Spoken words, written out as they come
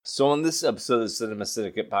So on this episode of the Cinema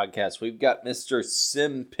Syndicate podcast, we've got Mr.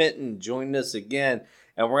 Sim Penton joining us again,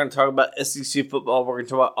 and we're going to talk about SEC football. We're going to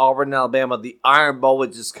talk about Auburn, Alabama, the Iron Bowl,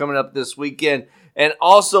 which is coming up this weekend, and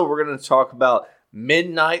also we're going to talk about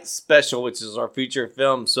Midnight Special, which is our feature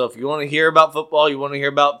film. So if you want to hear about football, you want to hear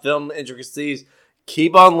about film intricacies,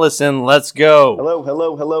 keep on listening. Let's go.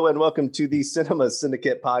 Hello, and welcome to the Cinema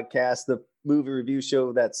Syndicate podcast, the movie review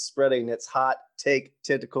show that's spreading its hot take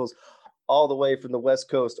tentacles all the way from the West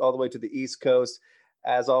Coast, all the way to the East Coast.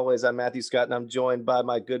 As always, I'm Matthew Scott, and I'm joined by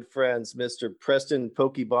my good friends, Mr. Preston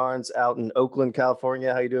Pokey Barnes out in Oakland,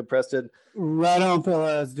 California. How you doing, Preston? Right on,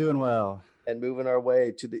 fellas. Doing well. And moving our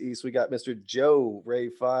way to the East, we got Mr. Joe Ray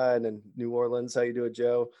Fine in New Orleans. How you doing,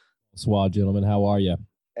 Joe? Swat, gentlemen. How are you?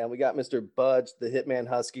 And we got Mr. Budge, the Hitman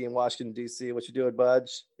Husky in Washington, D.C. What you doing,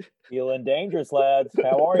 Budge? Feeling dangerous, lads.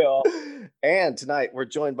 How are y'all? And tonight we're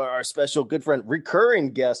joined by our special good friend,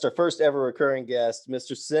 recurring guest, our first ever recurring guest,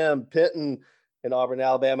 Mr. Sim Penton in Auburn,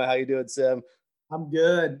 Alabama. How you doing, Sim? I'm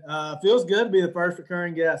good. Feels good to be the first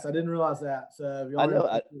recurring guest. I didn't realize that. So I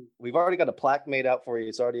know we've already got a plaque made out for you.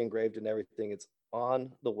 It's already engraved and everything. It's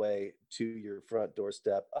on the way to your front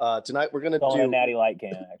doorstep. Tonight we're gonna do a natty light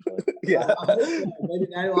can, actually. Yeah, maybe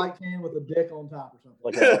natty light can with a dick on top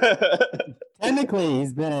or something. Technically,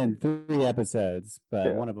 he's been in 3 episodes,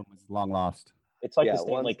 but one of them was long lost. It's like the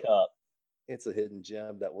Stanley Cup. It's a hidden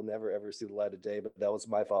gem that will never ever see the light of day, but that was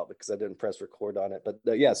my fault because I didn't press record on it. But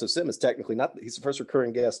so Sim is technically he's the first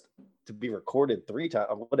recurring guest to be recorded 3 times,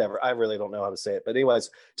 or whatever. I really don't know how to say it. But anyways,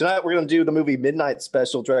 tonight we're going to do the movie Midnight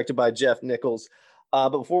Special, directed by Jeff Nichols. But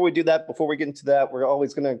before we do that, before we get into that, we're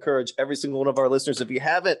always going to encourage every single one of our listeners, if you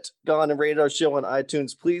haven't gone and rated our show on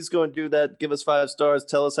iTunes, please go and do that. Give us 5 stars.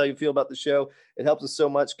 Tell us how you feel about the show. It helps us so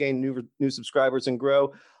much gain new subscribers and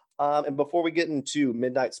grow. And before we get into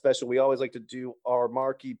Midnight Special, we always like to do our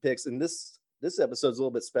marquee picks. And this episode is a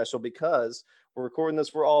little bit special because we're recording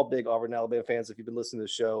this. We're all big Auburn, Alabama fans. If you've been listening to the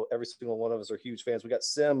show, every single one of us are huge fans. We got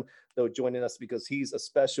Sim, though, joining us because he's a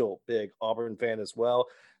special big Auburn fan as well.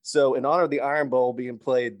 So in honor of the Iron Bowl being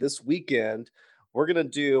played this weekend, we're going to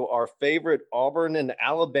do our favorite Auburn and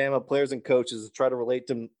Alabama players and coaches and try to relate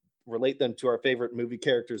them to our favorite movie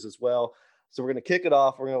characters as well. So we're going to kick it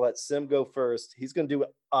off. We're going to let Sim go first. He's going to do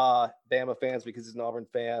Bama fans because he's an Auburn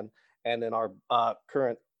fan. And then our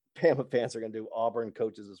current Bama fans are going to do Auburn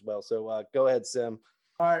coaches as well. So go ahead, Sim.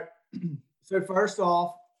 All right. So first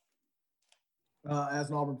off, as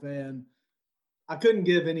an Auburn fan, I couldn't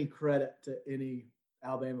give any credit to any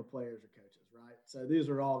Alabama players or coaches, right? So these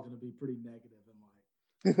are all going to be pretty negative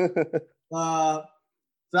in life. So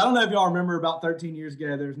I don't know if y'all remember about 13 years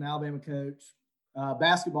ago, there's an Alabama coach,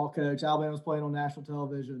 basketball coach. Alabama was playing on national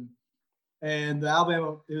television, and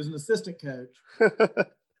it was an assistant coach.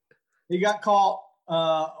 He got caught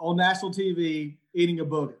on national TV eating a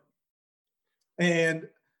booger. And,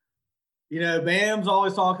 BAMs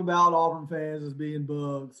always talk about Auburn fans as being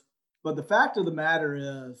bugs. But the fact of the matter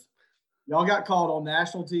is, y'all got caught on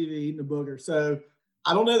national TV eating a booger. So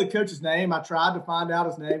I don't know the coach's name. I tried to find out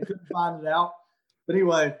his name, couldn't find it out. But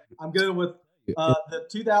anyway, I'm going with the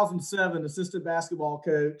 2007 assistant basketball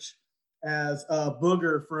coach as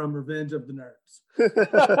Booger from Revenge of the Nerds.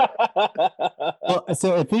 Well,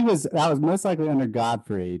 so that was most likely under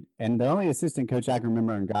Gottfried, and the only assistant coach I can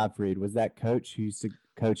remember on Gottfried was that coach who used to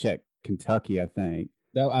coach at Kentucky, I think.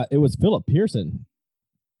 No, it was Philip Pearson.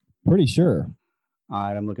 Pretty sure. All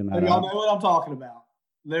right, I'm looking that up. Y'all know what I'm talking about.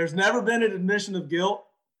 There's never been an admission of guilt.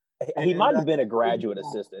 He might have been a graduate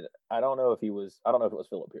assistant. I don't know if it was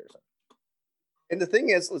Philip Pearson. And the thing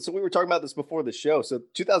is, so we were talking about this before the show. So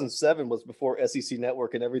 2007 was before SEC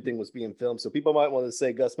Network and everything was being filmed. So people might want to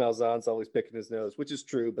say Gus Malzahn's always picking his nose, which is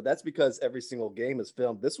true, but that's because every single game is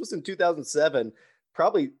filmed. This was in 2007,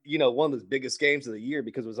 probably, one of the biggest games of the year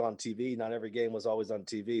because it was on TV. Not every game was always on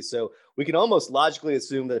TV. So we can almost logically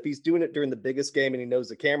assume that if he's doing it during the biggest game and he knows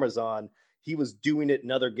the camera's on, he was doing it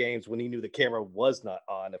in other games when he knew the camera was not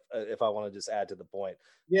on, if I want to just add to the point.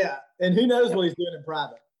 Yeah, and who knows what he's doing in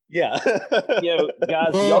private. Yeah.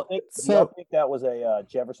 Guys, y'all think that was a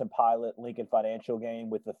Jefferson Pilot Lincoln Financial game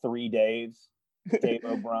with the 3 Daves? Dave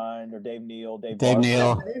O'Brien or Dave Neal? Dave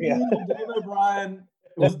Neal. Dave O'Brien.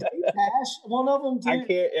 Was Dave Cash one of them too? I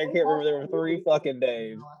can't remember. There were 3 fucking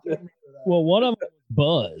Daves. Well, one of them was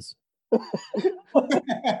Buzz.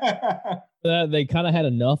 They kind of had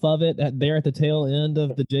enough of it there at the tail end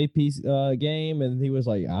of the JP game, and he was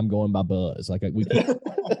like, "I'm going by Buzz." Like we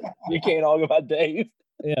can't all go by Dave.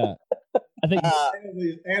 Yeah, I think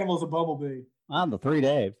animals a bumblebee. The 3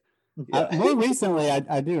 Daves. More recently,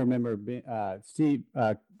 I do remember Steve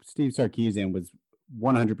Sarkisian was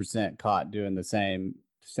 100% caught doing the same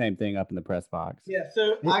same thing up in the press box. Yeah,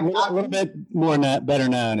 so A little bit more better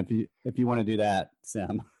known if you want to do that,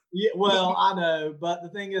 Sim. Yeah, well, I know, but the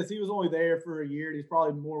thing is, he was only there for a year, and he's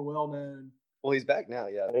probably more well known. Well, he's back now.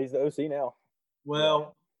 Yeah, He's the OC now.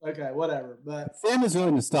 Well, okay, whatever. But Sam is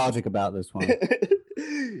really nostalgic about this one.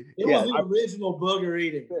 It was the original booger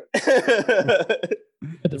eating.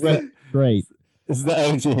 Great. This is the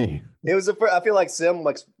OG. It was I feel like Sim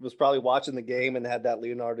was probably watching the game and had that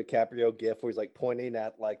Leonardo DiCaprio gif where he's like pointing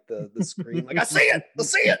at like the screen, like I see it,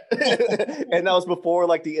 and that was before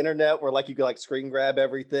like the internet where like you could like screen grab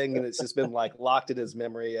everything, and it's just been like locked in his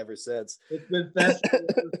memory ever since. It's been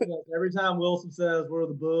festival. Every time Wilson says, "What are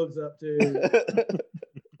the bugs up to?"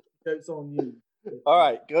 Jokes on you. All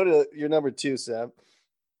right, go to your number 2, Sam.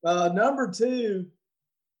 Number 2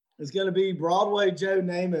 is going to be Broadway Joe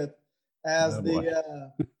Namath as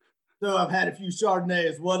so I've had a few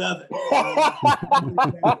Chardonnays. What of it?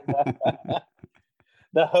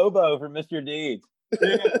 The hobo from Mr. Deeds.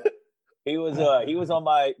 Yeah. He was on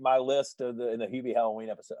my list in the Hubie Halloween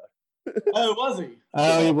episode. Oh, was he?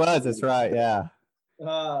 Oh, he was. That's right. Yeah.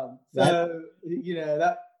 So you know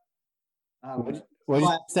that. What did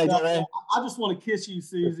you say, Jerry? I just want to kiss you,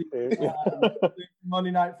 Susie.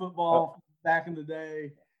 Monday Night Football back in the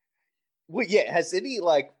day. Well, yeah. Has any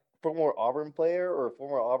like former Auburn player or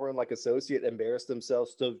former Auburn like associate embarrassed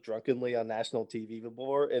themselves so drunkenly on national TV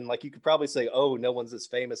before? And like you could probably say, oh, no one's as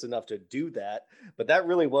famous enough to do that. But that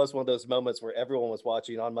really was one of those moments where everyone was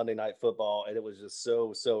watching on Monday Night Football, and it was just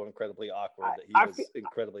so incredibly awkward that he was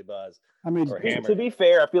incredibly buzzed. I mean, to be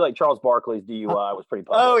fair, I feel like Charles Barkley's DUI was pretty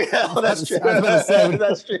public. Oh yeah, well, that's true.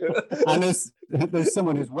 That's true. I know there's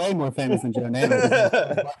someone who's way more famous than Joe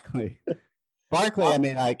Namath. Barkley, I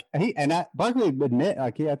mean, like Barkley admit,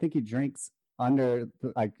 like I think he drinks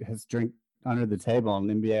has drink under the table on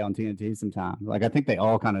NBA on TNT sometimes. Like I think they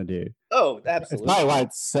all kind of do. Oh, absolutely. It's probably why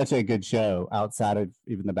it's such a good show outside of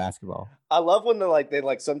even the basketball. I love when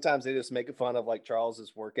they sometimes they just make fun of like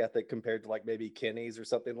Charles's work ethic compared to like maybe Kenny's or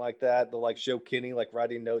something like that. They'll like show Kenny like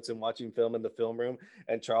writing notes and watching film in the film room,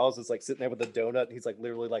 and Charles is like sitting there with a donut, and he's like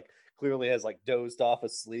literally like clearly has like dozed off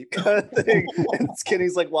asleep kind of thing. And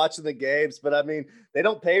Kenny's like watching the games, but I mean they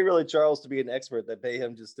don't pay really Charles to be an expert. They pay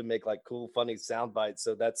him just to make like cool, funny sound bites.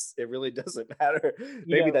 So it really doesn't matter.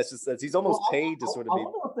 Maybe that's he's almost paid to sort of be. I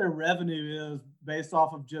wonder what their revenue is based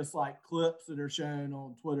off of just like clips that are shown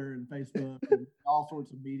on Twitter and Facebook and all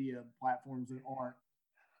sorts of media platforms that aren't.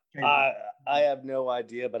 I have no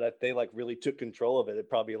idea, but if they like really took control of it, it'd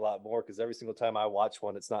probably be a lot more, because every single time I watch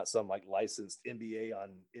one, it's not some like licensed NBA on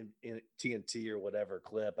in TNT or whatever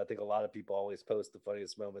clip. I think a lot of people always post the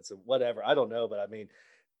funniest moments and whatever. I don't know, but I mean,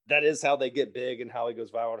 that is how they get big and how he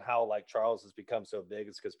goes viral, and how like Charles has become so big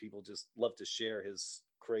is because people just love to share his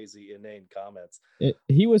crazy inane comments.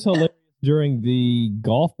 He was hilarious during the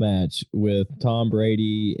golf match with Tom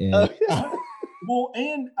Brady and well,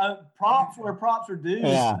 and props where props are due.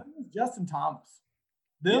 Yeah. Justin Thomas.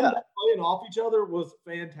 Them playing off each other was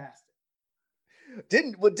fantastic.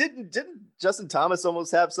 Didn't Justin Thomas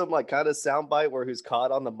almost have some like kind of soundbite where he's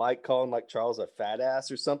caught on the mic calling like Charles a fat ass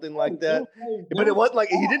or something like that? But it wasn't like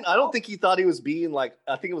he didn't. I don't think he thought he was being like.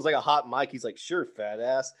 I think it was like a hot mic. He's like, sure, fat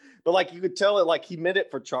ass. But like you could tell it like he meant it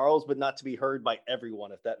for Charles, but not to be heard by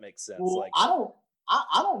everyone. If that makes sense. Well, like I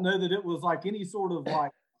don't know that it was like any sort of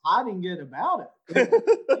like hiding it about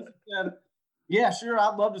it. Yeah, sure.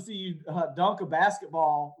 I'd love to see you dunk a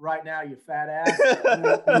basketball right now, you fat ass.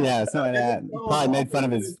 Yeah, something like that. He probably made fun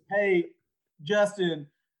of his. Hey, Justin,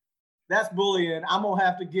 that's bullying. I'm gonna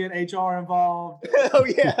have to get HR involved. Oh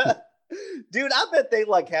yeah, dude. I bet they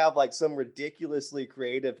like have like some ridiculously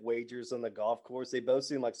creative wagers on the golf course. They both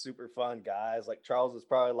seem like super fun guys. Like Charles is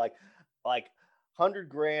probably like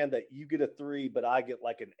 $100,000 that you get a 3, but I get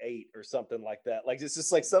like an 8 or something like that. Like it's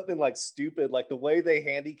just like something like stupid. Like the way they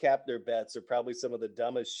handicap their bets are probably some of the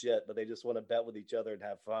dumbest shit, but they just want to bet with each other and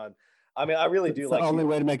have fun. I mean, I really do like the only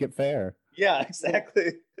way to make it fair. Yeah,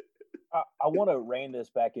 exactly. I want to rein this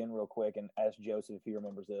back in real quick and ask Joseph if he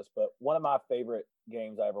remembers this, but one of my favorite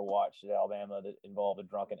games I ever watched at Alabama that involved a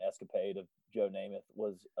drunken escapade of Joe Namath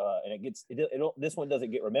was, and this one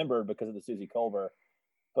doesn't get remembered because of the Susie Colbert,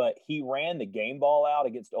 but he ran the game ball out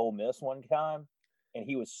against Ole Miss one time, and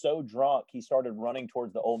he was so drunk he started running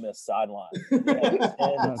towards the Ole Miss sideline and send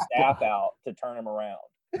the staff out to turn him around.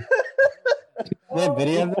 They have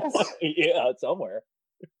video of this? Yeah, it's somewhere.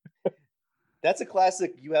 That's a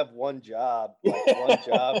classic. You have one job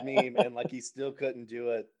meme, and like he still couldn't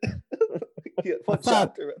do it. One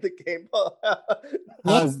shot to the game ball.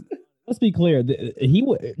 I Let's be clear.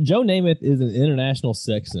 Joe Namath is an international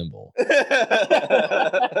sex symbol. Hey,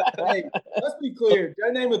 let's be clear.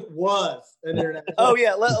 Joe Namath was an international. Oh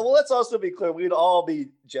yeah. Let's also be clear. We'd all be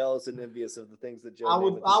jealous and envious of the things that Joe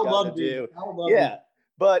Namath has gotten to do. Yeah,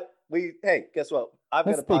 but hey, guess what? I've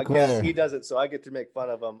got a podcast. He does it, so I get to make fun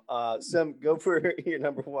of him. Sim, go for your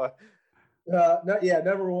number one.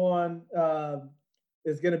 Number one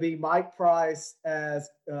is going to be Mike Price as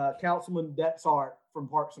Councilman Dexhart from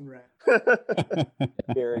Parks and Rec.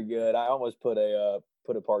 Very good. I almost put a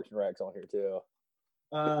Parks and Recs on here too.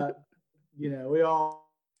 We all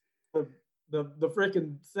the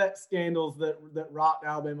freaking sex scandals that rocked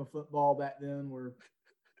Alabama football back then were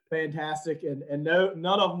fantastic, and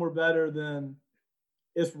none of them were better than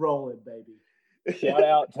 "It's Rolling, Baby." Shout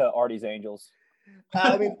out to Artie's Angels.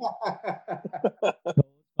 I mean,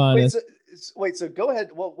 wait. So go ahead.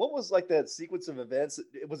 What was like that sequence of events?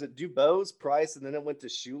 Was it Dubose, Price, and then it went to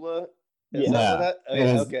Shula? Yeah.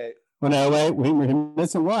 Okay. Well, no, wait. We were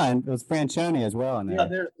missing one. It was Franchione as well in there. Yeah,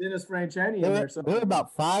 there's Dennis Franchione in there. There were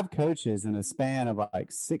about 5 coaches in a span of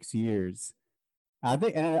like 6 years. I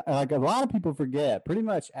think, and like a lot of people forget, pretty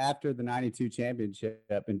much after the '92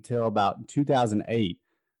 championship until about 2008,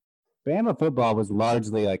 Bama football was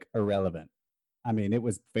largely like irrelevant. I mean, it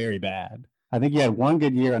was very bad. I think you had one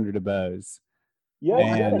good year under DeBose. Yeah,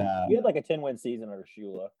 you had like a 10-win season under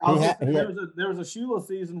Shula. There was a Shula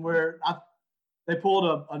season where they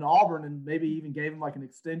pulled an Auburn and maybe even gave him like an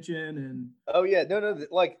extension. And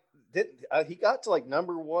he got to like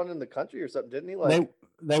number 1 in the country or something, didn't he? Like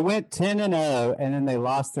they went 10-0, and then they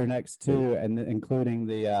lost their next 2, and including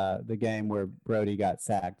the game where Brody got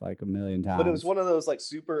sacked like a million times. But it was one of those like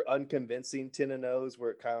super unconvincing 10-0s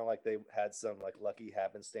where it kind of like they had some like lucky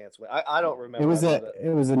happenstance. I don't remember.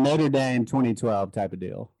 It was a Notre Dame 2012 type of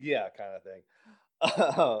deal. Yeah, kind of thing.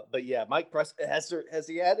 But yeah, Mike Price has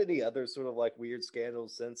he had any other sort of like weird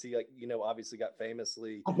scandals since he obviously got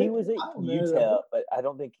famously? He was at UTEP, but I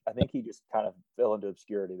think he just kind of fell into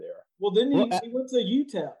obscurity there. Well, then he went to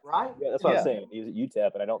UTEP, right? Yeah, that's what I'm saying. He was at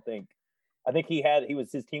UTEP, and I think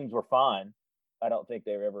his teams were fine. I don't think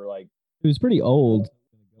they were ever like. He was pretty old to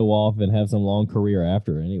go off and have some long career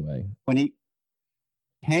after anyway. When he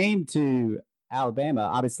came to Alabama,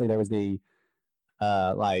 obviously there was the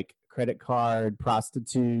like credit card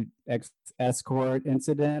prostitute escort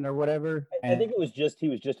incident or whatever. I think he was just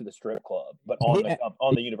at the strip club, but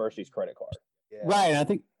on the university's credit card. Yeah. Right. I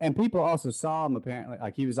think, and people also saw him apparently,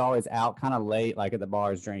 like he was always out kind of late, like at the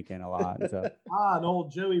bars drinking a lot. So. An old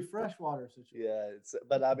Joey Freshwater situation. Yeah,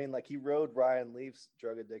 but I mean, like he rode Ryan Leaf's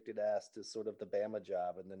drug addicted ass to sort of the Bama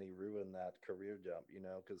job, and then he ruined that career jump,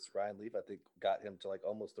 because Ryan Leaf, I think, got him to like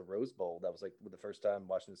almost the Rose Bowl. That was like the first time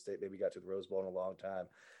Washington State maybe got to the Rose Bowl in a long time,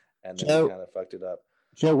 and then he kind of fucked it up.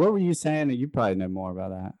 Joe, what were you saying? You probably know more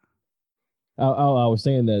about that. I was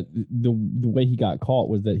saying that the way he got caught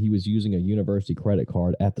was that he was using a university credit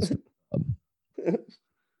card at the strip club.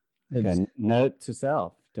 Okay, note to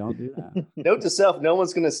self: don't do that. Note to self: no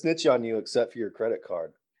one's going to snitch on you except for your credit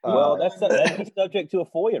card. Well, that's subject to a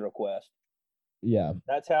FOIA request. Yeah,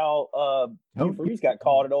 that's how Hugh Freeze got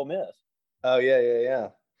caught at Ole Miss. Oh yeah.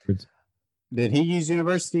 Did he use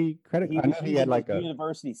university credit card? He had like a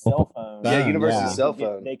university cell phone. Yeah, university cell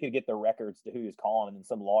phone. They could get the records to who he was calling, and then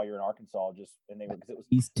some lawyer in Arkansas the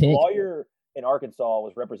lawyer in Arkansas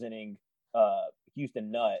was representing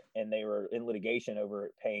Houston Nutt, and they were in litigation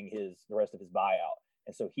over paying the rest of his buyout.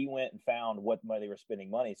 And so he went and found what money they were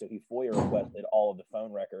spending money. So he FOIA requested all of the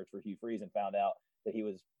phone records for Hugh Freeze and found out that he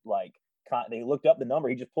was like, they looked up the number.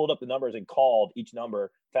 He just pulled up the numbers and called each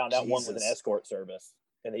number, found out one was an escort service.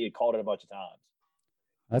 And he had called it a bunch of times.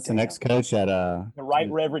 That's the next coach at the Right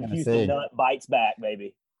Reverend Houston Nutt bites back,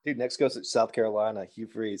 baby. Dude, next goes to South Carolina, Hugh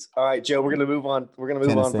Freeze. All right, Joe, we're gonna move on. We're gonna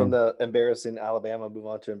move on from the embarrassing Alabama, move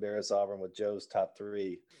on to embarrass Auburn with Joe's top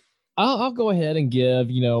 3. I'll go ahead and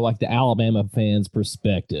give like the Alabama fans'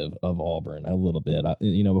 perspective of Auburn a little bit.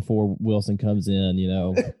 Before Wilson comes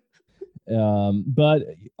in, but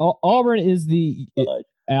Auburn is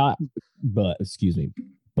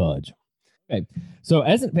Budge. Okay, so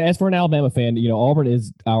as for an Alabama fan, Auburn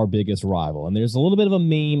is our biggest rival, and there's a little bit of a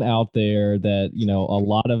meme out there that a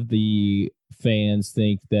lot of the fans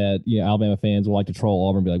think that Alabama fans will like to troll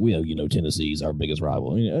Auburn and be like, well, Tennessee's our biggest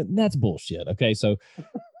rival. That's bullshit. Okay, so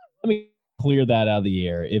let me clear that out of the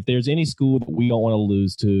air. If there's any school that we don't want to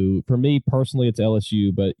lose to, for me personally, it's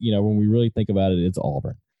LSU, but when we really think about it, it's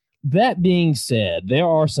Auburn. That being said,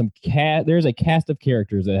 there's a cast of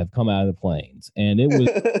characters that have come out of the plains, and it was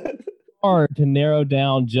hard to narrow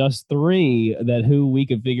down just 3 who we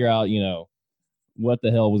could figure out, what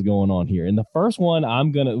the hell was going on here. And the first one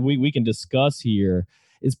we can discuss here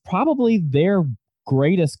is probably their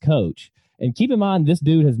greatest coach. And keep in mind, this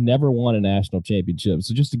dude has never won a national championship.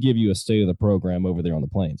 So just to give you a state of the program over there on the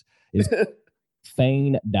Plains, is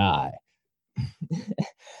Fane Dye.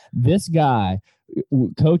 This guy,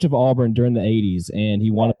 coach of Auburn during the 80s, and he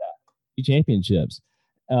won championships.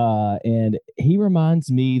 And he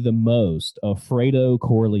reminds me the most of Fredo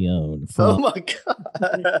Corleone. Oh my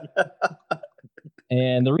God.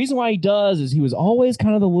 And the reason why he does is he was always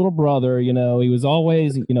kind of the little brother, he was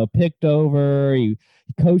always, picked over. He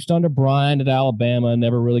coached under Bryant at Alabama,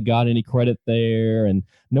 never really got any credit there. And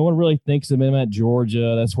no one really thinks of him at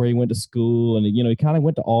Georgia. That's where he went to school. And, he kind of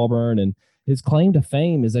went to Auburn. And his claim to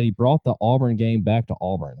fame is that he brought the Auburn game back to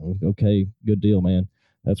Auburn. Okay, good deal, man.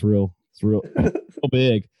 That's real. It's real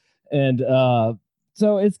big. And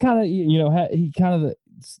so it's kind of, he kind of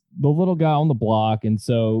the little guy on the block. And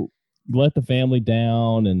so let the family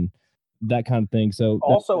down and that kind of thing. So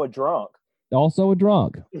also a drunk.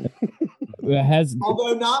 Has,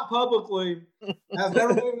 although not publicly, has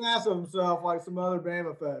never made an ass of himself like some other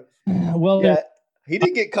Bama folks. Well, yeah, he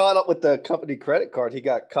didn't get caught up with the company credit card. He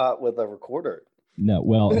got caught with a recorder. No,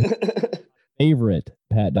 well, favorite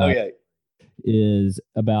Pat Dye is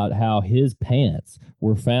about how his pants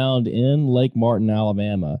were found in Lake Martin,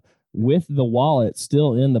 Alabama, with the wallet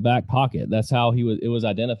still in the back pocket. That's how it was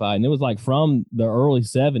identified. And it was like from the early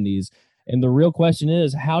 70s. And the real question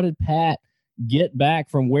is, how did Pat get back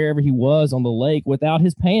from wherever he was on the lake without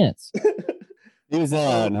his pants? He was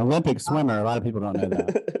an Olympic swimmer. A lot of people don't know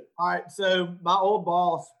that. All right. So my old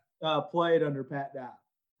boss played under Pat Dye.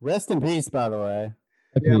 Rest in peace, by the way.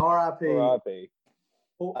 Yeah, R.I.P. R.I.P.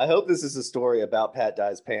 I hope this is a story about Pat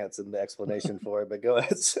Dye's pants and the explanation for it, but go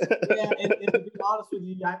ahead. Yeah, and to be honest with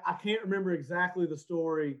you, I can't remember exactly the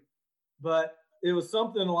story, but it was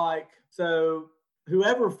something like, so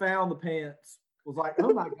whoever found the pants was like,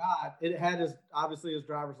 oh my God, it had his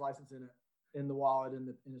driver's license in it, in the wallet, in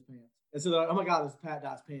his pants. And so they're like, oh my God, this is Pat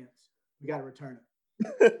Dye's pants. We got to return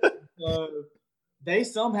it. So they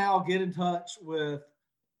somehow get in touch with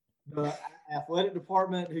the athletic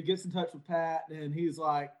department, who gets in touch with Pat, and he's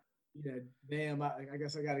like, damn, I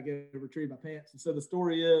guess I got to retrieve my pants. And so the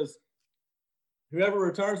story is, whoever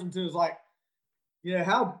returns them to is like,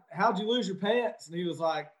 how'd you lose your pants? And he was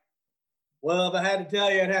like, well, if I had to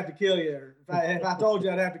tell you, I'd have to kill you. Or if I told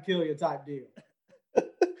you, I'd have to kill you type deal.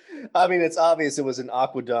 I mean, it's obvious it was an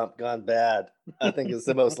aqua dump gone bad. I think it's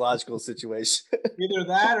the most logical situation. Either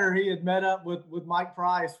that or he had met up with Mike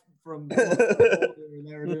Price from and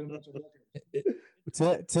they were doing a bunch of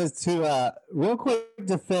to real quick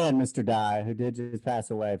defend Mr. Dye, who did just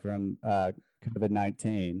pass away from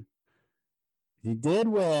COVID-19. He did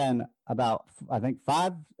win about, I think,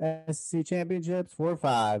 5 SEC championships, 4 or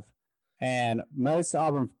 5. And most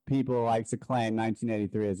Auburn people like to claim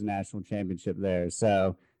 1983 as a national championship there.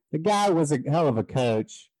 So the guy was a hell of a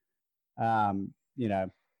coach.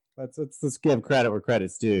 Let's give credit where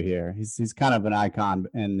credit's due here. He's kind of an icon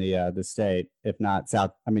in the state, if not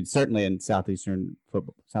certainly in Southeastern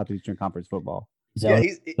Conference football. Yeah,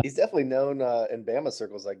 he's definitely known in Bama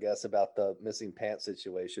circles, I guess, about the missing pants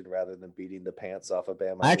situation rather than beating the pants off of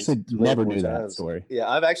Bama. I actually never knew that story. Yeah,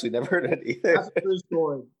 I've actually never heard it either. That's a true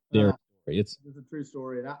story. It's a true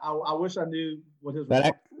story, and I wish I knew what his was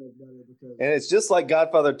better. And it's just like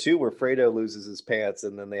Godfather 2, where Fredo loses his pants,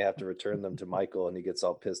 and then they have to return them to Michael, and he gets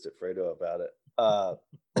all pissed at Fredo about it.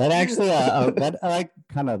 That actually that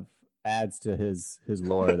kind of adds to his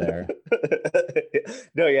lore there.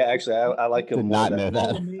 No, yeah, actually, I like him. Did not know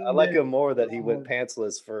that. I like him more that he went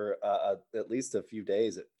pantsless for at least a few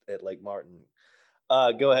days at Lake Martin.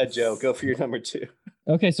 Go ahead, Joe. Go for your number 2.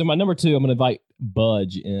 Okay, so my number 2, I'm going to invite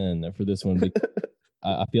Budge in for this one because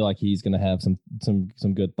I feel like he's going to have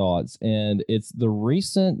some good thoughts. And it's the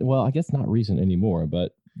recent, well, I guess not recent anymore,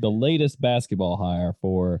 but the latest basketball hire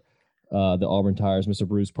for the Auburn Tigers, Mr.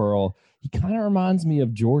 Bruce Pearl. He kind of reminds me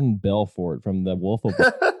of Jordan Belfort from the Wolf of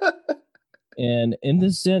and in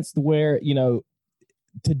this sense where,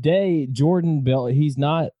 today Jordan he's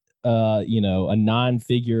not a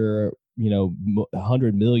 9-figure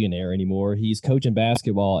 100 millionaire anymore. He's coaching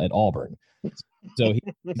basketball at Auburn. So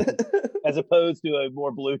as opposed to a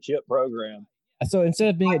more blue chip program. So instead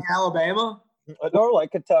of being like Alabama or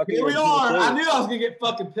like Kentucky, here we are. I knew I was gonna get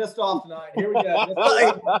fucking pissed off tonight. Here we go.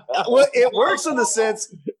 Well, it works in the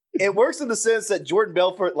sense. It works in the sense that Jordan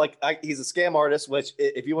Belfort, he's a scam artist, which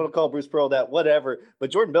if you want to call Bruce Pearl that, whatever.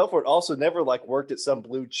 But Jordan Belfort also never worked at some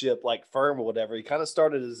blue chip firm or whatever. He kind of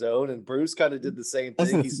started his own, and Bruce kind of did the same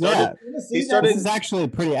thing. He started. This is actually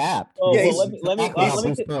pretty apt. Oh, yeah, let me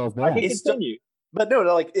continue. But no,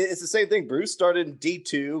 like it's the same thing. Bruce started in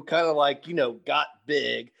D2, kind of like got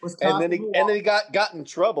big, and then he got in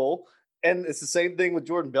trouble. And it's the same thing with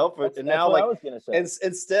Jordan Belfort. That's now, like, I was gonna say.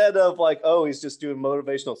 Instead of like, oh, he's just doing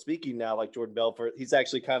motivational speaking now, like Jordan Belfort, he's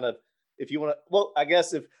actually kind of, if you want to, well, I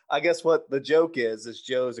guess what the joke is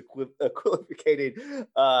Joe's equivocating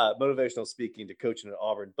motivational speaking to coaching at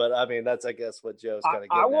Auburn. But I mean, that's, I guess, what Joe's kind of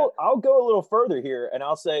getting at. I'll go a little further here, and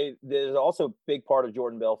I'll say there's also a big part of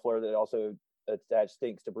Jordan Belfort that also attached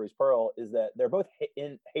stinks to Bruce Pearl is that they're both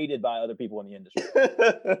hated by other people in the industry.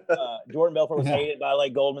 Jordan Belfort was hated by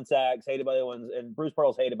like Goldman Sachs, hated by the ones, and Bruce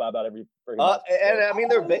Pearl's hated by about every. And I mean,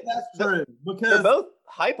 that's true because they're both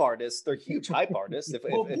hype artists. They're huge hype artists. If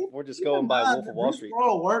we're just going by Wolf of Wall Street, Bruce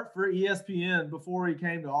Pearl worked for ESPN before he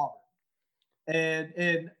came to Auburn,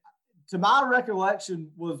 and to my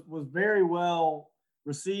recollection was very well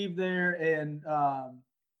received there, and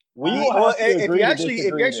if you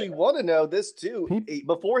actually want to know this too,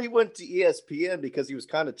 before he went to ESPN, because he was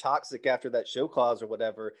kind of toxic after that show cause or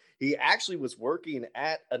whatever, he actually was working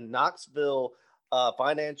at a Knoxville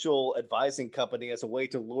financial advising company as a way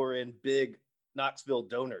to lure in big Knoxville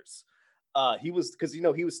donors. He was, because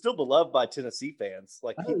he was still beloved by Tennessee fans.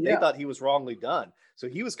 Like they thought he was wrongly done, so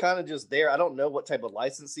he was kind of just there. I don't know what type of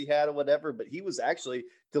license he had or whatever, but he was actually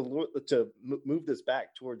to move this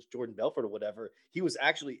back towards Jordan Belfort or whatever. He was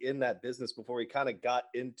actually in that business before he kind of got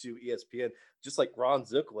into ESPN, just like Ron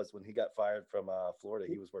Zook was when he got fired from Florida.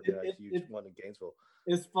 He was working at a huge one in Gainesville.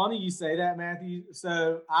 It's funny you say that, Matthew.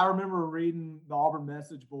 So I remember reading the Auburn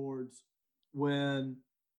message boards when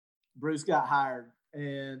Bruce got hired,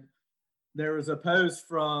 and there was a post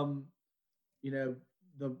from, the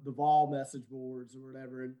Vol message boards or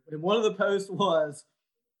whatever. And one of the posts was,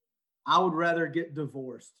 I would rather get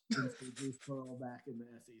divorced than see Bruce Pearl back in the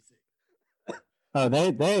SEC. Oh,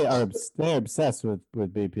 they're obsessed with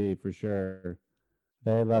BP for sure.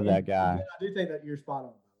 They love that guy. I do think that you're spot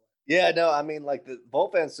on. Yeah, no, I mean, like, the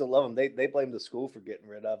Vol fans still love him. They blame the school for getting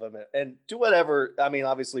rid of him, and do whatever. I mean,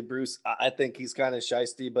 obviously, Bruce, I think he's kind of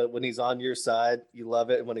shysty, but when he's on your side, you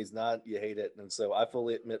love it, and when he's not, you hate it. And so I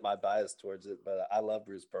fully admit my bias towards it, but I love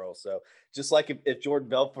Bruce Pearl. So just like if Jordan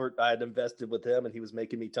Belfort, I had invested with him and he was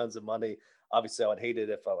making me tons of money, obviously I would hate it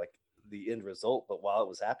if I like the end result. But while it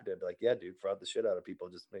was happening, I'd be like, yeah, dude, fraud the shit out of people,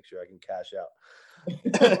 just make sure I can cash out.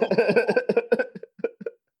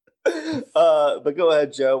 But go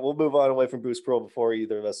ahead, Joe. We'll move on away from Bruce Pearl before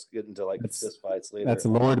either of us get into like fist fights later. That's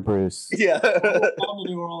Lord Bruce. Yeah. Come to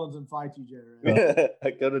New Orleans and fight you, Jerry.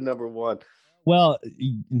 Go to number one. Well,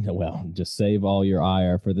 just save all your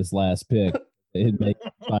ire for this last pick. It makes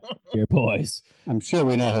your boys. I'm sure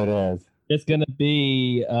we know who it is. It's gonna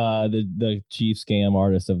be the chief scam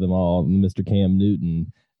artist of them all, Mr. Cam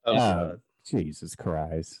Newton. Oh, Jesus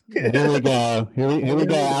Christ! Here we go. Here we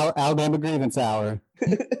go. Alabama grievance hour.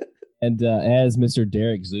 And as Mr.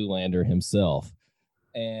 Derek Zoolander himself.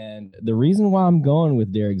 And the reason why I'm going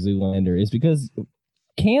with Derek Zoolander is because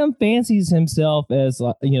Cam fancies himself as,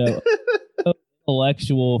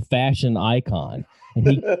 intellectual fashion icon. And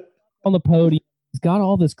he on the podium, he's got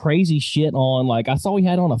all this crazy shit on. Like, I saw he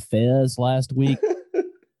had on a fez last week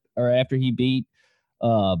or after he beat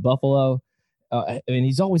Buffalo. And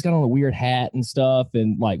he's always got on a weird hat and stuff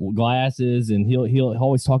and like glasses. And he'll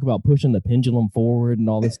always talk about pushing the pendulum forward and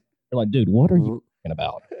all this. You're like, dude, what are you talking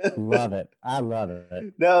about? Love it. I love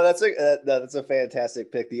it. No, that's a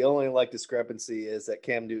fantastic pick. The only like discrepancy is that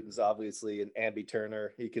Cam Newton's obviously an ambi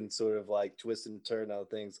turner. He can sort of like twist and turn out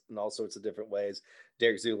things in all sorts of different ways.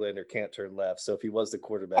 Derek Zoolander can't turn left. So if he was the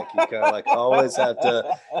quarterback, he kind of like always have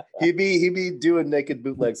to. He'd be doing naked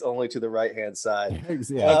bootlegs only to the right hand side.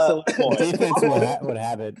 Excellent point. Defense would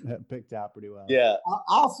have it picked out pretty well. Yeah,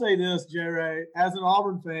 I'll say this, Jerry, as an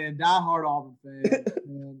Auburn fan, diehard Auburn fan,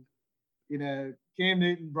 and Cam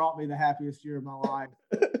Newton brought me the happiest year of my life.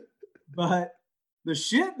 But the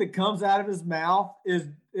shit that comes out of his mouth it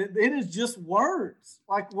is just words.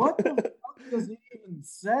 Like, what the fuck does he even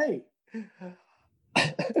say?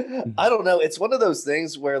 I don't know. It's one of those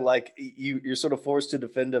things where like you're sort of forced to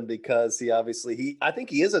defend him because I think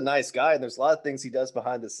he is a nice guy, and there's a lot of things he does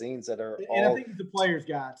behind the scenes that are and I think he's a player's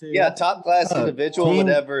guy too. Yeah, top class individual,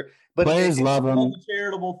 whatever. But players love him. All the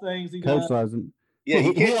charitable things he Coach does. loves him. Yeah,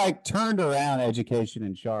 he like turned around education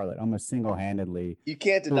in Charlotte almost single-handedly. You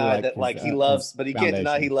can't deny that, like he loves, but he can't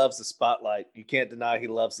deny he loves the spotlight. You can't deny he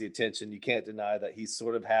loves the attention. You can't deny that he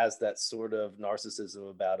sort of has that sort of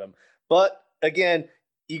narcissism about him. But again,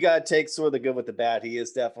 you got to take sort of the good with the bad. He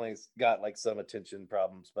has definitely got like some attention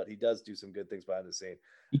problems, but he does do some good things behind the scene.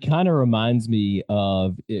 He kind of reminds me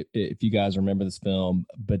of, if you guys remember this film,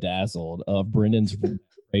 Bedazzled, of Brendan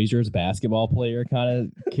Fraser's basketball player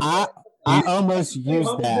kind of. I almost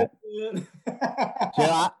used that.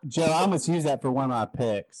 100%. Joe, I almost used that for one of my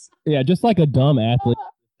picks. Yeah, just like a dumb athlete.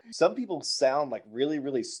 Some people sound like really,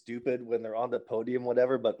 really stupid when they're on the podium,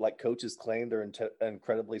 whatever, but like coaches claim they're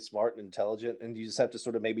incredibly smart and intelligent, and you just have to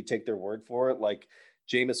sort of maybe take their word for it. Like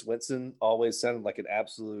Jameis Winston always sounded like an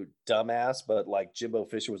absolute dumbass, but like Jimbo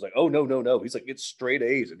Fisher was like, oh, no, no, no. He's like, it's straight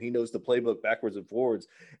A's, and he knows the playbook backwards and forwards.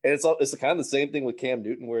 And it's kind of the same thing with Cam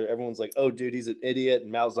Newton, where everyone's like, oh, dude, he's an idiot,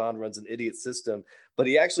 and Malzahn runs an idiot system. But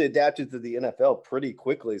he actually adapted to the NFL pretty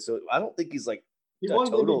quickly. So I don't think he's like He a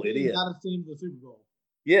won total MVP, idiot. got his team to the Super Bowl.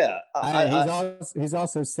 Yeah. He's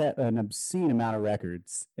also set an obscene amount of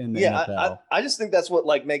records in the Yeah, NFL. I just think that's what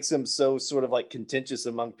like makes him so sort of like contentious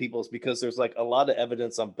among people, is because there's like a lot of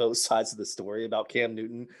evidence on both sides of the story about Cam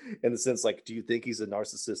Newton, in the sense like, do you think he's a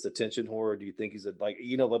narcissist attention whore? Or do you think he's a like,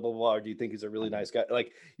 blah, blah, blah, or do you think he's a really nice guy?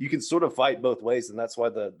 Like, you can sort of fight both ways, and that's why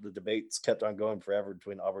the debates kept on going forever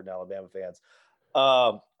between Auburn and Alabama fans.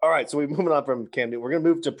 All right, so we're moving on from Cam Newton. We're gonna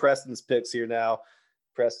move to Preston's picks here now.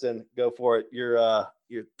 Preston, go for it. Your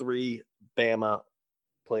 3 Bama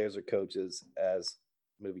players or coaches as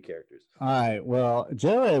movie characters. All right. Well,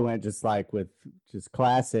 Joey went just like with just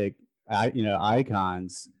classic,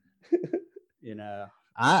 icons.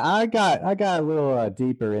 I got a little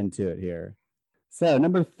deeper into it here. So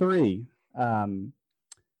number 3,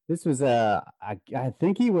 this was I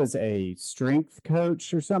think he was a strength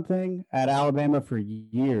coach or something at Alabama for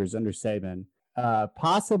years under Saban.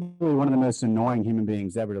 Possibly one of the most annoying human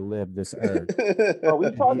beings ever to live this earth. Are we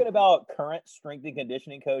talking about current strength and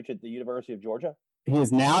conditioning coach at the University of Georgia? He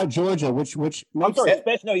is now at Georgia, which I'm sorry,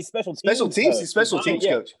 he's special teams. Special teams. He's special teams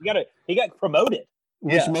coach. He got promoted,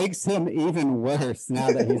 which makes him even worse now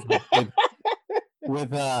that he's with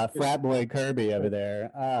frat boy Kirby over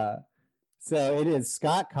there. So it is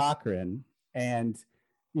Scott Cochran, and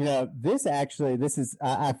this is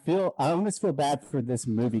I almost feel bad for this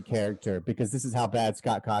movie character, because this is how bad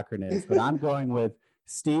Scott Cochran is. But I'm going with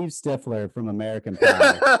Steve Stifler from American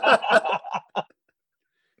Pie.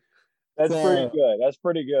 That's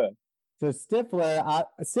pretty good. So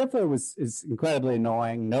Stifler is incredibly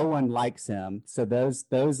annoying. No one likes him. So those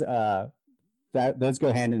go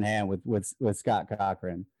hand in hand with Scott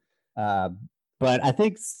Cochran. But I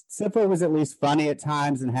think Stifler was at least funny at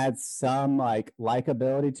times and had some like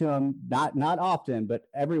likability to him. Not often, but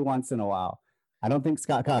every once in a while. I don't think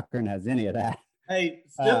Scott Cochran has any of that. Hey,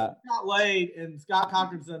 Stifler got laid, and Scott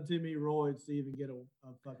Cochran's done too many roids to even get a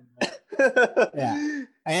fucking ball. Yeah.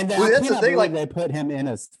 And I that's the thing, like, they put him in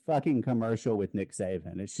a fucking commercial with Nick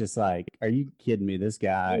Saban. It's just like, are you kidding me? This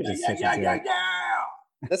guy is such a jerk.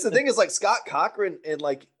 That's the thing, is like Scott Cochran and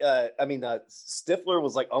like Stifler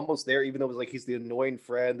was like almost there, even though it was like he's the annoying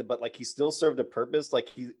friend, but like he still served a purpose. Like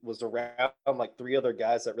he was around like 3 other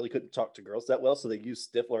guys that really couldn't talk to girls that well, so they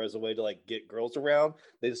used Stifler as a way to like get girls around.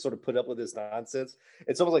 They just sort of put up with his nonsense.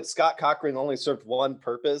 It's almost like Scott Cochran only served one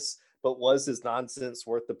purpose, but was his nonsense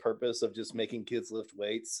worth the purpose of just making kids lift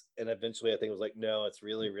weights? And eventually I think it was like, no, it's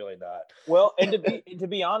really, really not. Well, and to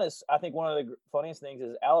be honest, I think one of the funniest things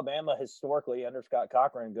is Alabama historically under Scott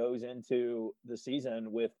Cochran goes into the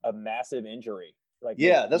season with a massive injury.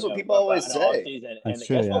 That's what people always say. And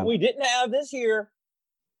guess what we didn't have this year?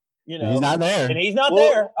 He's not there. And he's not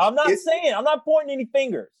there. I'm not pointing any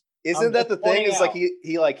fingers. Isn't that the thing? Is like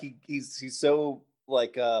he's so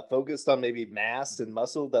like focused on maybe mass and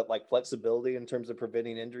muscle that like flexibility in terms of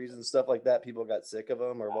preventing injuries and stuff like that, people got sick of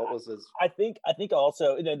him, or what was his? I think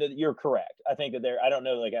also that you're correct. I think that I don't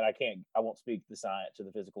know, like, and I won't speak the science or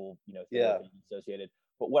the physical, associated.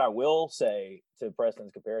 But what I will say to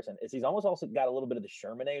Preston's comparison is he's almost also got a little bit of the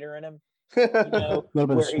Shermanator in him.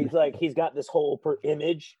 Where he's got this whole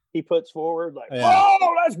image he puts forward, like,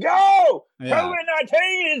 oh, let's go!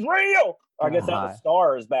 COVID-19 is real. I guess that was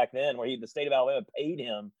STARS back then, where the state of Alabama paid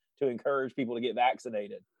him to encourage people to get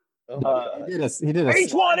vaccinated. He did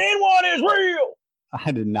H1N1 is real.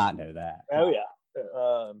 I did not know that. Oh yeah.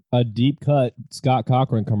 A deep cut Scott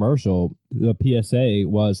Cochran commercial. The PSA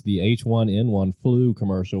was the H1N1 flu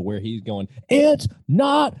commercial, where he's going, "It's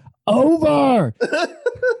not over."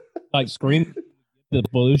 Like scream the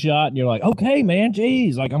flu shot, and you're like, okay, man,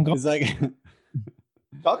 geez, like I'm going. It's like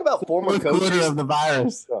talk about former coaches of the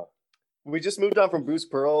virus. We just moved on from Bruce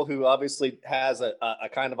Pearl, who obviously has a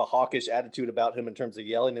kind of a hawkish attitude about him in terms of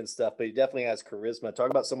yelling and stuff, but he definitely has charisma.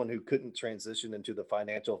 Talk about someone who couldn't transition into the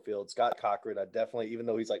financial field. Scott Cochran, I definitely, even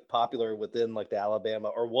though he's like popular within like the Alabama,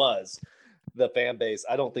 or was the fan base,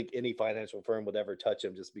 I don't think any financial firm would ever touch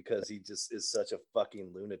him, just because he just is such a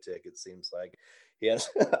fucking lunatic. It seems like he has,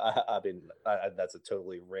 that's a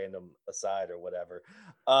totally random aside or whatever.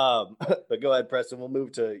 But go ahead, Preston. We'll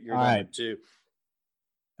move to your number 2.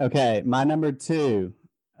 Okay, my number 2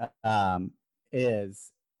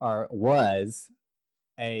 is or was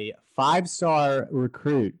a 5-star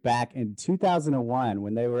recruit back in 2001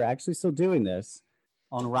 when they were actually still doing this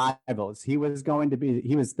on Rivals. He was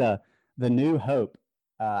the new hope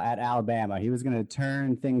at Alabama. He was going to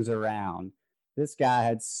turn things around. This guy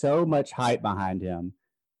had so much hype behind him.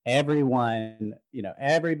 Everyone,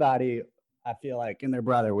 everybody, I feel like, and their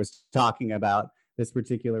brother was talking about this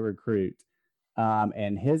particular recruit.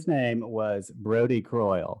 And his name was Brody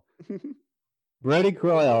Croyle. Brody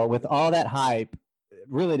Croyle, with all that hype,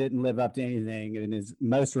 really didn't live up to anything and is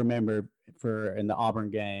most remembered for in the Auburn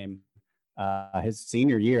game. His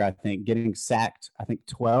senior year, I think, getting sacked,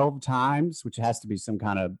 12 times, which has to be some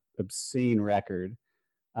kind of obscene record.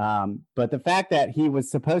 But the fact that he was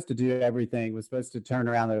supposed to do everything, was supposed to turn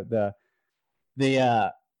around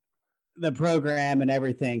the program and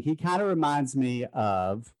everything, he kind of reminds me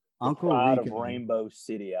of Uncle Rico of Rainbow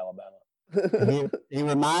City, Alabama. He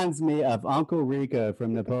reminds me of Uncle Rico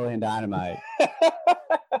from Napoleon Dynamite.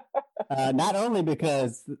 Not only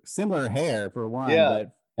because similar hair for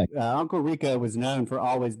one, but Uncle Rico was known for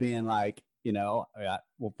always being like, well,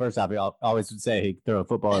 first off, he always would say he'd throw a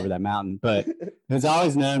football over that mountain, but he was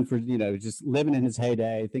always known for, just living in his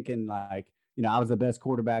heyday, thinking like, I was the best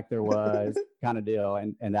quarterback there was, kind of deal.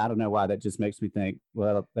 And I don't know why that just makes me think,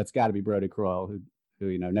 well, that's got to be Brody Croyle, who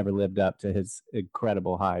never lived up to his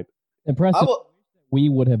incredible hype. Impressive. We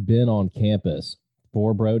would have been on campus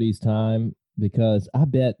for Brody's time, because I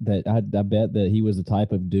bet that he was the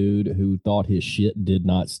type of dude who thought his shit did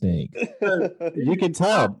not stink. You can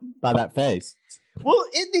tell by that face. Well,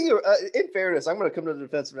 in fairness, I'm going to come to the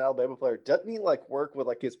defense of an Alabama player. Doesn't he work with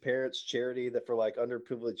his parents' charity that for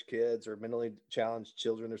underprivileged kids or mentally challenged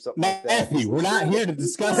children or something like that? Matthew, we're not here to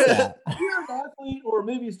discuss that. If you're an athlete or a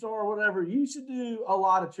movie star or whatever, you should do a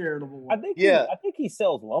lot of charitable work. I think he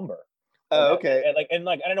sells lumber. Oh, okay. And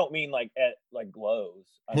I don't mean at Lowe's.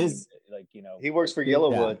 He works for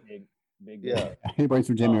Yellowwood. Big he works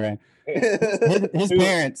for Jimmy Ray. His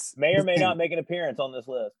parents may or may not make an appearance on this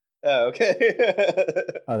list. Oh, okay.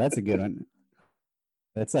 Oh, that's a good one.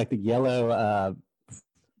 That's like the yellow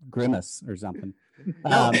grimace or something.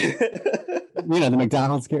 The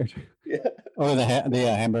McDonald's character, or the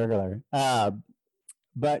Hamburglar.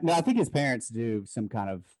 But no, I think his parents do some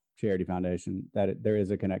kind of charity foundation. There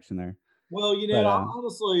is a connection there. Well,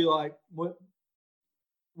 honestly,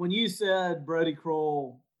 when you said Brody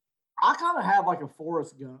Kroll, I kind of have a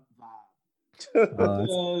Forrest Gump vibe.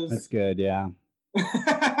 Oh, that's good, yeah.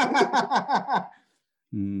 I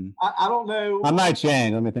don't know. I might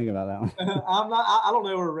change. Let me think about that one. I don't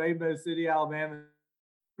know where Rainbow City, Alabama. I'm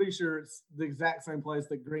pretty sure it's the exact same place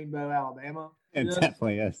that Greenbow, Alabama. It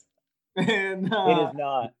definitely is. And it is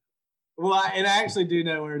not. Well, and I actually do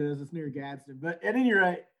know where it is. It's near Gadsden. But at any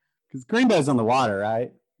rate, because Greenbow's on the water,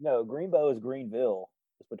 right? No, Greenbow is Greenville.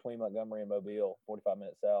 It's between Montgomery and Mobile, 45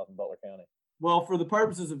 minutes south in Butler County. Well, for the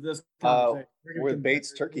purposes of this conversation, where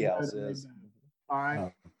Bates Turkey House is. All right.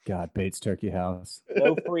 Oh, God, Bates Turkey House.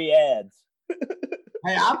 No free ads.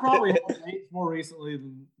 Hey, I probably had Bates more recently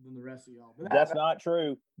than the rest of y'all. But that's not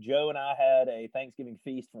true. Joe and I had a Thanksgiving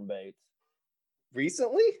feast from Bates.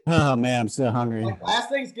 Recently? Oh, man, I'm so hungry. Last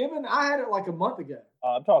Thanksgiving? I had it a month ago.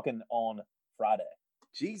 I'm talking on Friday.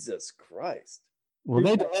 Jesus Christ. Will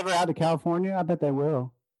they deliver out to California? I bet they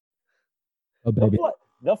will. Oh, baby.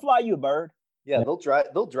 They'll fly you a bird. Yeah,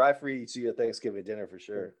 they'll drive for you to your Thanksgiving dinner for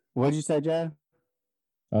sure. What'd you say, Joe?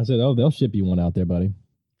 I said, they'll ship you one out there, buddy.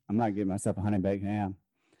 I'm not giving myself a honey baked ham.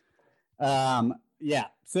 Yeah.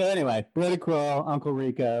 So anyway, Brody Kroll, Uncle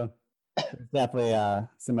Rico. There's definitely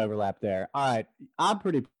some overlap there. All right. I'm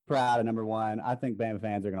pretty proud of number 1. I think Bama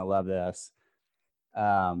fans are going to love this.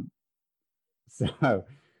 So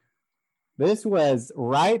this was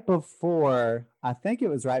right before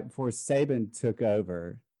Saban took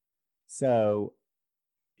over. So,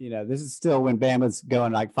 this is still when Bama's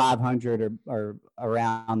going 500 or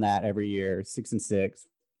around that every year, 6-6,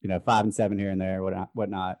 5-7 here and there,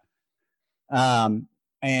 whatnot.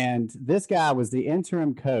 And this guy was the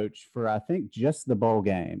interim coach for, I think, just the bowl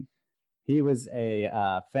game. He was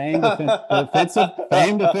a famed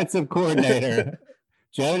defensive coordinator.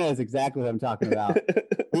 Joe knows exactly what I'm talking about.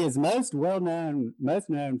 He is most known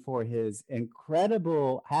for his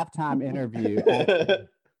incredible halftime interview at,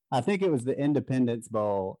 I think it was the Independence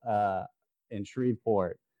Bowl in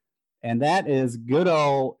Shreveport. And that is good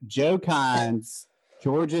old Joe Kynes,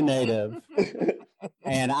 Georgia native.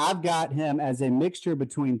 And I've got him as a mixture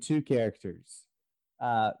between two characters.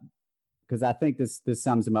 Because I think this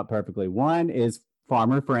sums him up perfectly. One is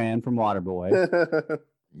Farmer Fran from Waterboy.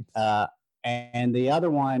 And the other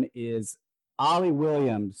one is Ollie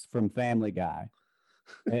Williams from Family Guy.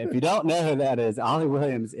 And if you don't know who that is, Ollie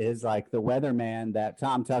Williams is like the weatherman that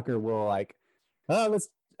Tom Tucker will like, oh,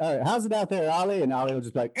 all right, how's it out there, Ollie? And Ollie will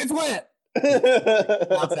just be like, it's wet.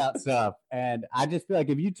 Shouts out stuff. And I just feel like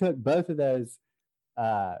if you took both of those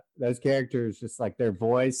characters, just like their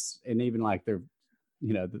voice and even like their,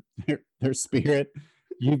 their spirit,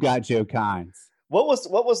 you've got Joe Kynes. What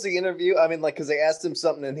was the interview? I mean, like, because they asked him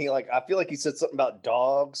something, and I feel like he said something about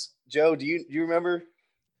dogs. Joe, do you remember?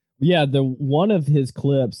 Yeah, the one of his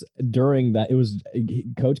clips during that, it was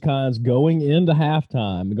Coach Kynes going into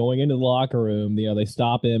halftime, going into the locker room. They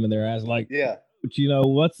stop him and they're asking like, yeah,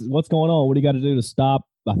 what's going on? What do you got to do to stop?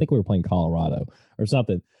 I think we were playing Colorado or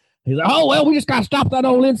something. He's like, oh well, we just got to stop that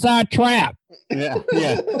old inside trap. Yeah. We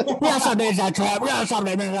got to stop the inside trap. We got to stop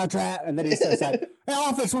that inside trap. And then he says like, hey,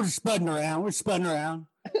 offense, we're just spudding around. We're spudding around.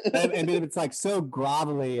 And it's like so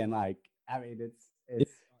grovelly and like, I mean,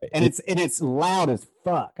 it's loud as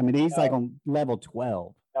fuck. I mean, he's like on level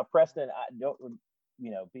 12. Now, Preston, I don't,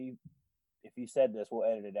 if you said this, we'll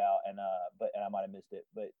edit it out, and I might have missed it.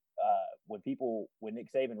 But when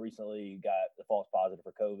Nick Saban recently got the false positive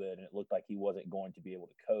for COVID, and it looked like he wasn't going to be able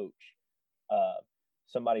to coach,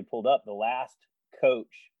 somebody pulled up the last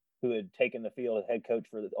coach who had taken the field as head coach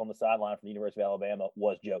on the sideline from the University of Alabama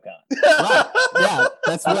was Joe Kynes. Right. Yeah,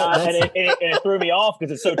 and it threw me off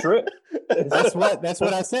because it's so true. That's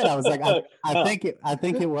what I said. I was like, I think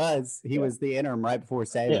it was he was the interim right before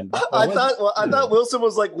Saban. Yeah. I thought Wilson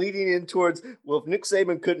was like leading in towards, well, if Nick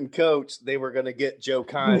Saban couldn't coach, they were going to get Joe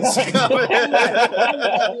Kynes. Hey, we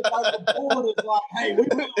really love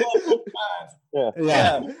Joe Kynes.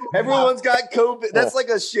 Yeah. Everyone's got COVID. That's like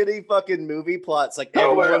a shitty fucking movie plot. It's like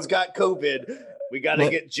everyone's got COVID. We got to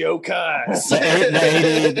get Joe Kynes.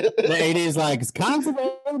 The 80s like, is Kynes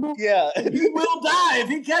available? Yeah. He will die if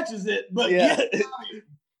he catches it. But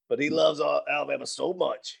but he loves Alabama so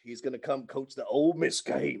much, he's going to come coach the Ole Miss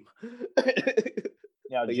game.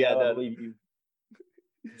 Now, Joe, I believe you.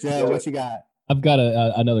 Joe, what you got? I've got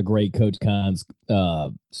another great Coach Kynes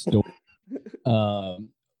story.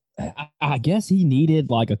 I guess he needed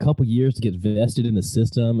like a couple years to get vested in the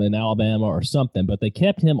system in Alabama or something, but they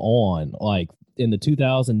kept him on like in the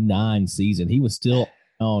 2009 season. He was still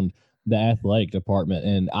on the athletic department.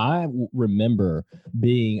 And I remember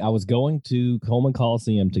I was going to Coleman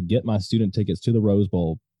Coliseum to get my student tickets to the Rose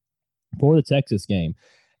Bowl for the Texas game.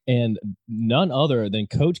 And none other than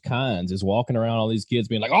Coach Kynes is walking around all these kids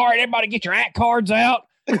being like, all right, everybody get your ACT cards out.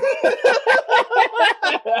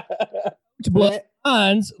 But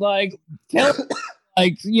Kynes, like,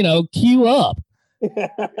 queue up.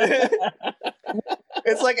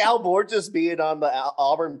 It's like Al Borges being on the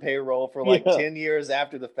Auburn payroll for like 10 years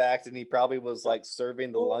after the fact, and he probably was like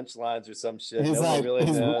serving the lunch lines or some shit. He's Nobody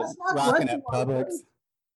really knows. Rocking at Publix.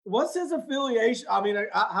 What's his affiliation? I mean,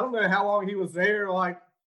 I don't know how long he was there. Like,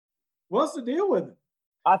 what's the deal with it?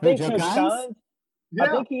 I think Joe Coach Kynes, Yeah. I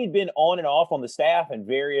think he'd been on and off on the staff in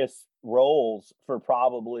various roles for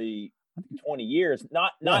probably 20 years.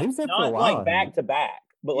 Not he was there for a while, like back to back,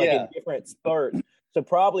 but like in different spurts. So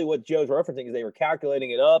probably what Joe's referencing is they were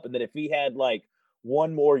calculating it up, and then if he had like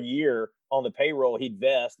one more year on the payroll, he'd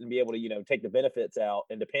vest and be able to, take the benefits out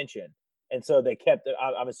and the pension. And so they kept it.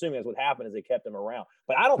 I'm assuming that's what happened is they kept him around.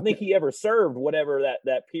 But I don't think he ever served whatever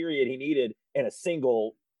that period he needed at a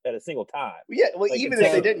single time. Yeah, well, Like, even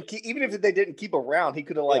if they didn't keep around, he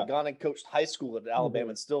could have gone and coached high school at Alabama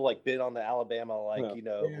and still like been on the Alabama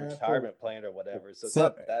retirement plan or whatever. So it's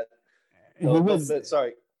not that.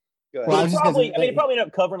 Sorry, go ahead. Well, he probably ended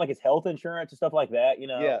up covering like his health insurance and stuff like that.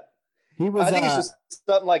 Yeah. He was. I think it's just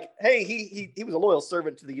something like, hey, he was a loyal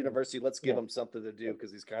servant to the university. Let's give him something to do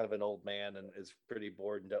because he's kind of an old man and is pretty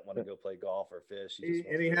bored and doesn't want to go play golf or fish.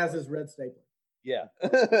 He has his red stapler. Yeah.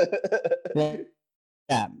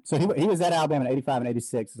 Yeah. So he was at Alabama in 85 and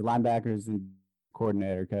 86 as a linebackers and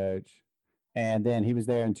coordinator coach. And then he was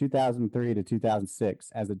there in 2003 to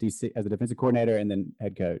 2006 as a defensive coordinator and then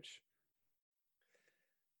head coach.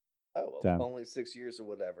 Oh, well, only 6 years or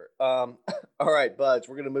whatever. All right, Budge,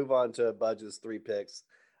 we're going to move on to Budge's 3 picks.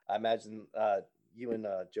 I imagine you and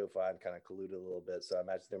Joe Fine kind of colluded a little bit, so I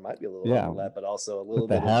imagine there might be a little overlap, but also a little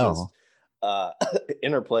bit of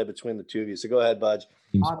interplay between the two of you. So go ahead, Budge.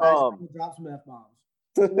 Drop some F-bombs.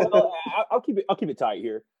 Well, I'll keep it tight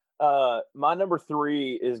here. My number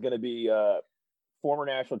 3 is going to be former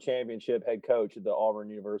national championship head coach at the Auburn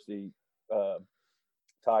University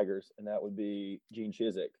Tigers, and that would be Gene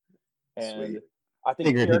Chizik. And Sweet. I think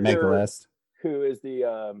Figured he'd make the list. Who is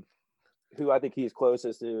the who I think he's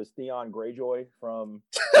closest to is Theon Greyjoy from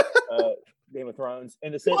Game of Thrones,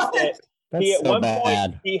 in the sense that he at one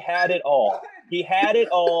point he had it all. He had it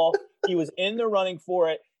all. He was in the running for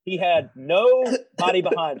it. He had nobody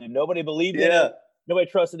behind him. Nobody believed in him. Nobody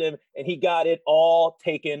trusted him, and he got it all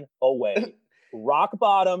taken away. Rock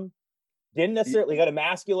bottom. Didn't necessarily got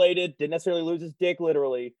emasculated. Didn't necessarily lose his dick,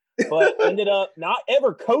 literally, but ended up not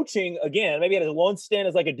ever coaching again. Maybe had one stint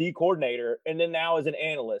as like a D coordinator, and then now as an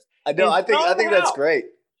analyst. I know. I think that's great.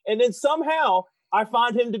 And then somehow I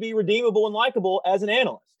find him to be redeemable and likable as an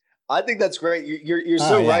analyst. I think that's great. You're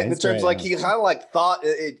so right in the terms like he kind of like thought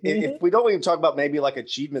if we don't even talk about maybe like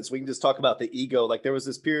achievements, we can just talk about the ego. Like there was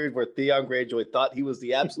this period where Theon Greyjoy thought he was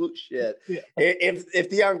the absolute shit. If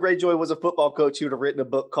Theon Greyjoy was a football coach, he would have written a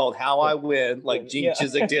book called How I Win, like Gene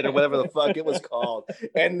Chizik did or whatever the fuck it was called.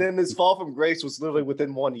 And then this fall from grace was literally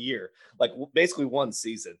within 1 year, like basically one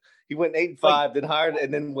season. He went 8-5, then hired,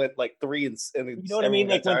 and then went like 3 and you know what I mean?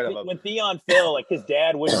 Like when Theon fell, like his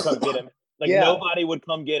dad wouldn't come get him. Like nobody would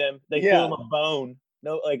come get him. They threw him a bone.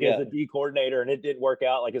 As a D coordinator, and it didn't work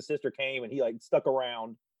out. Like his sister came and he like stuck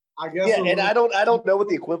around. I guess. Yeah, and I don't know what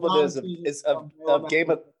the equivalent is of Game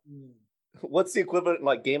of. What's the equivalent,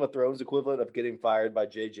 like Game of Thrones equivalent of getting fired by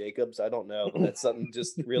Jay Jacobs? I don't know, but that's something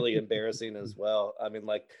just really embarrassing as well. I mean,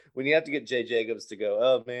 like when you have to get Jay Jacobs to go,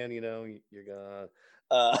 oh man, you're gone.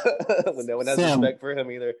 When no one has respect for him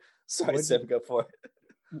either. Sorry, Sim, go for it.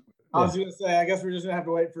 I was going to say, I guess we're just going to have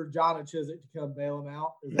to wait for John and Chizik to come bail him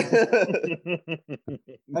out.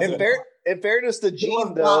 In fairness to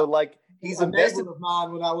Gene, though, like he's a invested. neighbor of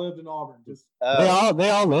mine when I lived in Auburn. They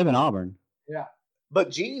all live in Auburn. Yeah,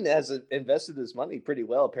 but Gene has invested his money pretty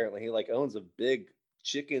well. Apparently, he like owns a big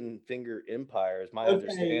chicken finger empire. Is my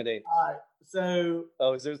understanding. All right, so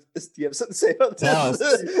do you have something to say about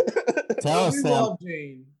that? Tell us, we love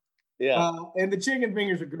Gene. Yeah, and the chicken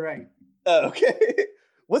fingers are great. Oh, okay.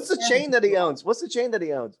 What's the chain that he owns?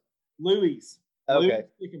 Louis. Okay. Louis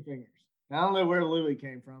chicken fingers. I don't know where Louis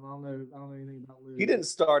came from. I don't know anything about Louis. He didn't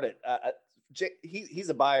start it. He's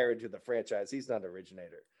a buyer into the franchise. He's not an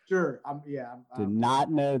originator. Sure. Did not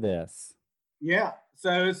know this. Yeah.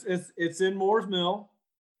 So it's in Moore's Mill.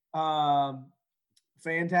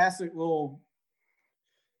 Fantastic little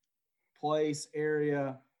place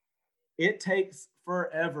area. It takes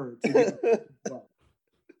forever to get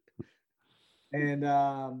and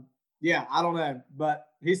I don't know, but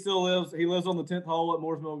he still lives. He lives on the 10th hole at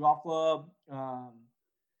Moore's Mill Golf Club. Oh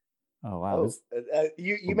wow!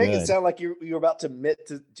 You make it sound like you're about to admit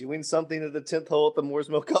to doing something at the 10th hole at the Moore's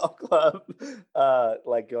Mill Golf Club.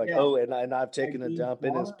 And I've taken a dump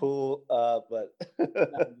in his pool. But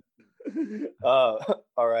all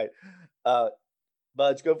right,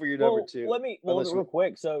 Budge, go for your number 2. Let me real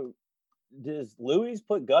quick. So, does Louis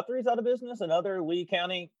put Guthrie's out of business? Another Lee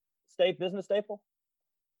County state business staple?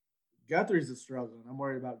 Guthrie's is struggling. I'm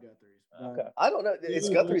worried about Guthrie's. Okay. I don't know. It's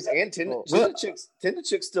Guthrie's and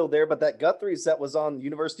Tenderchick's still there, but that Guthrie's that was on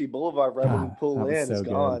University Boulevard right when you pull in is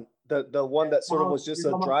gone. The one that sort of was just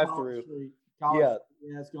a drive-through. Yeah,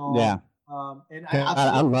 it's gone. Yeah. And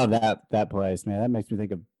I love that place, man. That makes me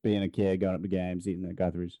think of being a kid going up to games, eating at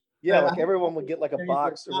Guthrie's. Yeah, like everyone would get like a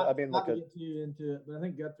box, or not to get too into it, but I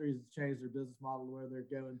think Guthrie's has changed their business model to where they're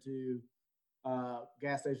going to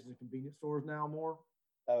gas stations and convenience stores now more.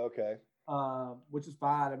 Oh, okay. Which is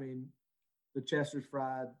fine. I mean, the Chester's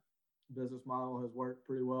Fried business model has worked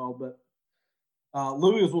pretty well, but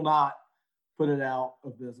Louis will not put it out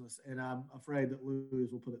of business, and I'm afraid that Louis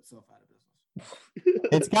will put itself out of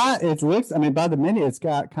business. It looks. I mean, by the menu, it's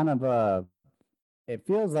got kind of it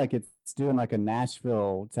feels like it's doing like a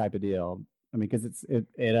Nashville type of deal. I mean, because it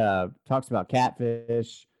talks about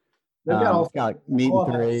catfish. It's got like meat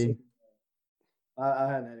and 3. I hadn't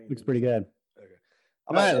had anything. Looks pretty good.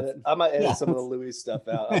 Okay. I might edit some of the Louis stuff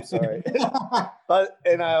out. I'm sorry.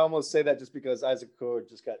 And I almost say that just because Isaac Cord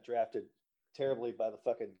just got drafted terribly by the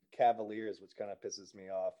fucking Cavaliers, which kind of pisses me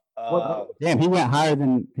off. Damn, he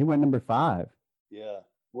went number 5. Yeah.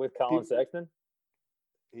 With Colin Sexton?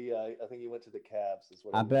 I think he went to the Cavs. Is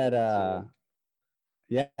what I bet.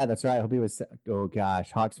 Yeah, that's right. I hope he was. Oh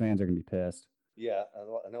gosh, Hawks fans are gonna be pissed. Yeah,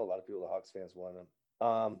 I know a lot of people. The Hawks fans want him.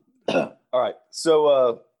 All right,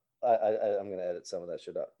 so I'm gonna edit some of that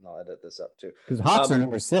shit up, and I'll edit this up too. Because Hawks are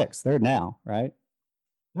number 6. They're now right.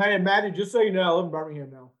 Hey, Matty, just so you know, I live in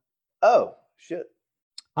Birmingham now. Oh shit!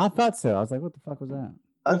 I thought so. I was like, what the fuck was that?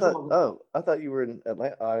 I thought you were in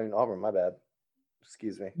Atlanta. In Auburn. My bad.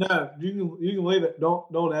 Excuse me. No, you can leave it.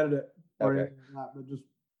 Don't edit it. Okay. But just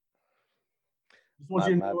want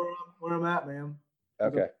you to know where I'm at, man.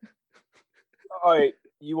 Okay. All right.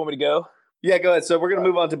 You want me to go? Yeah, go ahead. So we're gonna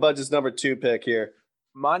move on to Budge's number 2 pick here.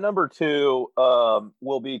 My number 2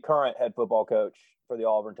 will be current head football coach for the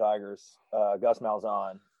Auburn Tigers, Gus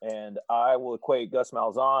Malzahn. And I will equate Gus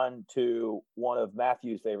Malzahn to one of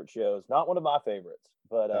Matthew's favorite shows. Not one of my favorites,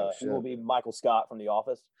 but he will be Michael Scott from The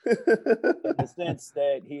Office. In the sense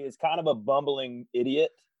that he is kind of a bumbling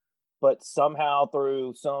idiot, but somehow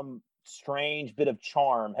through some strange bit of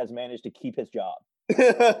charm has managed to keep his job. Dude,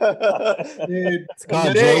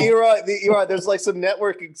 You're right. You're right. There's like some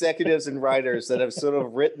network executives and writers that have sort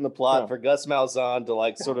of written the plot for Gus Malzahn to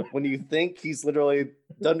like sort of when you think he's literally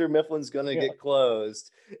Dunder Mifflin's going to get closed,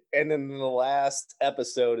 and then in the last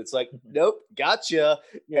episode it's like, nope, gotcha.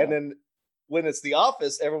 And then when it's The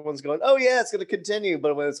Office, everyone's going, oh yeah, it's going to continue.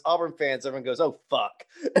 But when it's Auburn fans, everyone goes, oh fuck.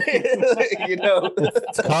 You know,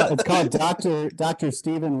 it's called Dr.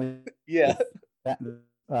 Stephen Lee. Yeah.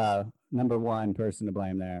 Number one person to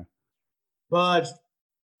blame there. But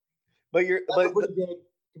a pretty good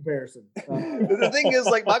comparison. The thing is,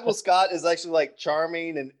 like, Michael Scott is actually like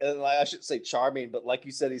charming and like, I shouldn't say charming, but like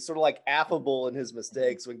you said, he's sort of like affable in his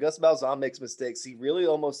mistakes. When Gus Malzahn makes mistakes, he really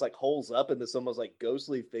almost like holds up in this almost like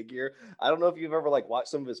ghostly figure. I don't know if you've ever like watched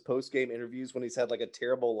some of his post-game interviews when he's had like a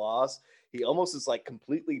terrible loss. He almost is like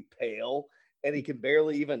completely pale and he can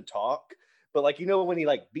barely even talk. But like, you know, when he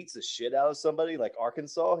like beats the shit out of somebody like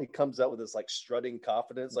Arkansas, he comes out with this like strutting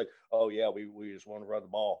confidence, like, oh yeah, we just want to run the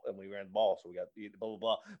ball and we ran the ball, so we got to blah blah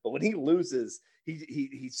blah. But when he loses,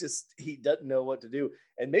 he doesn't know what to do.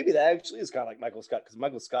 And maybe that actually is kind of like Michael Scott, because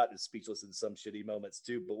Michael Scott is speechless in some shitty moments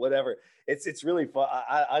too. But whatever, it's really fun.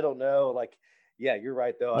 I don't know, like. Yeah, you're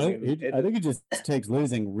right though. I think he just takes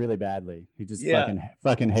losing really badly. He just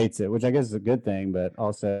fucking hates it, which I guess is a good thing, but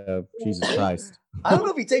also Jesus Christ. I don't know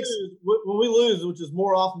if he takes when we lose, which is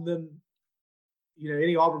more often than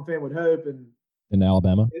any Auburn fan would hope, and in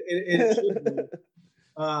Alabama, it should be.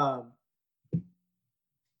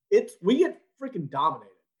 We get freaking dominated.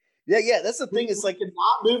 Yeah. That's the thing. It's like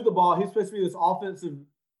cannot move the ball. He's supposed to be this offensive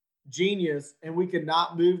genius, and we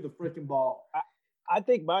cannot move the freaking ball. I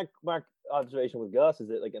think my observation with Gus is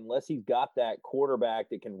that, like, unless he's got that quarterback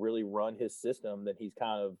that can really run his system, that he's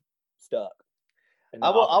kind of stuck. I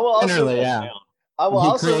will also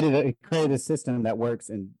he created a system that works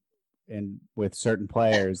in with certain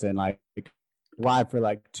players, and like why for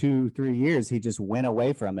like 2-3 years he just went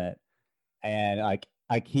away from it, and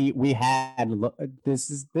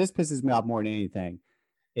this pisses me off more than anything.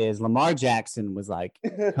 Is Lamar Jackson was like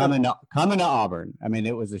coming to Auburn. I mean,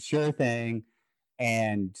 it was a sure thing.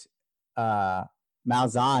 And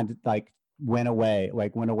Malzahn like went away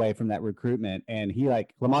from that recruitment, and he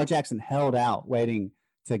like Lamar Jackson held out waiting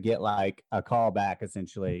to get like a call back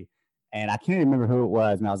essentially. And I can't remember who it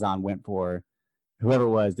was Malzahn went for. Whoever it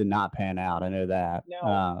was did not pan out. I know that.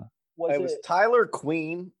 No, it was Tyler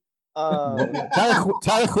Queen.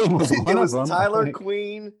 Tyler Queen was one of them. Tyler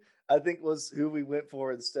Queen, I think, was who we went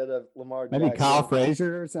for instead of Lamar Jackson. Maybe Kyle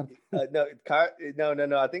Frazier or something. No. I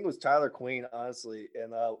think it was Tyler Queen, honestly.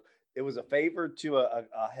 And it was a favor to a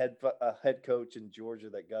head coach in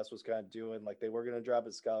Georgia that Gus was kind of doing. Like, they were going to drop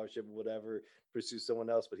his scholarship or whatever, pursue someone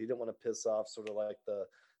else, but he didn't want to piss off sort of like the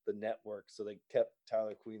network. So they kept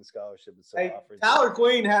Tyler Queen's scholarship. And Tyler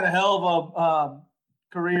Queen had a hell of a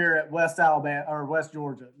career at West Alabama or West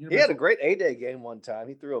Georgia. He had a great A-Day game one time.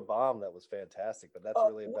 He threw a bomb that was fantastic, but that's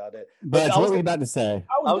really about it. But what were you about to say?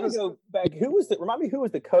 I was going to go back. Remind me who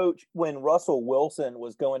was the coach when Russell Wilson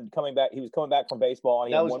was coming back? He was coming back from baseball, and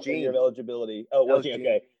he had 1 year of eligibility. Oh, was he?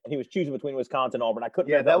 Okay. And he was choosing between Wisconsin and Auburn. I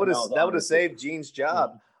couldn't. Yeah, that would have saved Gene's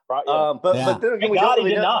job. Right, yeah. But then again, he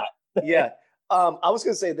did not. Yeah. I was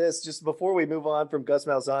going to say this just before we move on from Gus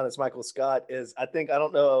Malzahn as Michael Scott is I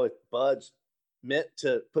don't know if Budge meant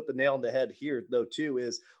to put the nail on the head here, though, too,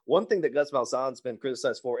 is one thing that Gus Malzahn's been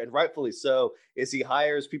criticized for, and rightfully so, is he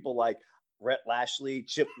hires people like Rhett Lashley,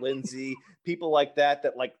 Chip Lindsey, people like that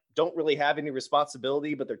like don't really have any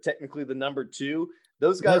responsibility, but they're technically the number 2.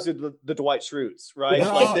 Those guys are the Dwight Schrutes, right?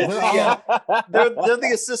 They're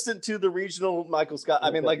the assistant to the regional Michael Scott. I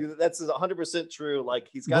mean, like, that's 100% true. Like,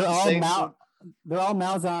 he's got the same. They're all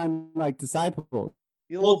Malzahn like disciples.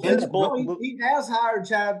 He has hired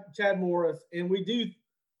Chad Morris, and we think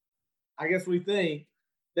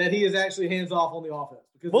that he is actually hands off on the offense.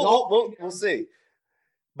 Because we'll see.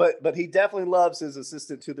 But he definitely loves his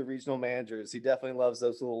assistant to the regional managers. He definitely loves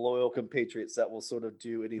those little loyal compatriots that will sort of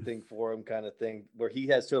do anything for him, kind of thing, where he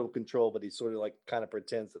has total control, but he sort of like kind of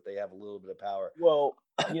pretends that they have a little bit of power. Well,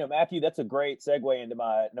 Matthew, that's a great segue into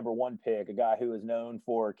my number 1 pick, a guy who is known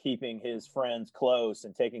for keeping his friends close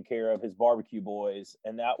and taking care of his barbecue boys,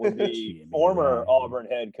 and that would be former Auburn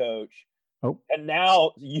head coach and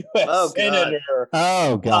now U.S. Senator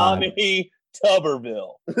Tommy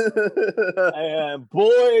Tuberville. And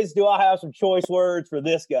boys, do I have some choice words for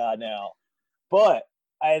this guy now. But,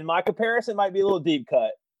 and my comparison might be a little deep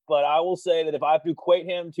cut, but I will say that if I have to equate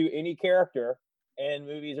him to any character in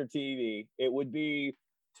movies or TV, it would be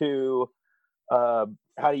to, I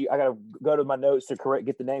got to go to my notes to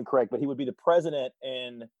get the name correct, but he would be the president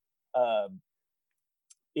in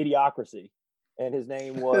Idiocracy. And his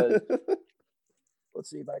name was, let's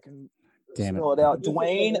see if I can spell it out.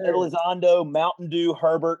 Dwayne Elizondo Mountain Dew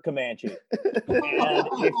Herbert Comanche. And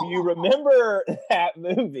if you remember that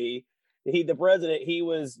movie, the president, he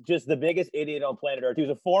was just the biggest idiot on planet Earth. He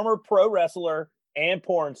was a former pro wrestler and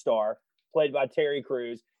porn star, played by Terry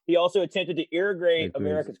Crews. He also attempted to irrigate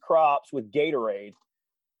America's crops with Gatorade.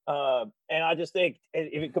 And I just think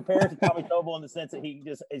if it compares to Tommy Tuberville in the sense that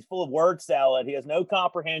he's full of word salad, he has no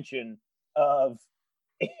comprehension of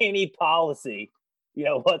any policy,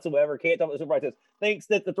 whatsoever. Can't talk about civil rights. Thinks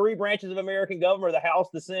that the three branches of American government are the House,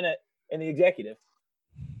 the Senate, and the executive.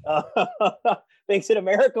 Thinks that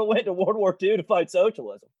America went to World War II to fight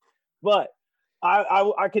socialism. But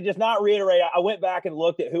I could just not reiterate. I went back and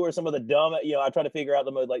looked at who are some of the dumb, I tried to figure out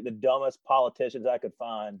the dumbest politicians I could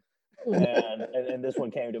find. And this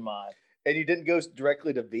one came to mind. And you didn't go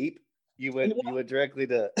directly to Veep? You went directly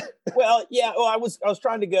to Well, yeah. Well, I was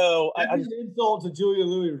trying to go. I just insult to Julia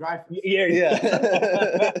Louis-Dreyfus.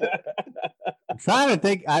 Yeah. I'm trying to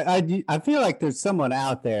think. I feel like there's someone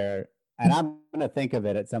out there, and I'm gonna think of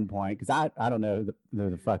it at some point because I don't know who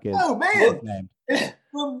the fuck is. Oh man, it's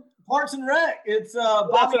from Parks and Rec. It's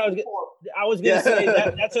Bobby Newport. I was gonna say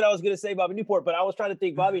that. That's what I was gonna say, Bobby Newport. But I was trying to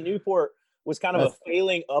think Bobby Newport was kind of a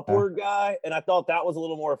failing upward guy, and I thought that was a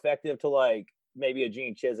little more effective to maybe a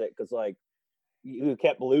Gene Chizik because who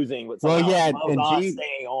kept losing, but and Gene,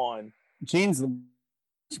 staying on. Gene's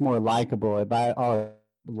much more likable. By a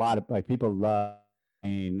lot of people love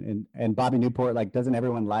Gene, and Bobby Newport. Doesn't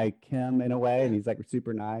everyone like him in a way? And he's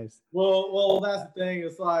super nice. Well, that's the thing.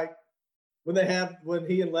 It's when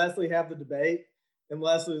he and Leslie have the debate, and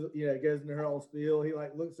Leslie goes into her own spiel. He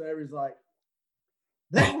looks over. He's like,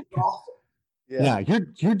 "That was awesome." Yeah,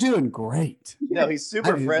 you're doing great. No, he's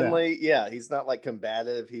super friendly. Yeah, he's not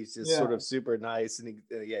combative. He's just sort of super nice, and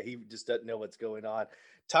he just doesn't know what's going on.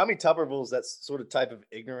 Tommy Tuberville's that sort of type of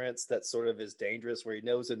ignorance that sort of is dangerous, where he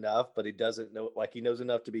knows enough, but he doesn't know. He knows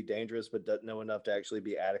enough to be dangerous, but doesn't know enough to actually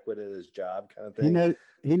be adequate at his job, kind of thing.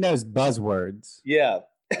 He knows buzzwords. Yeah.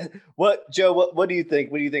 Joe? What do you think?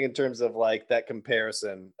 What do you think in terms of that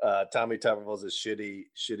comparison? Tommy Tuberville's a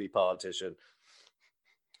shitty politician.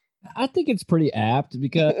 I think it's pretty apt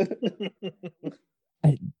because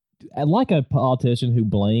I like a politician who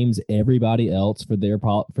blames everybody else for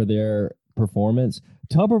their performance.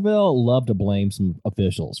 Tuberville loved to blame some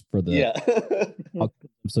officials for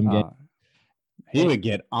some game. He would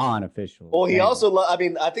get on officials. Well, he also, I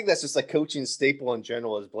think that's just coaching staple in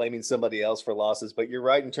general is blaming somebody else for losses. But you're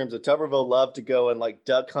right in terms of Tuberville loved to go and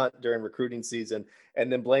duck hunt during recruiting season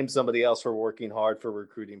and then blame somebody else for working hard for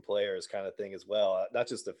recruiting players kind of thing as well. Not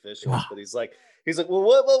just officials, but he's like, well,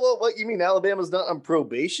 what? You mean Alabama's not on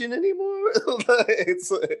probation anymore?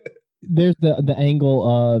 There's the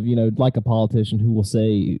angle of, a politician who will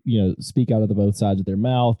say, speak out of the both sides of their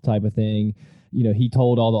mouth type of thing. He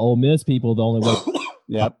told all the Ole Miss people the only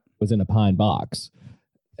way was in a pine box.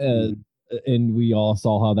 And we all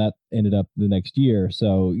saw how that ended up the next year.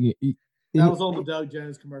 So that was on the Doug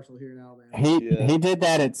Jones commercial here in Alabama. He did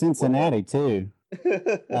that at Cincinnati too.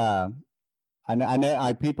 I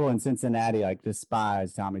know people in Cincinnati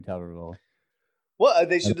despise Tommy Tuberville. Well,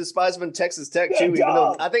 they should despise him in Texas Tech too. Even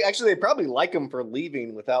though I think actually they probably like him for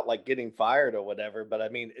leaving without getting fired or whatever. But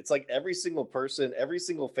it's every single person, every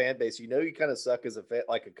single fan base. You kind of suck as a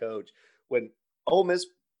coach when Ole Miss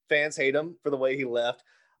fans hate him for the way he left.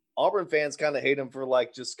 Auburn fans kind of hate him for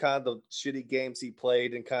just kind of the shitty games he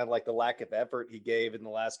played and kind of the lack of effort he gave in the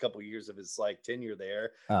last couple of years of his tenure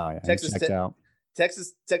there. Oh yeah, Texas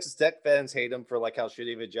Tech fans hate him for how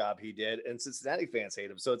shitty of a job he did, and Cincinnati fans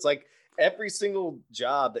hate him. So it's every single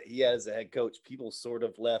job that he has as a head coach, people sort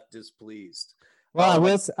of left displeased. Well,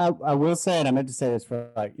 I will say, and I meant to say this for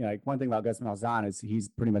one thing about Gus Malzahn is he's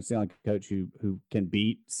pretty much the only coach who can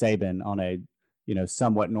beat Saban on a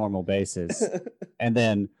somewhat normal basis, and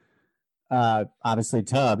then obviously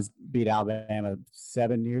Tubbs beat Alabama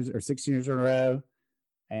 6 years in a row,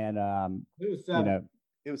 and it was 7.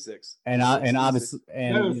 It was 6. And obviously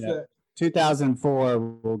 2004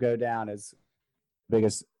 will go down as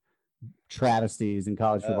biggest travesties in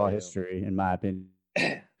college football history, in my opinion.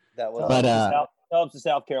 That was. But Tubbs to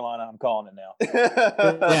South Carolina. I'm calling it now.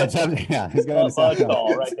 He's going to South Mud call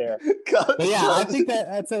Carolina. right there. But yeah, I think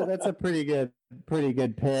that's a pretty good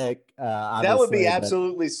pick. That would be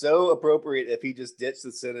absolutely so appropriate if he just ditched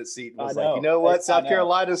the Senate seat and was like, you know what, South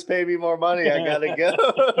Carolina's paying me more money. I gotta go.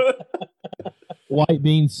 White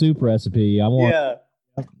bean soup recipe. I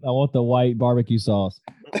want the white barbecue sauce.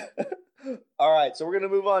 All right, so we're gonna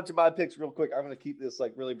move on to my picks real quick. I'm gonna keep this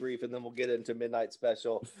like really brief, and then we'll get into midnight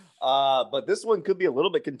special. But this one could be a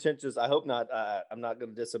little bit contentious. I hope not. I'm not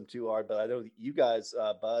gonna diss him too hard, but I know you guys,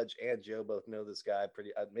 Budge and Joe, both know this guy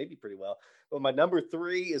maybe pretty well. But my number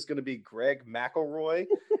 3 is gonna be Greg McElroy.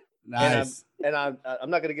 Nice. And I'm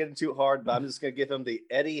not going to get into it hard, but I'm just going to give him the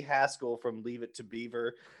Eddie Haskell from Leave It to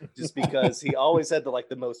Beaver, just because he always had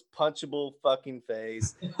the most punchable fucking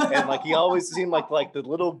face, and like he always seemed like the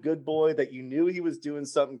little good boy that you knew he was doing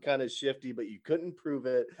something kind of shifty, but you couldn't prove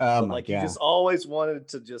it. You just always wanted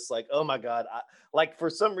to just like, oh my god,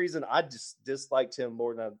 for some reason I just disliked him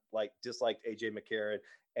more than I disliked AJ McCarron.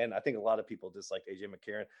 And I think a lot of people dislike AJ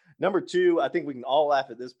McCarron. Number 2, I think we can all laugh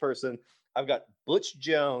at this person. I've got Butch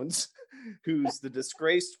Jones, who's the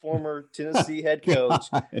disgraced former Tennessee head coach,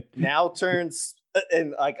 now turns,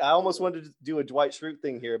 and like I almost wanted to do a Dwight Schrute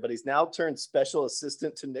thing here, but he's now turned special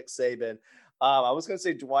assistant to Nick Saban. I was going to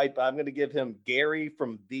say Dwight, but I'm going to give him Gary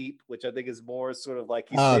from Veep, which I think is more sort of like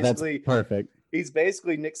that's perfect. He's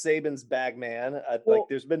basically Nick Saban's bag man. Like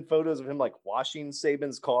there's been photos of him like washing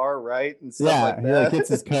Saban's car, right? And stuff like that. He like gets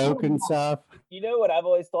his Coke and stuff. You know what I've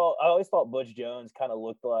always thought? I always thought Butch Jones kind of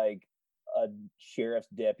looked like a sheriff's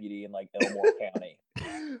deputy in like Elmore County.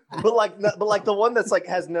 but like the one that's like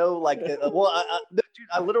has no like dude,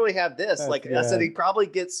 I literally have this. I said he probably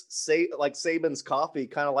gets Saban's coffee,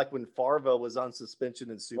 kind of like when Farvo was on suspension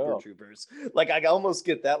in Super Troopers. Like I almost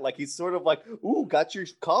get that. Like he's sort of like, ooh, got your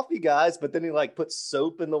coffee, guys, but then he like puts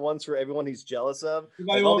soap in the ones for everyone he's jealous of.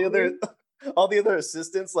 Like all the other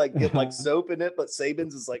assistants like get like soap in it, but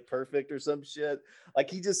Saban's is like perfect or some shit. Like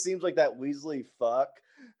he just seems like that Weasley fuck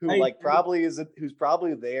who who's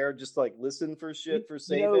probably there just like listen for shit for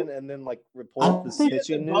Saban and then like report the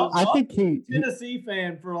snitching news. I think he Tennessee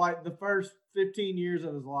fan for like the first 15 years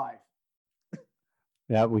of his life.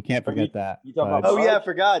 Yeah, we can't forget that. You talking about I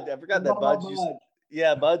forgot that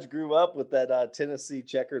Budge. Budge grew up with that Tennessee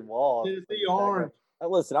checkered wall. Tennessee orange.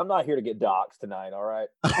 Listen, I'm not here to get doxxed tonight, all right?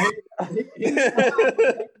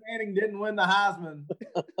 Manning didn't win the Heisman.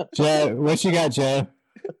 Joe, what you got, Joe?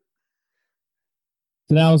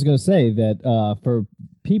 So now I was going to say that for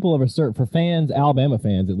people of for fans, Alabama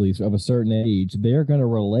fans at least, of a certain age, they're going to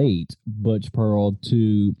relate Butch Pearl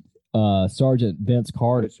to Sergeant Vince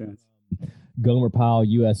Carter, Gomer Pyle,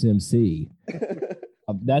 USMC.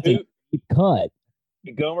 That's a deep cut.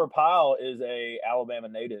 Gomer Pyle is a Alabama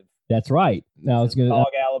native. That's right. Now I was going to dog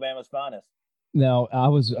Alabama's finest. Now I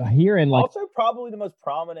was hearing like also probably the most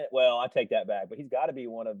prominent. Well, I take that back, but he's got to be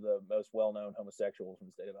one of the most well-known homosexuals in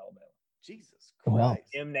the state of Alabama. Jesus Christ,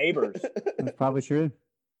 them neighbors. That's probably true.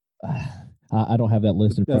 I don't have that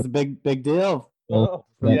list. That's a big deal. That's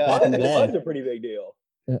a pretty big deal.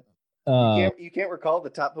 You can't recall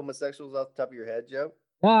the top homosexuals off the top of your head, Joe?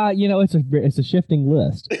 It's a shifting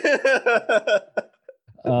list.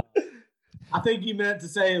 I think you meant to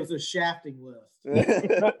say it was a shafting list.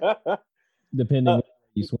 Depending on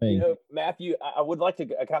you swing. Matthew, I would like to.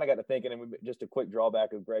 I kind of got to thinking, and just a quick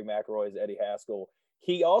drawback of Greg McElroy's Eddie Haskell.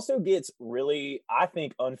 He also gets really, I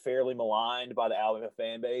think, unfairly maligned by the Alabama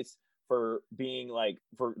fan base for being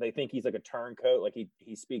they think he's like a turncoat, like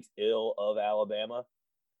he speaks ill of Alabama.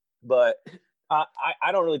 But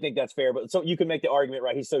I don't really think that's fair. But so you can make the argument,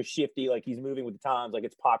 right? He's so shifty, like he's moving with the times, like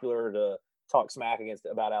it's popular to talk smack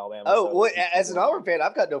about Alabama. As an Auburn fan,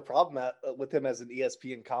 I've got no problem with him as an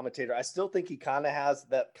ESPN commentator. I still think he kind of has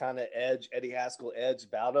that kind of edge, Eddie Haskell edge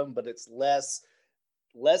about him, but it's less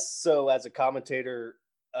so as a commentator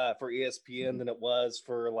for ESPN than it was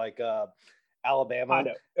for Alabama. I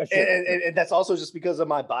know. Sure. And that's also just because of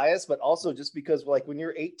my bias, but also just because when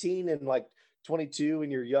you're 18 and 22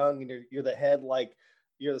 and you're young and you're the head,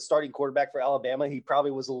 you're the starting quarterback for Alabama, he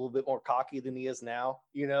probably was a little bit more cocky than he is now,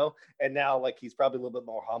 and now he's probably a little bit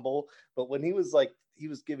more humble. But when he was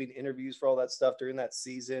giving interviews for all that stuff during that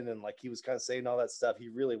season and he was kind of saying all that stuff, he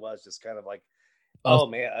really was just kind of oh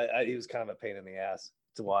man, he was kind of a pain in the ass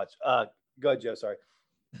to watch. Go ahead, Joe. Sorry.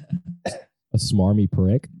 A smarmy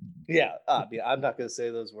prick. Yeah, I'm not going to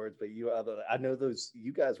say those words, but I know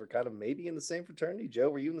you guys were kind of maybe in the same fraternity. Joe,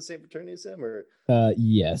 were you in the same fraternity as him, or?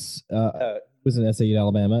 Yes, was an SAU at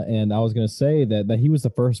Alabama, and I was going to say that he was the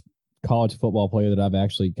first college football player that I've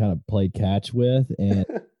actually kind of played catch with, and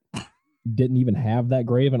didn't even have that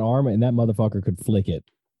great of an arm, and that motherfucker could flick it.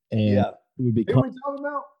 And It would be Who are we talking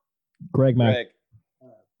about? Greg Mack. Greg.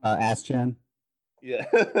 Ass Chin. Yeah.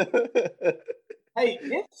 Hey,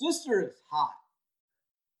 his sister is hot.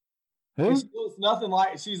 Who? And she looks nothing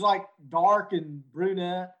like. She's like dark and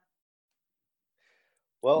brunette.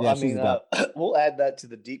 Well, Yeah, I she's mean, about- we'll add that to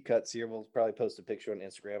the deep cuts here. We'll probably post a picture on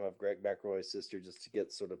Instagram of Greg McElroy's sister just to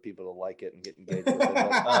get sort of people to like it and get engaged with it.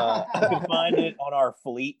 But, You can find it on our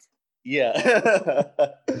fleet. yeah.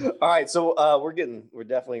 All right. So we're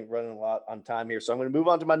definitely running a lot on time here. So I'm going to move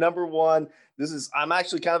on to my number one. I'm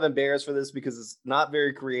actually kind of embarrassed for this because it's not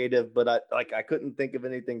very creative, but I couldn't think of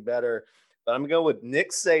anything better. But I'm going to go with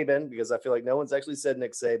Nick Saban because I feel like no one's actually said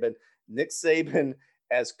Nick Saban. Nick Saban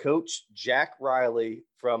as Coach Jack Riley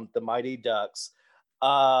from the Mighty Ducks.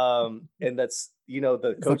 And that's,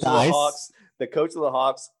 the coach of the Hawks, the coach of the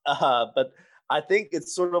Hawks. But I think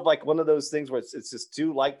it's sort of like one of those things where it's just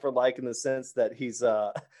too like for like in the sense that he's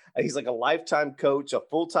like a lifetime coach, a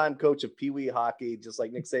full-time coach of Pee Wee hockey, just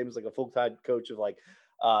like Nick Saban's like a full-time coach of not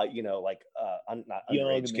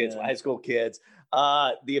underage kids, high school kids.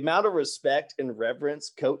 The amount of respect and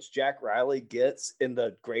reverence Coach Jack Riley gets in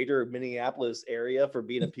the greater Minneapolis area for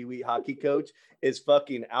being a Pee Wee hockey coach is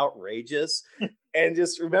fucking outrageous. And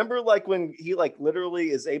just remember, like, when he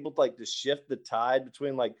literally is able to shift the tide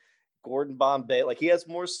between Gordon Bombay, he has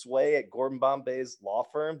more sway at Gordon Bombay's law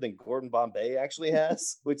firm than Gordon Bombay actually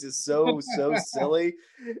has, which is so silly.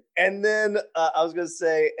 And then I was going to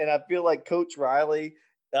say, and I feel like Coach Riley,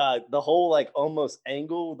 the whole almost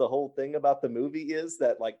angle, the whole thing about the movie is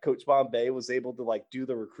that Coach Bombay was able to do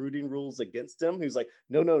the recruiting rules against him. He was like,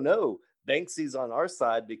 no, Banksy's on our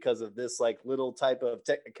side because of this little type of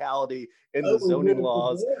technicality in the zoning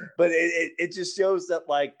laws. But it just shows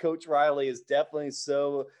that Coach Riley is definitely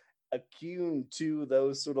so attuned to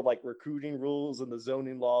those sort of recruiting rules and the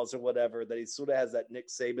zoning laws or whatever, that he sort of has that Nick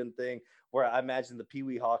Saban thing where I imagine the Pee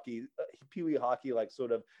Wee hockey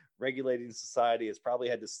sort of regulating society has probably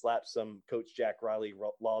had to slap some Coach Jack Riley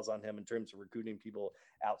laws on him in terms of recruiting people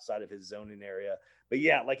outside of his zoning area. But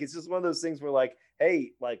yeah, it's just one of those things where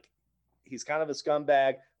hey, he's kind of a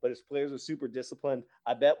scumbag, but his players are super disciplined.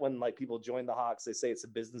 I bet when people join the Hawks, they say it's a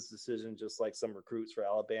business decision, just like some recruits for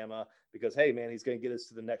Alabama, because, hey man, he's going to get us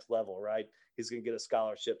to the next level, right? He's going to get us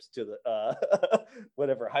scholarships to the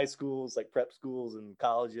whatever high schools, prep schools and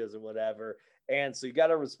colleges or whatever. And so you got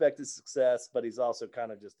to respect his success, but he's also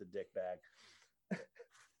kind of just a dickbag.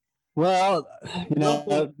 Well,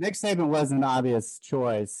 Nick Saban was an obvious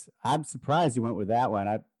choice. I'm surprised you went with that one.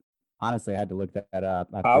 I honestly had to look that up.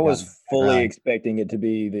 I was fully expecting it to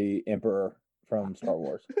be the Emperor from Star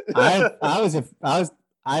Wars. I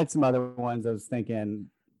had some other ones. I was thinking,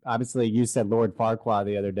 obviously you said Lord Farquaad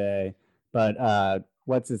the other day, but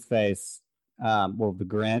what's his face? The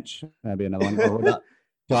Grinch, that'd be another one. Or what about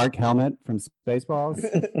Dark Helmet from Spaceballs?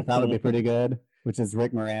 That would be pretty good, which is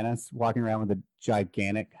Rick Moranis walking around with a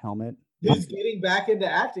gigantic helmet. He's getting back into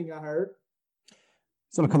acting, I heard.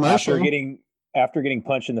 Some commercial. After getting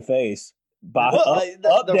punched in the face by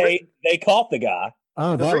they caught the guy.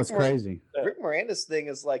 Oh, that was crazy. The Rick Moranis thing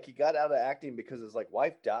is he got out of acting because his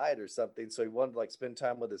wife died or something, so he wanted to spend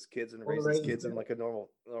time with his kids and raise his kids in a normal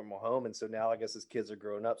home. And so now I guess his kids are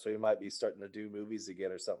growing up, so he might be starting to do movies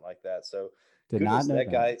again or something like that. So did not know that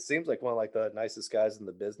guy. Seems like one of the nicest guys in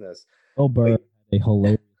the business. Oh, Burr had a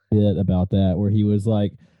hilarious bit about that where he was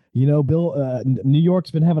like, Bill, New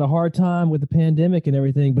York's been having a hard time with the pandemic and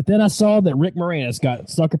everything, but then I saw that Rick Moranis got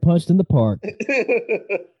sucker punched in the park.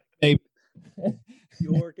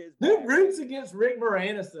 York is Who roots against Rick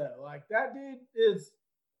Moranis though? That dude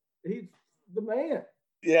he's the man.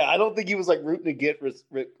 Yeah, I don't think he was rooting to get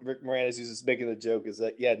Rick Moranis. He's just making a joke. Is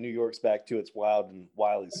that New York's back to its wild and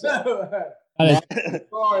wily stuff.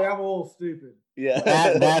 Sorry, I'm a little stupid. Yeah,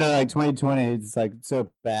 that or 2020, it's so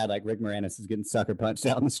bad. Rick Moranis is getting sucker punched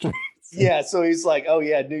out in the streets. Yeah, so he's oh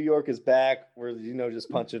yeah, New York is back. We're just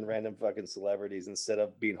punching random fucking celebrities instead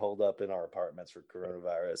of being holed up in our apartments for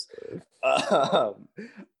coronavirus.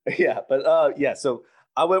 So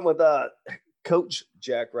I went with Coach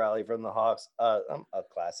Jack Riley from the Hawks. A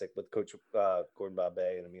classic with Coach Gordon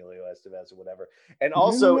Bombay and Emilio Estevez or whatever. And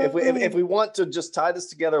also, if we want to just tie this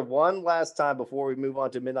together one last time before we move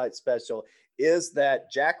on to Midnight Special, is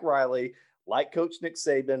that Jack Riley, like Coach Nick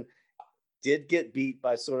Saban, did get beat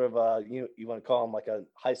by sort of you want to call him a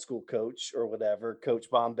high school coach or whatever, Coach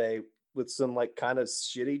Bombay, with some kind of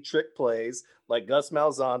shitty trick plays like Gus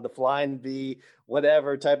Malzahn, the flying V,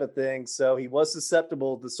 whatever type of thing. So he was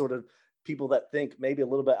susceptible to sort of people that think maybe a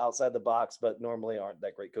little bit outside the box, but normally aren't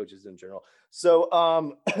that great coaches in general. So,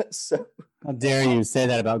 how dare you say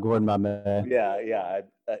that about Gordon Bombay? Yeah.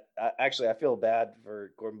 Actually, I feel bad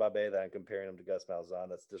for Gordon Bombay that I'm comparing him to Gus Malzahn.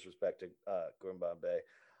 That's disrespecting Gordon Bombay.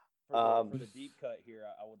 For the deep cut here,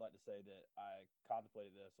 I would like to say that I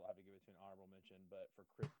contemplated this. I'll have to give it to an honorable mention, but for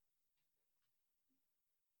Chris.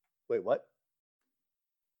 Wait, what?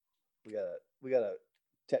 We got a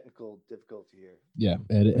technical difficulty here. Yeah,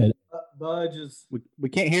 edit. Budge is. We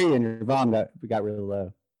can't hear you, and your volume got really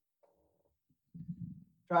low.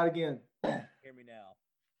 Try it again. Hear me now.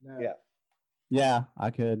 No. Yeah,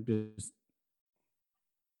 I could just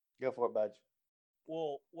Go for it, Budge.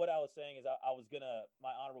 Well, what I was saying is I was gonna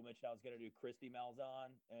my honorable mention. I was gonna do Christy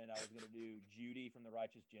Malzahn, and I was gonna do Judy from the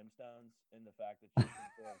Righteous Gemstones, and the fact that she's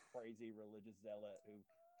a crazy religious zealot who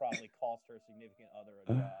probably cost her significant other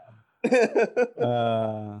a job,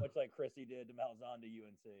 much like Christy did to Malzahn to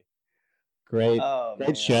UNC. Great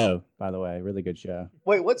show, by the way. Really good show.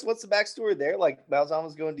 Wait, what's the backstory there? Like Malzahn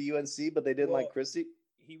was going to UNC, but they didn't like Christy.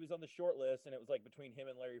 He was on the short list, and it was like between him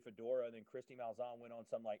and Larry Fedora, and then Christy Malzahn went on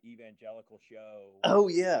some like evangelical show. Oh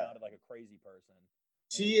yeah, sounded like a crazy person.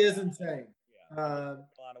 She is insane. Yeah,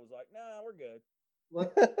 Lana was like, "Nah, we're good."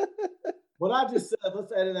 What I just said,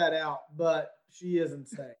 let's edit that out. But she is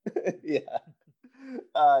insane. Yeah.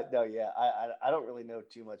 No, yeah. I don't really know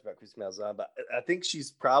too much about Christy Malzahn, but I think she's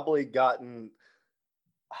probably gotten.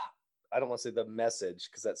 I don't want to say the message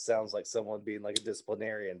because that sounds like someone being like a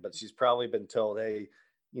disciplinarian, but she's probably been told, hey,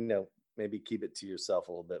 maybe keep it to yourself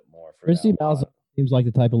a little bit more. Christy Malzahn seems like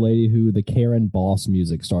the type of lady who the Karen Boss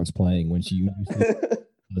music starts playing when she on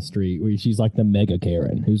the street, where she's like the mega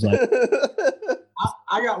Karen who's like.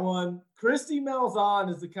 I got one. Christy Malzahn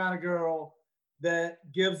is the kind of girl that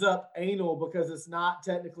gives up anal because it's not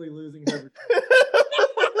technically losing her.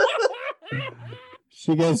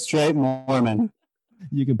 She goes straight Mormon.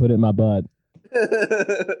 You can put it in my butt.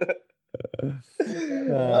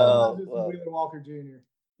 Wheeler Walker Jr.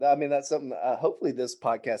 I mean, that's something. Hopefully, this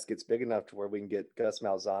podcast gets big enough to where we can get Gus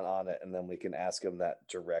Malzahn on it, and then we can ask him that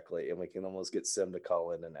directly, and we can almost get Sim to call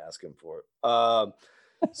in and ask him for it.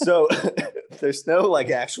 So there's no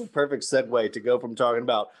like actual perfect segue to go from talking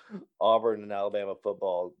about Auburn and Alabama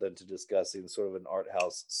football than to discussing sort of an art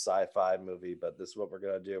house sci-fi movie. But this is what we're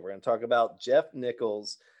going to do. We're going to talk about Jeff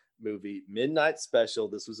Nichols' movie Midnight Special.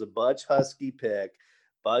 This was a Budge Husky pick.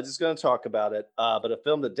 Budge is going to talk about it, but a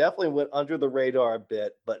film that definitely went under the radar a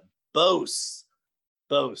bit, but boasts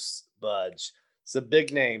Budge. Some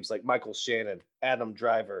big names like Michael Shannon, Adam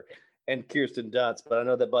Driver, and Kirsten Dunst. But I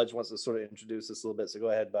know that Budge wants to sort of introduce this a little bit, so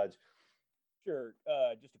go ahead, Budge. Sure.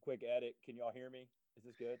 Just a quick edit. Can y'all hear me? Is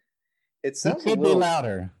this good? It sounds be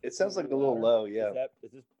louder. It sounds like a little low. Yeah.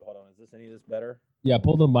 Is this? Hold on. Is this any of this better? Yeah,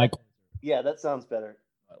 pull the mic. Yeah, that sounds better.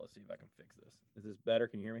 All right, let's see if I can fix this. Is this better?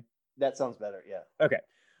 Can you hear me? That sounds better. Yeah. Okay.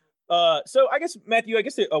 So I guess Matthew,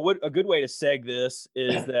 a good way to seg this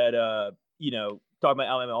is that talking about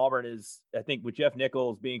Alabama Auburn is, I think, with Jeff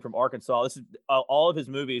Nichols being from Arkansas, this is all of his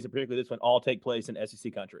movies, and particularly this one, all take place in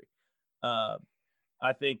SEC country. I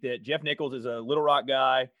think that Jeff Nichols is a Little Rock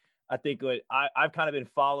guy. I think I've kind of been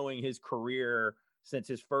following his career since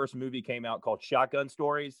his first movie came out called Shotgun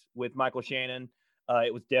Stories with Michael Shannon.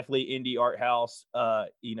 It was definitely indie art house.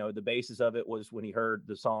 The basis of it was when he heard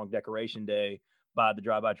the song Decoration Day by the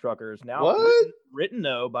Drive-By Truckers. Now written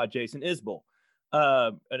though by Jason Isbell,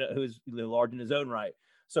 who's large in his own right.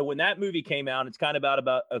 So when that movie came out, it's kind of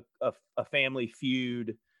about a family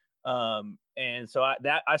feud. And so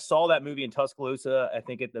I saw that movie in Tuscaloosa, I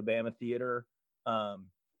think at the Bama Theater, at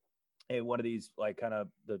one of these like kind of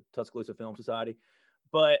the Tuscaloosa Film Society.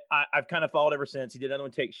 But I've kind of followed ever since. He did another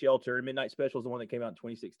one, Take Shelter. Midnight Special is the one that came out in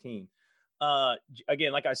 2016.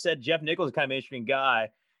 Again, like I said, Jeff Nichols is kind of an interesting guy.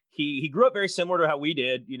 He grew up very similar to how we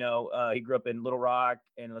did. He grew up in Little Rock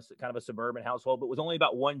and kind of a suburban household, but was only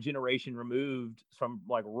about one generation removed from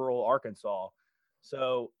like rural Arkansas.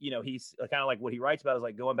 So, he's kind of like what he writes about is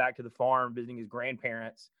like going back to the farm, visiting his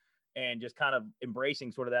grandparents, and just kind of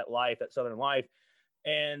embracing sort of that life, that Southern life.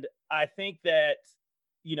 And I think that,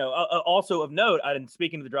 also of note, and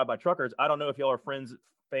speaking to the Drive-By Truckers, I don't know if y'all are fans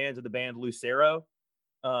of the band Lucero,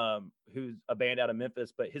 who's a band out of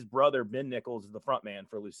Memphis, but his brother Ben Nichols is the front man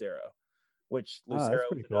for Lucero, which Lucero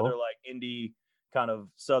is another like indie kind of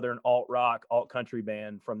Southern alt rock, alt country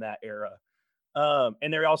band from that era.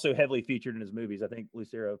 And they're also heavily featured in his movies. I think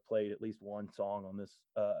Lucero played at least one song on this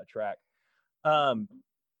track.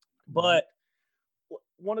 But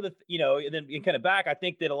one of the, and then kind of back, I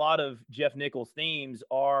think that a lot of Jeff Nichols' themes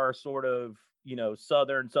are sort of,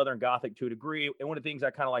 Southern Gothic to a degree. And one of the things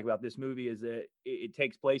I kind of like about this movie is that it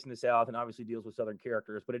takes place in the South and obviously deals with Southern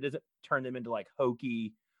characters, but it doesn't turn them into like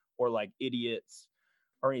hokey or like idiots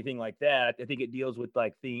or anything like that. I think it deals with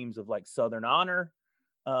like themes of like Southern honor,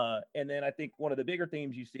 And then I think one of the bigger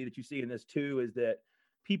themes you see in this too is that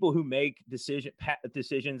people who make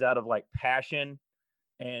decisions out of like passion,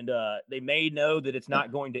 and they may know that it's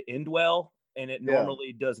not going to end well, and it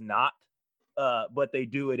normally does not, but they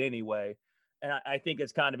do it anyway. And I think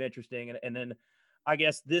it's kind of interesting. And then I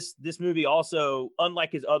guess this movie also,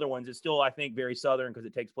 unlike his other ones, is still, I think, very Southern because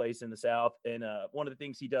it takes place in the South. And one of the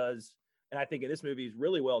things he does, and I think in this movie is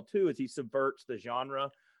really well too, is he subverts the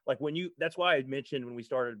genre. Like that's why I mentioned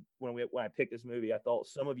when I picked this movie, I thought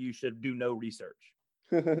some of you should do no research,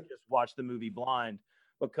 just watch the movie blind,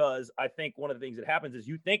 because I think one of the things that happens is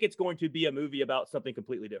you think it's going to be a movie about something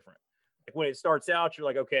completely different. Like when it starts out, you're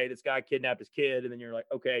like, okay, this guy kidnapped his kid, and then you're like,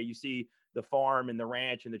 okay, you see the farm and the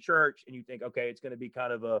ranch and the church, and you think, okay, it's going to be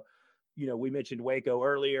kind of a, we mentioned Waco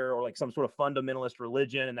earlier, or like some sort of fundamentalist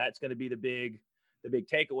religion, and that's going to be the big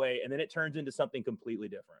takeaway, and then it turns into something completely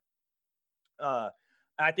different.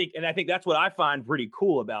 I think that's what I find pretty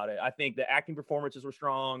cool about it. I think the acting performances were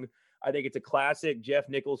strong. I think it's a classic Jeff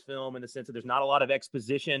Nichols film in the sense that there's not a lot of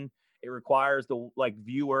exposition. It requires the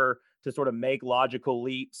viewer to sort of make logical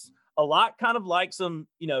leaps. A lot kind of like some,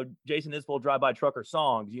 Jason Isbell Drive-By Trucker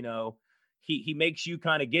songs, he makes you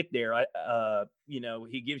kind of get there.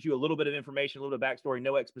 He gives you a little bit of information, a little bit of backstory,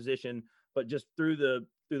 no exposition, but just through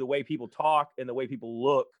the way people talk and the way people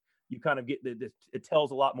look, you kind of get it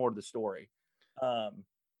tells a lot more to the story.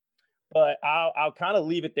 But I'll kind of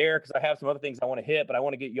leave it there because I have some other things I want to hit, but I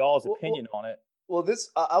want to get y'all's opinion on it. Well,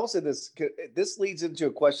 I will say this. This leads into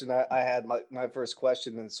a question I had, my first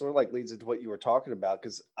question, and sort of like leads into what you were talking about,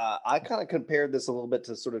 because I kind of compared this a little bit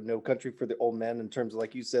to sort of No Country for the Old Men in terms of,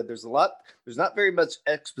 like you said, there's not very much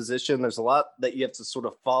exposition. There's a lot that you have to sort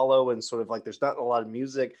of follow, and sort of like there's not a lot of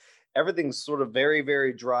music. Everything's sort of very,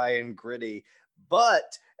 very dry and gritty.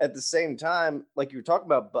 But at the same time, like you were talking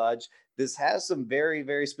about, Budge, this has some very,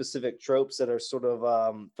 very specific tropes that are sort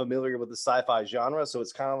of familiar with the sci-fi genre. So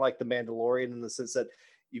it's kind of like The Mandalorian in the sense that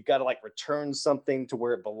you've got to like return something to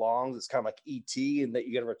where it belongs. It's kind of like E.T. and that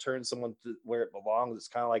you got to return someone to where it belongs. It's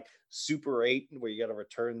kind of like Super 8 where you got to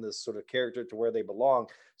return this sort of character to where they belong.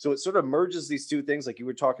 So it sort of merges these two things. Like you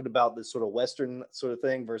were talking about this sort of Western sort of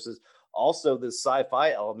thing versus also this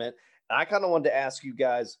sci-fi element. I kind of wanted to ask you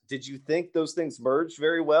guys, did you think those things merged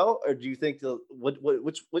very well? Or do you think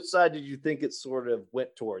which side did you think it sort of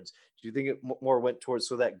went towards? Do you think it more went towards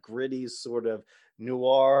sort of that gritty sort of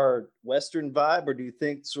noir Western vibe? Or do you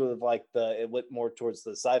think sort of like it went more towards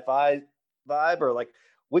the sci-fi vibe? Or like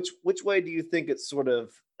which way do you think it sort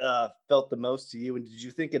of felt the most to you? And did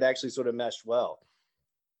you think it actually sort of meshed well?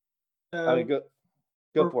 I mean,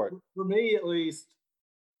 go for it. For me, at least,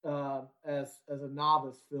 as a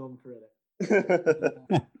novice film critic,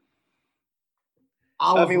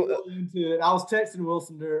 I was really into it. I was texting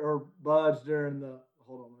Wilson or Budge during the.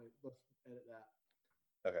 Hold on, let's edit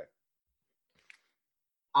that. Okay.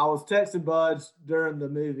 I was texting Budge during the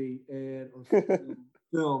movie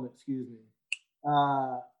film. Excuse me.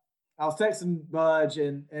 I was texting Budge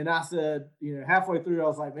and I said, halfway through, I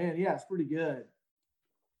was like, man, yeah, it's pretty good.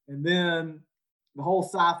 And then the whole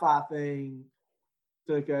sci-fi thing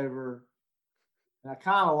took over, and I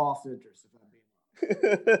kind of lost interest, if I'm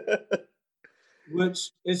being honest.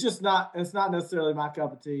 Which it's not necessarily my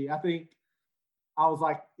cup of tea. I think I was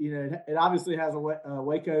like, it obviously has a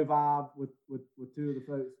Waco vibe with two of the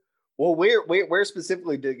folks. Well, where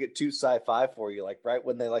specifically did it get too sci-fi for you? Like right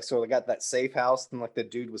when they like sort of got that safe house and like the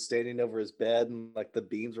dude was standing over his bed and like the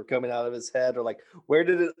beams were coming out of his head, or like where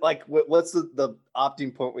did it like what's the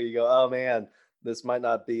opting point where you go, oh man, this might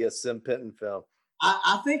not be a Sim Penton film?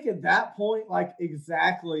 I think at that point, like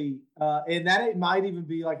exactly, and that it might even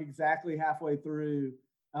be like exactly halfway through,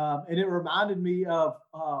 and it reminded me of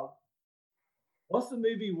what's the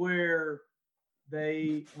movie where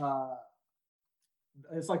they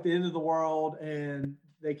it's like the end of the world and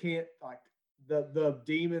they can't like the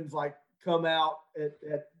demons like come out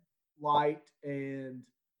at light, and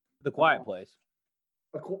The Quiet Place.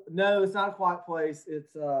 No, it's not A Quiet Place.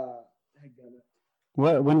 It's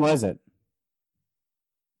when was it?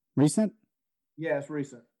 Recent? Yeah, it's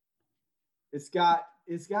recent. It's got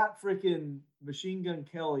freaking Machine Gun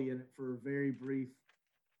Kelly in it for a very brief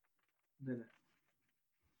minute.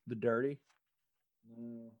 The Dirty?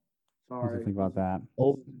 No, sorry. Think about that.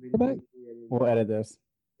 We'll edit this.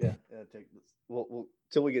 Yeah, take this. We'll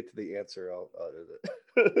till we get to the answer, I'll edit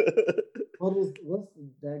it. What's the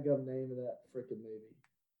dadgum name of that freaking movie?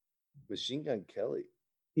 Machine Gun Kelly.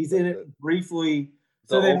 He's in it briefly.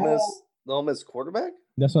 So the Ole Miss quarterback?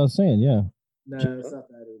 That's what I was saying, yeah. No, it's not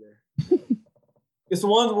that either. It's the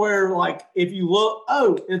one where, like, if you look,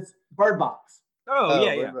 it's Bird Box. Oh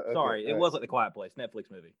yeah. Sorry, it was like The Quiet Place,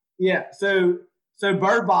 Netflix movie. Yeah, so So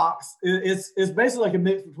Bird Box it's basically like a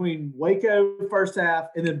mix between Waco first half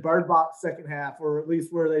and then Bird Box second half, or at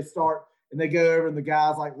least where they start and they go over and the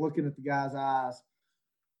guy's like looking at the guy's eyes.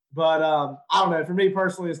 But I don't know. For me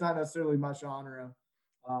personally, it's not necessarily my genre.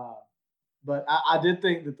 But I did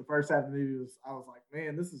think that the first half of the movie I was like,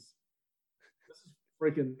 man, this is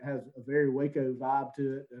freaking has a very Waco vibe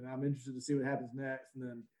to it, and I'm interested to see what happens next. And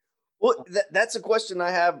then, well, that's a question I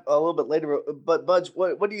have a little bit later. But Budge,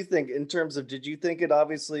 what do you think in terms of? Did you think it?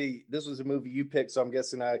 Obviously, this was a movie you picked, so I'm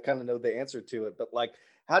guessing I kind of know the answer to it. But like,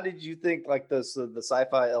 how did you think like the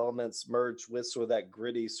sci-fi elements merged with sort of that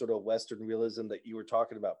gritty sort of Western realism that you were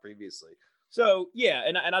talking about previously? So yeah,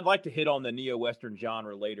 and I'd like to hit on the neo-Western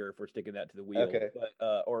genre later if we're sticking that to the wheel. Okay.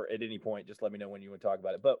 But or at any point, just let me know when you want to talk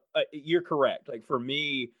about it. But you're correct. Like for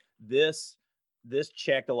me, this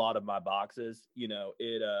checked a lot of my boxes. You know,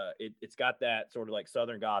 it's got that sort of like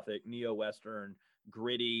Southern Gothic, neo-Western,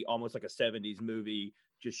 gritty, almost like a 70s movie,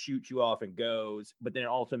 just shoots you off and goes. But then it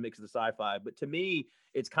also mixes the sci-fi. But to me,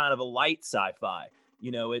 it's kind of a light sci-fi.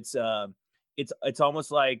 You know, it's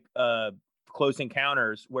almost like Close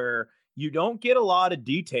Encounters, where you don't get a lot of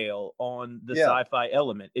detail on the sci-fi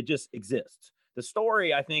element. It just exists. The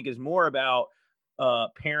story, I think, is more about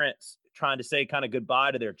parents trying to say kind of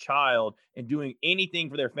goodbye to their child and doing anything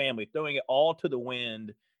for their family, throwing it all to the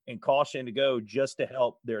wind and caution to go just to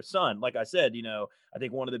help their son. Like I said, you know, I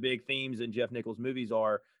think one of the big themes in Jeff Nichols' movies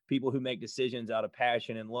are people who make decisions out of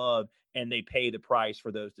passion and love, and they pay the price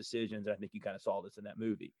for those decisions. I think you kind of saw this in that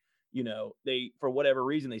movie. You know, they, for whatever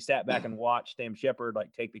reason, they sat back and watched Sam Shepard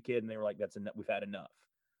like take the kid, and they were like, "That's enough. We've had enough."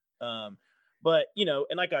 But you know,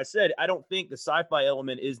 and like I said, I don't think the sci-fi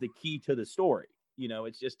element is the key to the story. You know,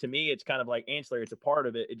 it's just, to me, it's kind of like ancillary. It's a part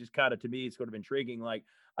of it. It just kind of, to me, it's sort of intriguing. Like,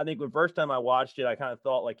 I think when first time I watched it, I kind of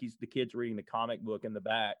thought like the kid's reading the comic book in the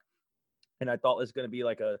back, and I thought it was going to be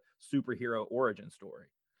like a superhero origin story,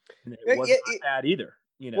 and it wasn't that either.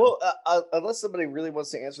 You know? Well, unless somebody really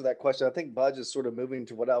wants to answer that question, I think Budge is sort of moving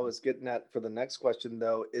to what I was getting at for the next question,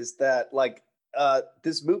 though, is that like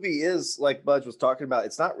this movie is, like Budge was talking about,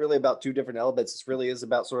 it's not really about two different elements. It really is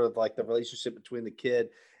about sort of like the relationship between the kid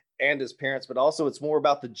and his parents, but also it's more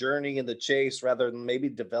about the journey and the chase rather than maybe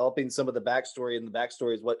developing some of the backstory. And the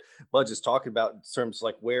backstory is what Budge is talking about in terms of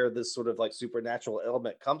like where this sort of like supernatural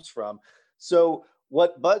element comes from. So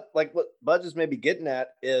what Budge is maybe getting at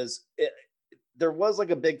is there was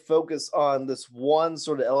like a big focus on this one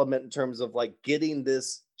sort of element in terms of like getting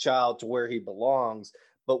this child to where he belongs.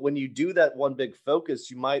 But when you do that one big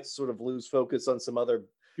focus, you might sort of lose focus on some other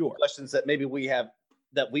questions that maybe we have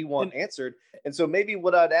that we want answered. And so maybe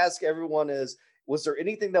what I'd ask everyone is, was there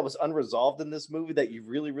anything that was unresolved in this movie that you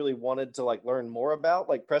really, really wanted to like learn more about?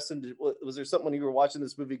 Like Preston, was there something when you were watching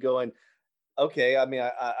this movie going, okay, I mean,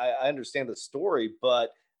 I understand the story, but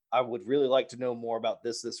I would really like to know more about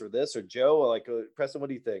this, or this, or Joe, or like Preston, what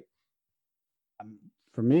do you think?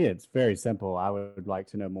 For me, it's very simple. I would like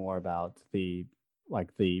to know more about the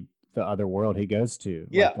other world he goes to.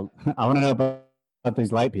 Yeah. Like I want to know about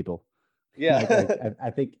these light people. Yeah. I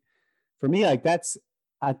think for me, like that's,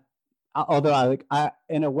 although I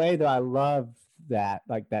in a way that I love that,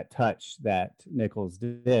 like that touch that Nichols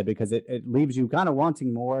did, because it leaves you kind of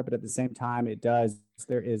wanting more, but at the same time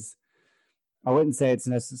there is, I wouldn't say it's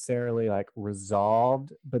necessarily like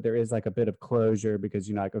resolved, but there is like a bit of closure, because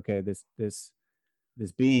you're like, okay, this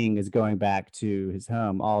being is going back to his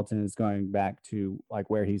home. Alton is going back to like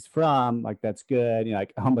where he's from. Like that's good. You know,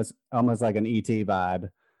 like almost like an ET vibe.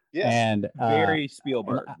 Yeah. And very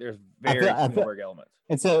Spielberg. There's very Spielberg elements.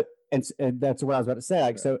 And so and that's what I was about to say.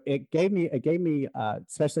 Like, so it gave me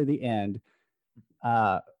especially the end,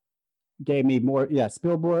 gave me more,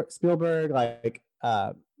 Spielberg, like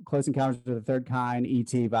Close Encounters of the Third Kind,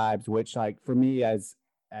 ET vibes, which like for me as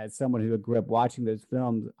someone who grew up watching those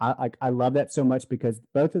films, I love that so much, because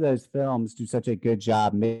both of those films do such a good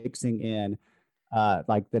job mixing in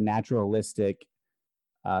like the naturalistic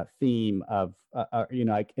theme of you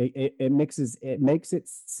know, like it makes it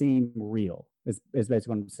seem real is basically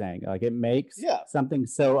what I'm saying. Like it makes something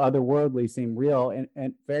so otherworldly seem real,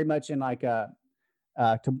 and very much in like a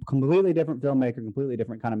completely different filmmaker, completely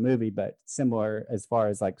different kind of movie, but similar as far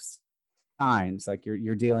as like signs. Like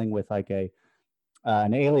you're dealing with like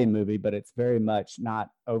an alien movie, but it's very much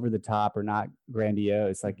not over the top or not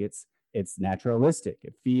grandiose. Like it's naturalistic.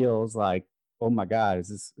 It feels like, oh my God,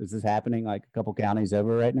 is this happening like a couple counties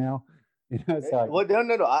over right now? You know, so well,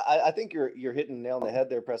 no. I think you're hitting the nail on the head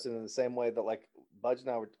there, Preston, in the same way that like Budge and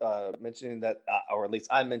I were mentioning that, or at least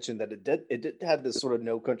I mentioned that it did have this sort of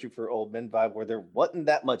No Country for Old Men vibe, where there wasn't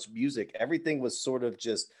that much music. Everything was sort of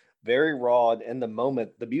just very raw. And in the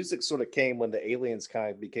moment, the music sort of came when the aliens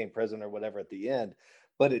kind of became present or whatever at the end.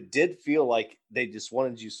 But it did feel like they just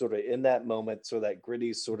wanted you sort of in that moment, so that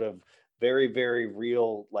gritty sort of very, very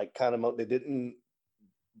real, like kind of they didn't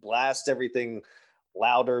blast everything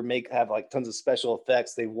louder, have like tons of special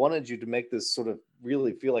effects. They wanted you to make this sort of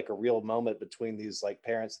really feel like a real moment between these like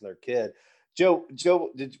parents and their kid. Joe,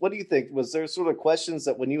 what do you think? Was there sort of questions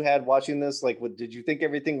that when you had watching this, like, did you think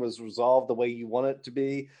everything was resolved the way you want it to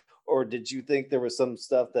be, or did you think there was some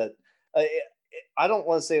stuff that I don't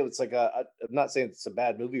want to say it's like I'm not saying it's a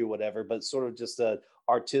bad movie or whatever, but sort of just a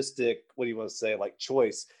artistic, what do you want to say, like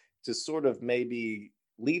choice to sort of maybe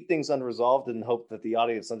leave things unresolved and hope that the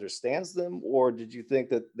audience understands them? Or did you think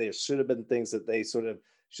that there should have been things that they sort of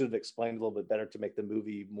should have explained a little bit better to make the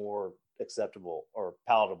movie more acceptable or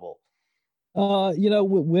palatable?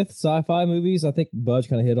 With sci-fi movies, I think Budge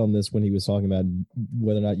kind of hit on this when he was talking about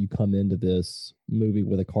whether or not you come into this movie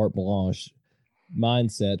with a carte blanche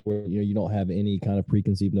mindset where you don't have any kind of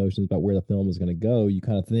preconceived notions about where the film is going to go. You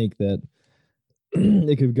kind of think that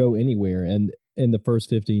it could go anywhere, and in the first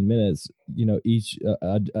 15 minutes, each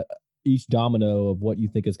domino of what you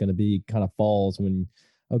think is going to be kind of falls when,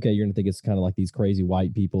 okay, you're going to think it's kind of like these crazy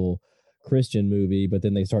white people Christian movie, but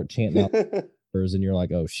then they start chanting out and you're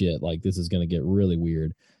like, oh shit, like this is going to get really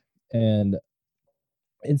weird. And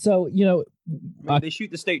so, they shoot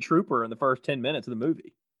the state trooper in the first 10 minutes of the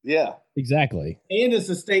movie. Yeah, exactly. And it's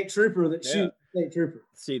a state trooper that shoots the state trooper.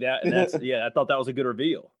 See that? And that's, I thought that was a good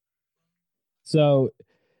reveal. So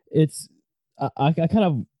it's, I kind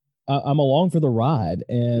of, I'm along for the ride.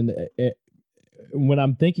 And when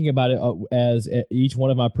I'm thinking about it as each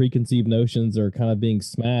one of my preconceived notions are kind of being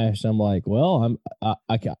smashed, I'm like, well,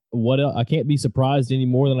 I can't be surprised any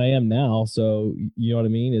more than I am now. So, you know what I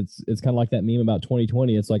mean? It's kind of like that meme about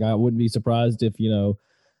 2020. It's like, I wouldn't be surprised if,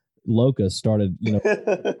 locusts started,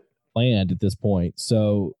 planned at this point.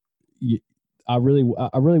 So I really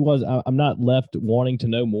was, I'm not left wanting to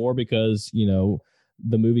know more because,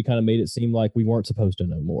 the movie kind of made it seem like we weren't supposed to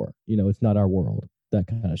know more. It's not our world, that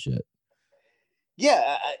kind of shit.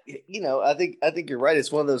 Yeah, I think you're right.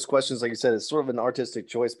 It's one of those questions, like you said, it's sort of an artistic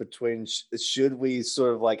choice between should we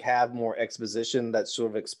sort of like have more exposition that sort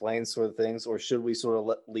of explains sort of things, or should we sort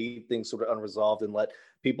of leave things sort of unresolved and let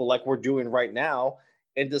people, like we're doing right now,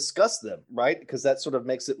 and discuss them, right? Because that sort of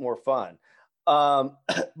makes it more fun.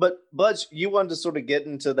 But Budge, you wanted to sort of get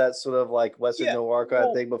into that sort of like Western noir kind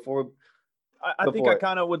of thing before. I think I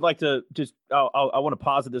kind of would like to just, I want to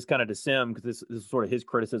posit this kind of to Sim, because this is sort of his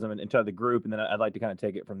criticism and to the group, and then I'd like to kind of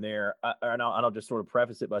take it from there. And I'll just sort of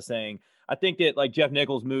preface it by saying, I think that like Jeff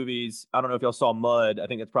Nichols' movies, I don't know if y'all saw Mud. I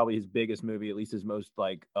think that's probably his biggest movie, at least his most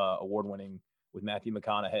like award-winning, with Matthew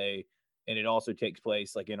McConaughey. And it also takes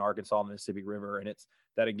place like in Arkansas, Mississippi River. And it's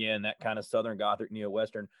that, again, that kind of Southern Gothic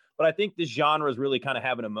neo-Western. But I think this genre is really kind of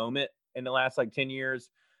having a moment in the last like 10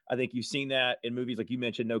 years. I think you've seen that in movies like you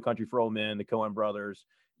mentioned, No Country for Old Men, the Coen brothers.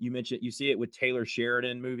 You see it with Taylor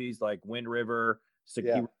Sheridan movies like Wind River,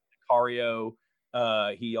 Sicario.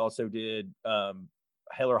 He also did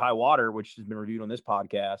Hell or High Water, which has been reviewed on this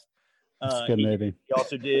podcast. That's a good movie. He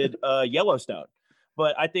also did Yellowstone.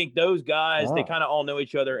 But I think those guys, they kind of all know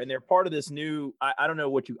each other, and they're part of this new, I don't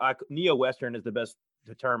know neo-Western is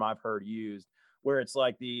the term I've heard used, where it's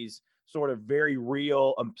like these sort of very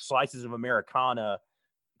real slices of Americana,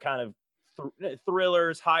 kind of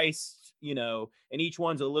thrillers, heists, and each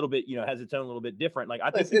one's a little bit, has its own little bit different. Like I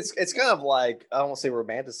think it's kind of like, I don't want to say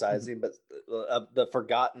romanticizing, but the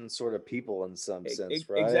forgotten sort of people in some sense,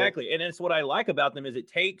 right? Exactly. And it's what I like about them is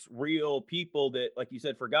it takes real people that, like you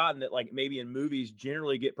said, forgotten, that like maybe in movies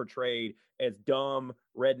generally get portrayed as dumb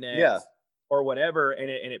rednecks or whatever, and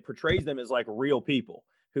it portrays them as like real people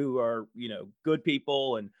who are, good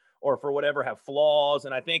people or for whatever have flaws.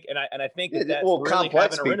 And I think that's really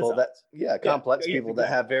complex people complex people that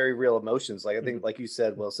have very real emotions. Like I think, like you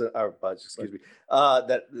said, Wilson, or excuse me,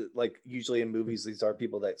 that like usually in movies, these are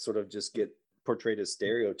people that sort of just get portrayed as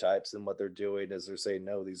stereotypes, and what they're doing is they're saying,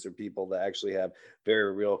 no, these are people that actually have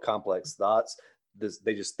very real complex thoughts.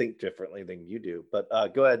 They just think differently than you do. But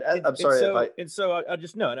go ahead. I'm sorry. I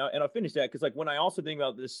just know, and I'll finish that, because like when I also think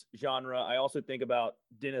about this genre, I also think about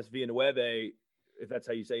Denis Villeneuve, if that's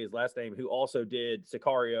how you say his last name, who also did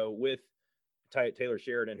Sicario with Taylor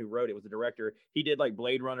Sheridan, who wrote it, was the director. He did like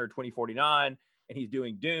Blade Runner 2049, and he's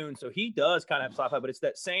doing Dune. So he does kind of have sci-fi, but it's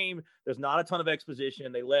that same, there's not a ton of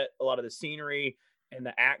exposition. They let a lot of the scenery and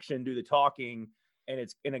the action do the talking. And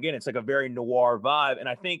again, it's like a very noir vibe. And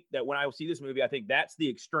I think that when I see this movie, I think that's the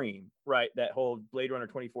extreme, right? That whole Blade Runner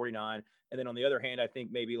 2049. And then on the other hand, I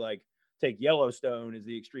think maybe like take Yellowstone as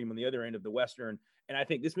the extreme on the other end of the Western. And I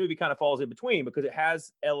think this movie kind of falls in between because it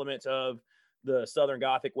has elements of the Southern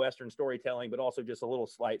Gothic Western storytelling, but also just a little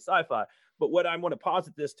slight sci-fi. But what I want to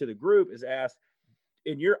posit this to the group is ask,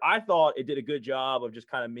 I thought it did a good job of just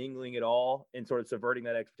kind of mingling it all and sort of subverting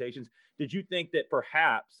that expectations. Did you think that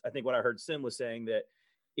perhaps, I think what I heard Sim was saying, that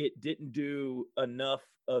it didn't do enough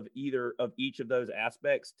of either of each of those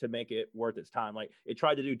aspects to make it worth its time? Like, it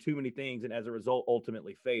tried to do too many things and as a result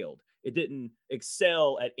ultimately failed. It didn't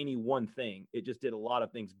excel at any one thing. It just did a lot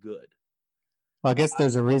of things good. Well, I guess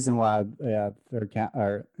there's a reason why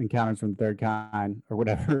or Encounters from the Third Kind or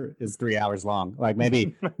whatever is 3 hours long. Like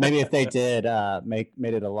maybe if they did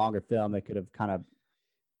made it a longer film, they could have kind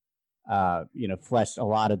of fleshed a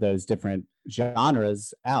lot of those different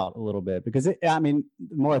genres out a little bit, because the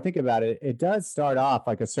more I think about it, it does start off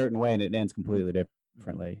like a certain way and it ends completely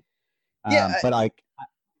differently. But like,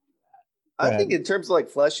 I think in terms of like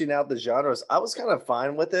fleshing out the genres, I was kind of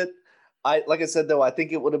fine with it. Like I said, though, I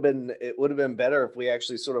think it would have been better if we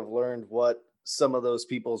actually sort of learned what some of those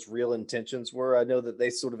people's real intentions were. I know that they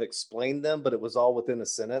sort of explained them, but it was all within a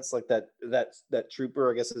sentence. Like that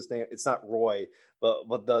trooper, I guess his name, it's not Roy,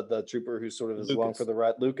 but the trooper who sort of is along for the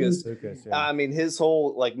ride, Lucas. Yeah. I mean, his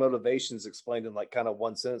whole like motivations explained in like kind of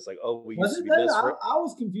one sentence, like, oh, we used to be best friends. I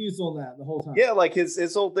was confused on that the whole time. Yeah, like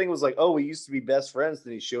his whole thing was like, oh, we used to be best friends.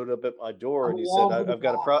 Then he showed up at my door and he said, I've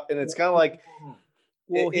got a problem. And it's kind of like,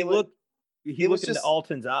 well, he looked into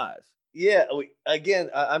Alton's eyes. Yeah. Again,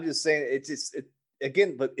 I'm just saying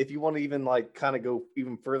again, but if you want to even like kind of go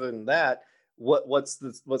even further than that, what's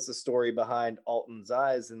the story behind Alton's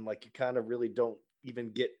eyes? And like, you kind of really don't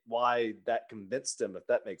even get why that convinced him, if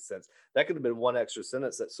that makes sense. That could have been one extra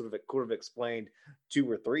sentence that sort of could have explained 2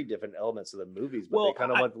 or 3 different elements of the movies, but they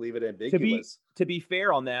kind of want to leave it ambiguous. To be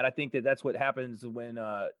fair on that, I think that's what happens when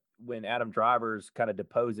Adam Driver's kind of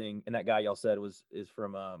deposing, and that guy y'all said is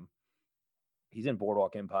from he's in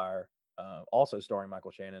Boardwalk Empire, also starring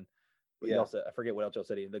Michael Shannon. But y'all said, I forget what else y'all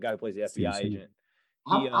said. The guy who plays the FBI agent.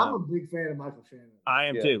 I'm a big fan of Michael Shannon. I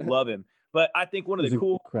am too. Love him. But I think one of the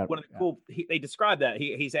cool, they describe that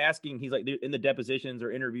he's asking, he's like in the depositions or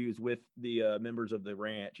interviews with the members of the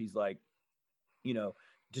ranch, he's like,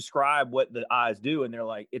 describe what the eyes do. And they're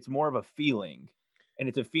like, it's more of a feeling, and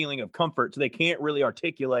it's a feeling of comfort. So they can't really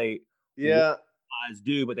articulate what the eyes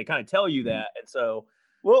do, but they kind of tell you that. And so,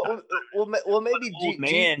 well, maybe old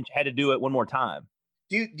man had to do it one more time.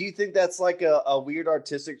 Do you think that's like a weird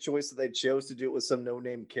artistic choice that they chose to do it with some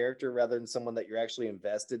no-name character rather than someone that you're actually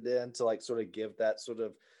invested in, to like sort of give that sort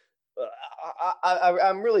of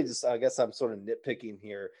I'm really just, I guess I'm sort of nitpicking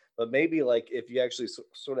here, but maybe like if you actually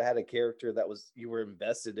sort of had a character that you were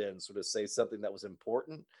invested in, sort of say something that was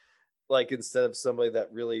important, like instead of somebody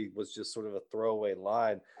that really was just sort of a throwaway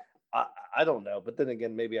line. I don't know, but then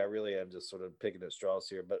again, maybe I really am just sort of picking at straws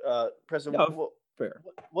here. But President, fair.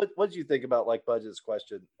 What did you think about like Budget's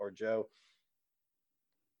question, or Joe?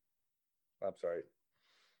 I'm sorry.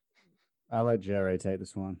 I'll let Jerry take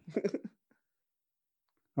this one.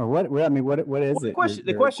 Or what? I mean, what is it?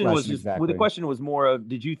 The question was more of,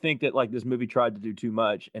 did you think that like this movie tried to do too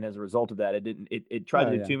much, and as a result of that, it didn't? It tried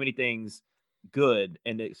to do too many things good,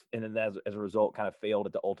 and then as a result, kind of failed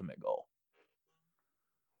at the ultimate goal.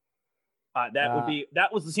 That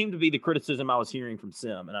seemed to be the criticism I was hearing from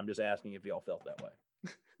Sim, and I'm just asking if y'all felt that way.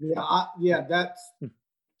 That's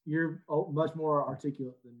you're much more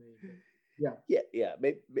articulate than me. Yeah.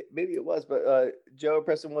 Maybe it was, but Joe,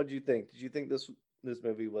 Preston, what did you think? Did you think this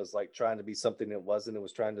movie was like trying to be something it wasn't? It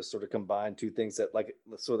was trying to sort of combine 2 things that, like,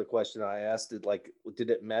 sort of the question I asked, did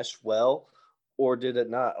it mesh well, or did it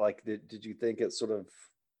not? Like, did you think it sort of?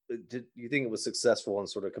 Did you think it was successful in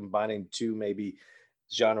sort of combining 2 maybe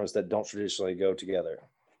genres that don't traditionally go together?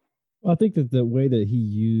 Well, I think that the way that he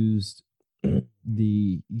used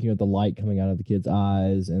the light coming out of the kid's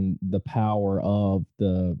eyes and the power of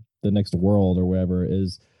the next world or whatever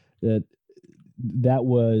is that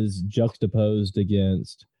was juxtaposed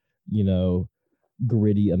against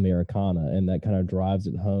gritty Americana, and that kind of drives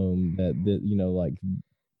it home that like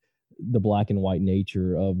the black and white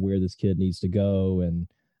nature of where this kid needs to go. And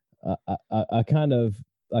I kind of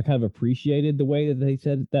appreciated the way that they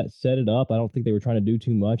set it up. I don't think they were trying to do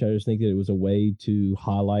too much. I just think that it was a way to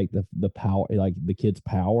highlight the power, like the kid's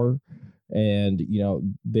power. And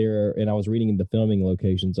and I was reading the filming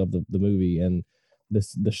locations of the movie, and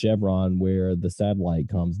the chevron where the satellite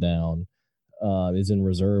comes down is in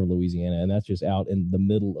Reserve, Louisiana, and that's just out in the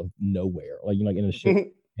middle of nowhere, like in a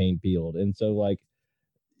sugarcane field. And so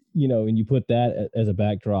and you put that as a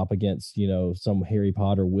backdrop against, some Harry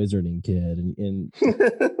Potter wizarding kid, and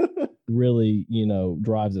really,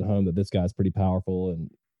 drives it home that this guy's pretty powerful. And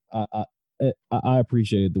I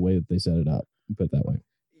appreciated the way that they set it up. Put it that way.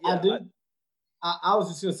 I do. I was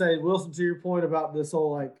just gonna say, Wilson, to your point about this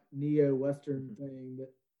whole like neo-Western thing that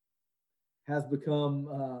has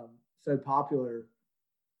become so popular.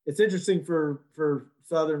 It's interesting for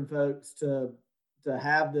Southern folks to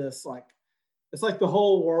have this like it's like the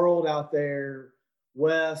whole world out there,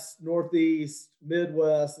 West, Northeast,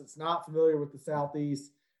 Midwest. It's not familiar with the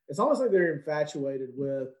Southeast. It's almost like they're infatuated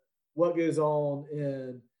with what goes on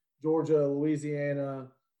in Georgia, Louisiana,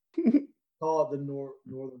 call it the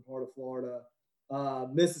northern part of Florida,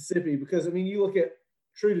 Mississippi. Because I mean, you look at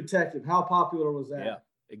True Detective. How popular was that? Yeah,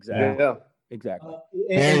 exactly. Yeah. Exactly.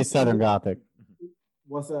 Very Southern Gothic.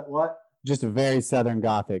 What's that? What? Just a very Southern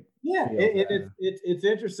Gothic. Yeah, it's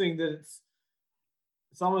interesting that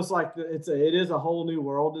it's almost like it is a whole new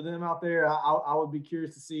world to them out there. I would be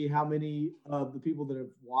curious to see how many of the people that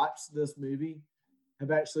have watched this movie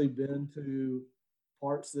have actually been to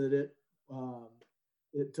parts that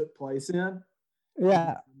it took place in.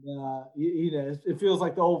 Yeah, you know, it feels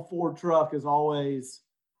like the old Ford truck is always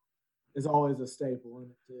a staple in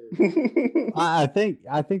it too. I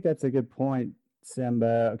think that's a good point,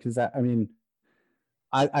 Simba, because I mean,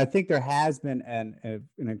 I think there has been an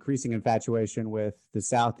increasing infatuation with the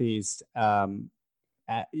Southeast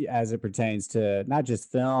as it pertains to not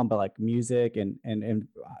just film, but like music and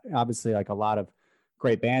obviously like a lot of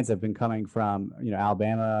great bands have been coming from,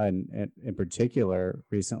 Alabama and in particular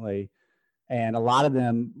recently. And a lot of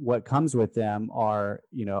them, what comes with them are,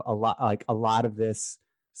 a lot of this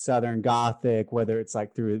Southern Gothic, whether it's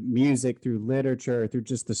like through music, through literature, through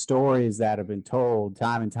just the stories that have been told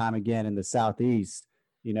time and time again in the Southeast.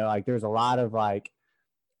 Like there's a lot of like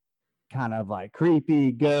kind of like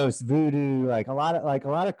creepy ghost voodoo, like a lot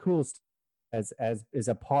of cool stuff as is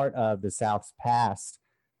a part of the South's past.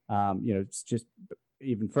 It's just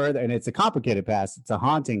even further, and it's a complicated past. It's a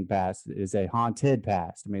haunting past. It is a haunted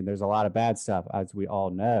past. I mean, there's a lot of bad stuff, as we all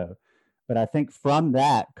know. But I think from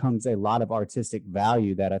that comes a lot of artistic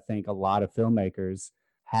value that I think a lot of filmmakers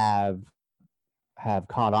have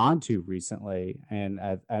caught on to recently, and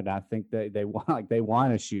I think that they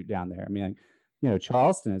want to shoot down there. I mean,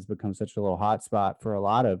 Charleston has become such a little hot spot for a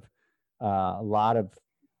lot of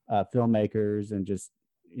filmmakers, and just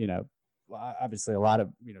obviously a lot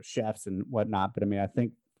of chefs and whatnot. But I mean, I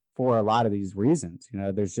think for a lot of these reasons,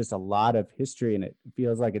 there's just a lot of history, and it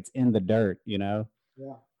feels like it's in the dirt. Yeah.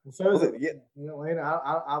 Well, so is it in Atlanta.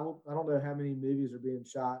 I don't know how many movies are being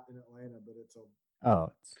shot in Atlanta, but it's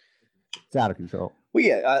out of control. Well,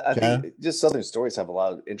 yeah, I think just Southern stories have a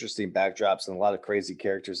lot of interesting backdrops and a lot of crazy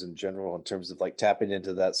characters in general in terms of like tapping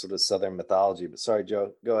into that sort of Southern mythology. But sorry,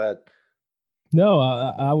 Joe, go ahead. No,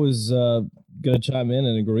 I was going to chime in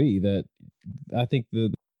and agree that I think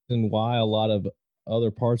the reason why a lot of other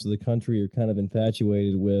parts of the country are kind of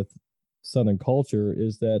infatuated with Southern culture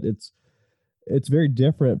is that it's very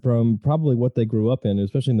different from probably what they grew up in,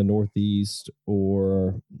 especially in the Northeast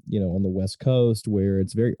or, on the West Coast, where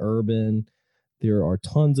it's very urban. There are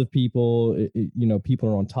tons of people, people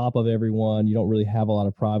are on top of everyone. You don't really have a lot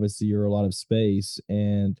of privacy or a lot of space,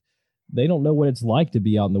 and they don't know what it's like to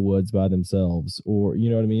be out in the woods by themselves, or, you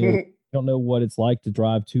know what I mean? They don't know what it's like to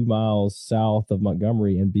drive 2 miles south of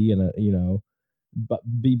Montgomery and be but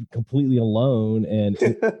be completely alone and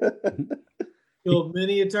killed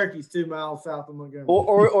many turkeys 2 miles south of Montgomery.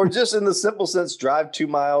 Or just in the simple sense, drive 2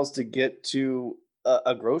 miles to get to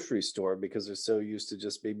a grocery store because they're so used to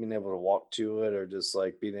just being able to walk to it, or just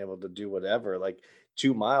like being able to do whatever. Like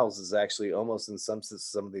 2 miles is actually almost, in some sense,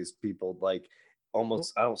 some of these people like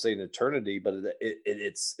almost, I don't say an eternity, but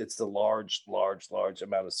it's a large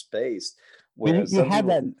amount of space. Whereas you have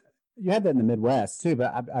that in the Midwest too,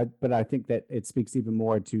 but I think that it speaks even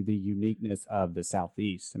more to the uniqueness of the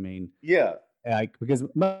Southeast. I mean, yeah. Like, because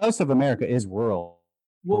most of America is rural.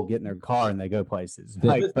 People get in their car and they go places.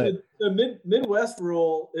 The Midwest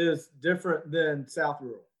rural is different than South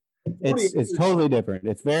rural. It's totally different.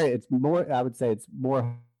 It's more. I would say it's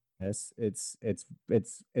more. It's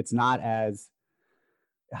not as.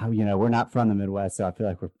 We're not from the Midwest, so I feel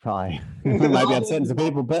like we're probably might be upsetting some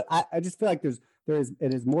people. But I just feel like it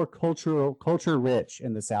is more culture rich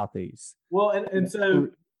in the Southeast. Well, and so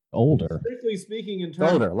older. Strictly speaking, in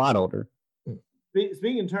terms older, a lot older.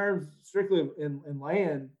 Speaking in terms strictly in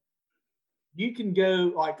land, you can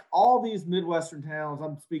go like all these Midwestern towns.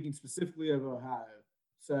 I'm speaking specifically of Ohio.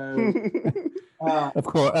 So,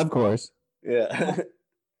 of course, yeah.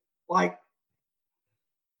 Like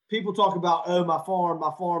people talk about, my farm,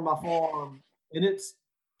 and it's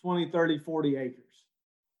 20, 30, 40 acres.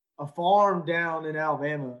 A farm down in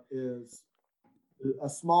Alabama is a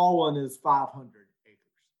small one is 500 acres,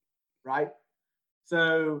 right?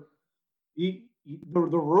 So the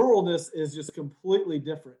ruralness is just completely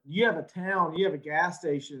different. You have a town, you have a gas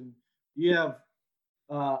station, you have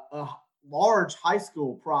a large high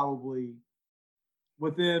school probably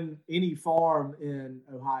within any farm in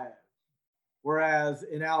Ohio. Whereas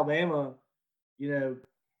in Alabama,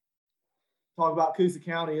 talk about Coosa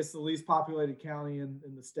County, it's the least populated county in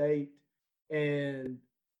the state. And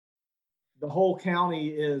the whole county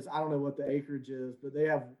is, I don't know what the acreage is, but they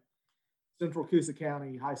have Central Coosa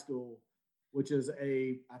County High School, which is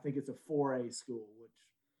I think it's a 4A school, which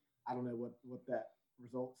I don't know what that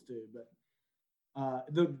results to, but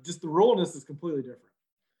the ruralness is completely different.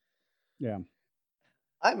 Yeah.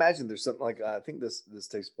 I imagine there's something like I think this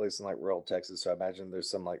takes place in like rural Texas, so I imagine there's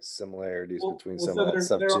some like similarities between some of that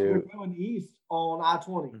stuff too. They're going east on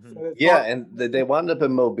I-20. Mm-hmm. So and they wound up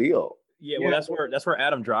in Mobile. Yeah, well, that's where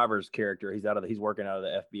Adam Driver's character. He's working out of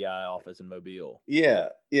the FBI office in Mobile. Yeah.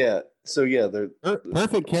 So yeah, they're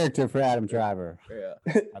perfect character for Adam Driver. Yeah.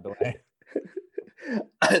 By the way,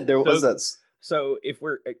 So if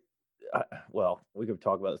we're we could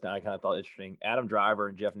talk about this now. I kind of thought it interesting. Adam Driver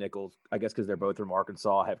and Jeff Nichols, I guess because they're both from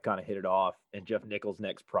Arkansas, have kind of hit it off. And Jeff Nichols'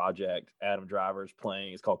 next project, Adam Driver is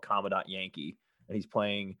playing. It's called Commandant Yankee, and he's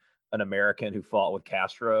playing an American who fought with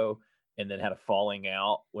Castro and then had a falling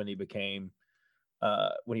out when he became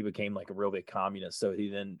like a real big communist. So he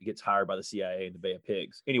then gets hired by the CIA in the Bay of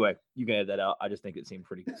Pigs. Anyway, you can edit that out. I just think it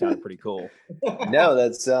sounded pretty cool. No,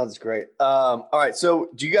 that sounds great. All right. So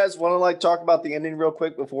do you guys want to like talk about the ending real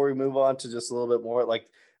quick before we move on to just a little bit more? Like,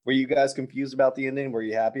 were you guys confused about the ending? Were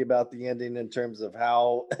you happy about the ending in terms of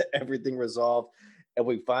how everything resolved? And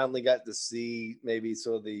we finally got to see maybe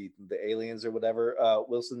sort of the aliens or whatever.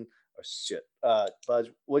 Wilson,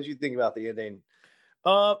 Budge, what did you think about the ending?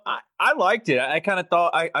 I liked it. I kind of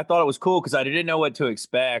thought I thought it was cool because I didn't know what to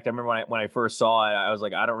expect. I remember when I first saw it, I was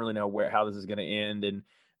like, I don't really know how this is going to end, and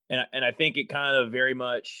I think it kind of very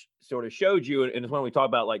much sort of showed you. And it's when we talk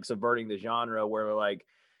about like subverting the genre, where like,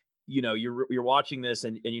 you're watching this,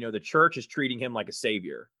 and the church is treating him like a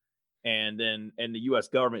savior, and the U.S.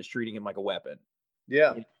 government is treating him like a weapon.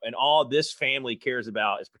 Yeah, and all this family cares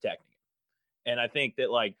about is protecting him. And I think that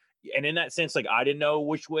like, and in that sense, like I didn't know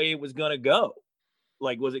which way it was going to go.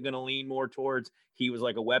 Like, was it going to lean more towards he was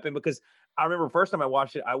like a weapon? Because I remember first time I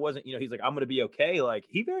watched it, I wasn't, he's like, I'm going to be okay. Like,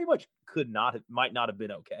 he very much might not have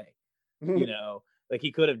been okay. Like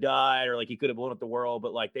he could have died or like he could have blown up the world,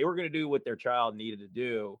 but like they were going to do what their child needed to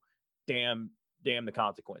do. Damn the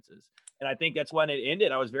consequences. And I think that's when it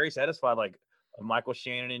ended. I was very satisfied. Like Michael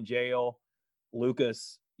Shannon in jail,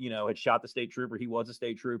 Lucas, had shot the state trooper. He was a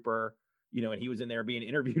state trooper, and he was in there being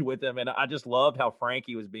interviewed with him. And I just loved how frank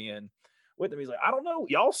he was being with him. He's like, I don't know.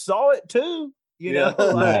 Y'all saw it too.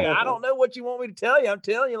 Like, I don't know what you want me to tell you. I'm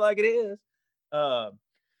telling you like it is.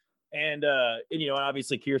 And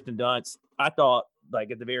obviously Kirsten Dunst, I thought like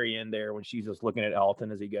at the very end there when she's just looking at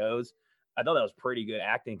Alton as he goes, I thought that was pretty good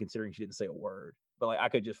acting considering she didn't say a word. But like I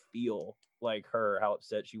could just feel like how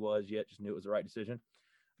upset she was, yet just knew it was the right decision.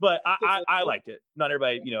 But I liked it. Not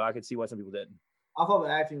everybody, I could see why some people didn't. I thought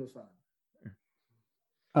the acting was fine.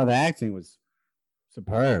 Oh, the acting was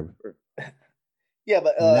superb. Yeah,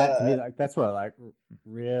 but that to me, like that's what like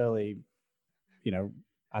really,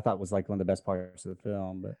 I thought was like one of the best parts of the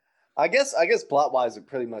film. But I guess plot wise, it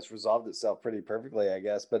pretty much resolved itself pretty perfectly, I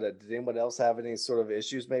guess. But did anyone else have any sort of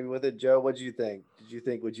issues maybe with it? Joe, what did you think?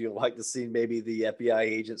 Would you like to see maybe the FBI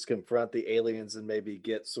agents confront the aliens and maybe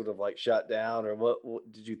get sort of like shut down, or what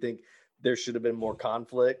did you think there should have been more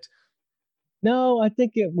conflict? No, I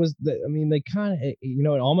think it was they kind of,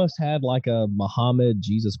 it almost had like a Muhammad,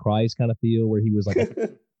 Jesus Christ kind of feel where he was like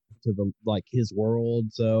to the like his world.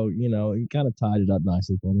 So, he kind of tied it up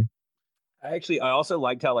nicely for me. I also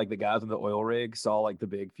liked how like the guys in the oil rig saw like the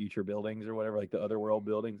big future buildings or whatever, like the other world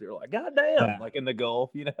buildings. They were like, God damn, like in the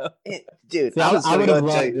Gulf, Dude, see, I would have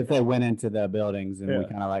loved if they went into the buildings and we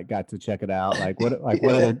kind of like got to check it out. Like what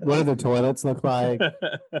do the toilets look like?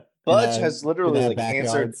 Budge has literally like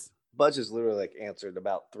answered. Budge has literally like answered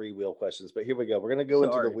about 3 wheel questions, but here we go. We're gonna go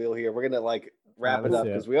into the wheel here. We're gonna like wrap it up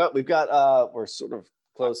because we've got we're sort of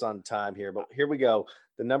close on time here, but here we go.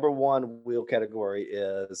 The number 1 wheel category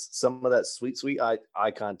is some of that sweet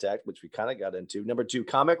eye contact, which we kind of got into. Number 2,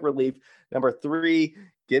 comic relief. Number 3,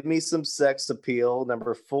 give me some sex appeal.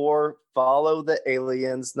 Number 4, follow the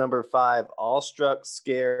aliens. Number 5, awestruck,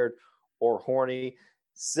 scared, or horny.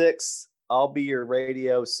 6, I'll be your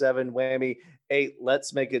radio. 7, whammy. 8,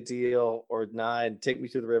 let's make a deal. Or 9, take me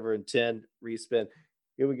to the river. And 10, respin.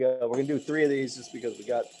 Here we go. We're gonna do 3 of these just because we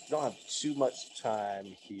don't have too much time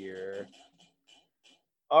here.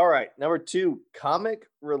 All right, number 2, comic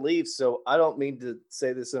relief. So I don't mean to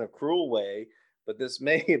say this in a cruel way, but this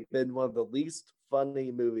may have been one of the least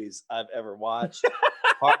funny movies I've ever watched.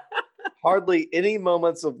 Hardly any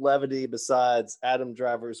moments of levity besides Adam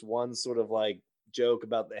Driver's one sort of like joke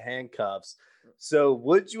about the handcuffs. So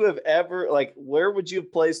would you have ever, like, where would you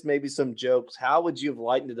have placed maybe some jokes? How would you have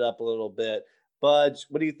lightened it up a little bit? Budge,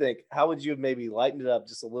 what do you think? How would you have maybe lightened it up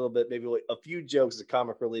just a little bit, maybe like a few jokes of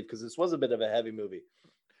comic relief? Because this was a bit of a heavy movie.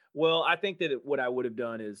 Well, I think that what I would have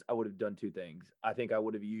done is I would have done two things. I think I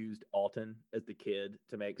would have used Alton as the kid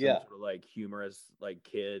to make some sort of like humorous, like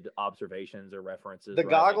kid observations or references. The right?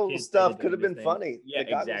 goggles like stuff could have been funny. Yeah,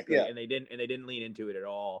 exactly. And they didn't lean into it at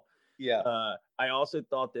all. Yeah. I also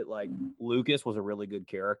thought that like Lucas was a really good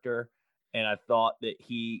character. And I thought that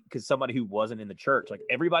because somebody who wasn't in the church, like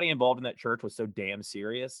everybody involved in that church was so damn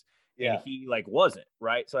serious. Yeah. And he like wasn't,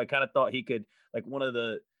 right? So I kind of thought he could, like, one of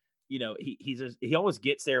the, he always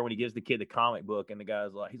gets there when he gives the kid the comic book, and the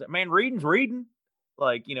guy's like, he's like, man, reading's reading.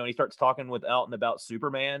 Like, and he starts talking with Elton about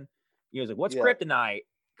Superman. He's like, what's kryptonite?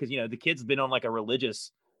 Because, the kid's been on like a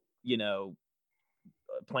religious,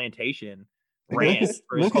 plantation ranch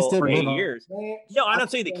for 8 years. No, I don't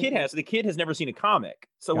say the kid has. The kid has never seen a comic.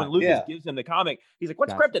 So when Lucas gives him the comic, he's like,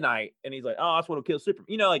 what's kryptonite? And he's like, oh, that's what'll kill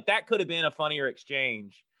Superman. Like that could have been a funnier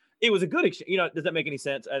exchange. It was a good exchange. Does that make any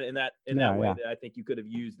sense in that way? That I think you could have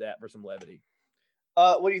used that for some levity.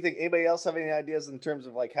 What do you think? Anybody else have any ideas in terms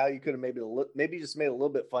of like how you could have maybe just made it a little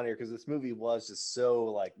bit funnier? Because this movie was just so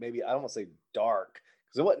like, maybe I don't want to say dark,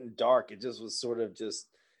 because it wasn't dark. It just was sort of just,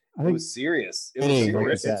 it was serious. It was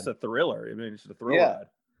serious. It's a thriller. I mean, it's a thriller. Yeah.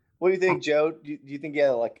 What do you think, Joe? Do you think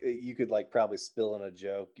like you could like probably spill in a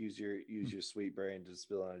joke? Use your sweet brain to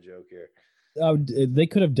spill in a joke here. They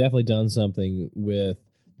could have definitely done something with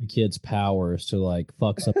the kid's powers to like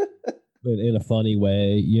fuck something in a funny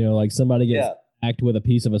way. Like somebody gets act with a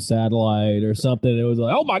piece of a satellite or something. It was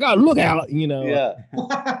like, oh my God, look out! Yeah.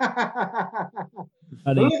 Look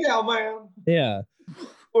out, man. Yeah.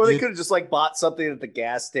 Or they could have just like bought something at the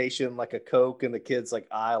gas station, like a Coke, and the kid's like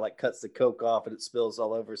eye like cuts the Coke off and it spills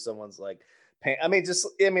all over someone's like paint. I mean,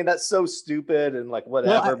 that's so stupid and like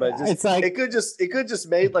whatever. But it's like it could just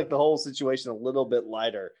made like the whole situation a little bit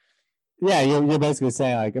lighter. Yeah, you're basically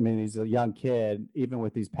saying like, I mean, he's a young kid, even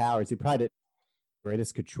with these powers, he probably didn't have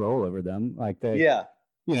greatest control over them. Like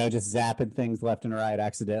just zapping things left and right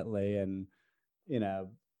accidentally, and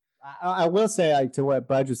I will say, like, to what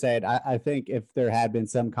Budge was saying, I think if there had been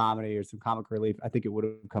some comedy or some comic relief, I think it would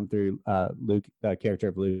have come through Luke, the character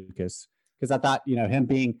of Lucas, because I thought, him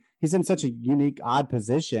he's in such a unique, odd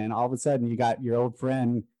position. All of a sudden, you got your old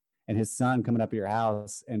friend and his son coming up to your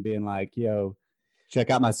house and being like, "Yo,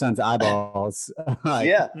 check out my son's eyeballs."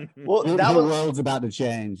 Well, the world's about to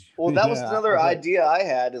change. Well, that was another idea I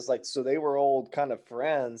had, is like, so they were old kind of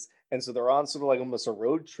friends, and so they're on sort of like almost a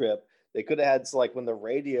road trip. They could have had, so like when the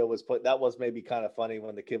radio was put, that was maybe kind of funny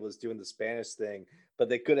when the kid was doing the Spanish thing, but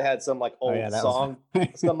they could have had some like old song,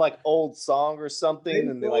 some like old song or something.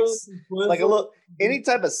 And they like a little, any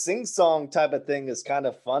type of sing song type of thing is kind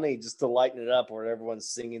of funny just to lighten it up, where everyone's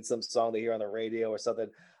singing some song they hear on the radio or something.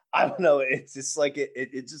 I don't know. It's just like,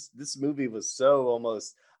 it just, this movie was so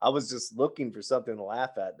almost, I was just looking for something to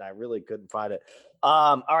laugh at and I really couldn't find it.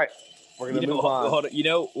 All right. We're going to move on. Hold on.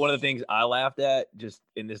 One of the things I laughed at,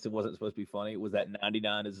 and this wasn't supposed to be funny, was that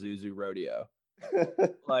 99 Isuzu Rodeo.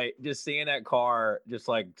 Like, just seeing that car just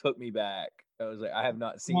like took me back. I was like, I have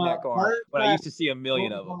not seen that car, but I used to see a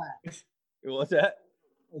million of them. What's that?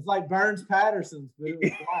 It's like Burns Patterson's, but it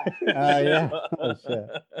was black. Yeah. Oh, shit.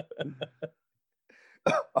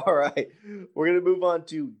 All right, we're going to move on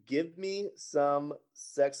to Give Me Some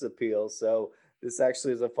Sex Appeal. So this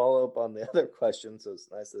actually is a follow-up on the other question, so it's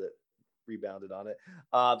nice that it rebounded on it.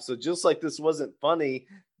 So just like this wasn't funny,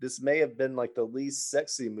 this may have been like the least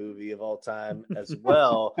sexy movie of all time as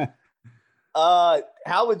well.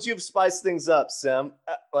 How would you have spiced things up, Sim?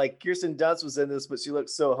 Like Kirsten Dunst was in this, but she looked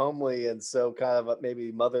so homely and so kind of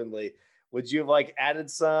maybe motherly. Would you have like added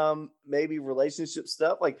some maybe relationship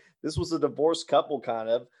stuff? Like this was a divorced couple kind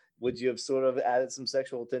of. Would you have sort of added some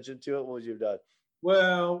sexual attention to it? What would you have done?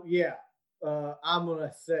 Well, yeah. I'm going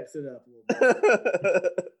to sex it up a little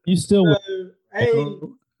bit. You still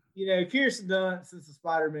Kirsten Dunst since the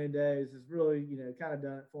Spider-Man days has really, kind of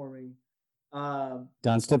done it for me.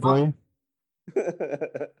 Dunst it for you?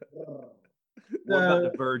 What about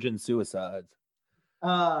the virgin suicides?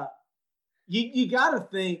 You got to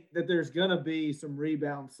think that there's going to be some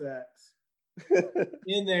rebound sex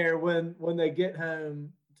in there when they get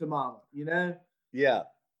home to mama, Yeah.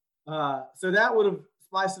 So that would have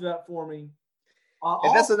spiced it up for me.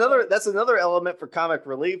 And that's another element for comic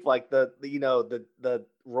relief, like the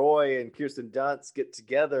Roy and Kirsten Dunst get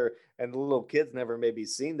together, and the little kid's never maybe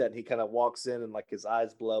seen that. And he kind of walks in and like his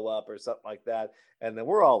eyes blow up or something like that, and then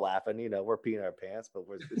we're all laughing. We're peeing our pants, but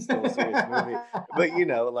it's still a serious movie. But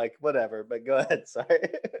like whatever. But go ahead, sorry.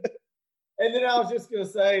 And then I was just gonna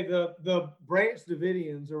say the Branch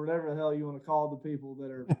Davidians, or whatever the hell you want to call the people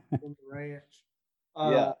that are in the ranch.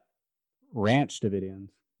 Yeah. Ranch Davidians.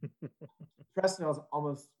 Preston, I was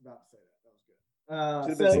almost about to say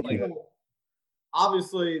that. That was good.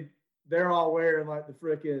 Obviously, they're all wearing like the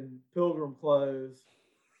freaking pilgrim clothes.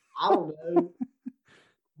 I don't know.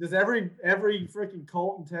 Does every freaking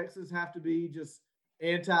cult in Texas have to be just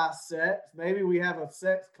anti-sex? Maybe we have a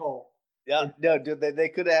sex cult. Yeah, no, dude, they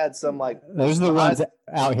could have had some like. Those are the ones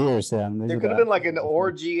out here, Sam. There could have been like an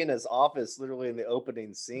orgy in his office, literally in the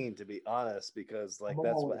opening scene. To be honest, because like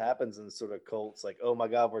that's what happens in sort of cults. Like, oh my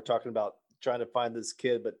God, we're talking about trying to find this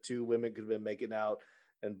kid, but two women could have been making out,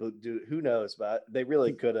 and dude, who knows? But they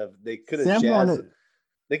really could have. They could have jazzed.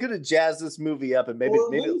 They could have jazzed this movie up, and maybe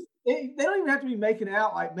they don't even have to be making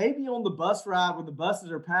out. Like maybe on the bus ride when the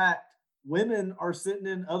buses are packed, women are sitting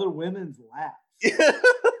in other women's laps.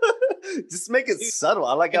 Just make it subtle.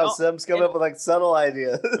 I like how Sim's coming up with like subtle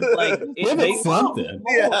ideas. Like something.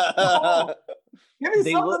 Yeah. Give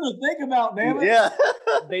me something to think about, damn it. Yeah.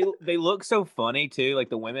 They look so funny too. Like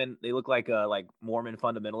the women, they look like Mormon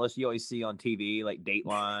fundamentalists you always see on TV, like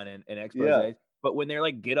Dateline and Expose. Yeah. But when they're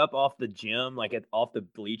like get up off the gym, like off the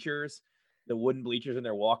bleachers, the wooden bleachers, and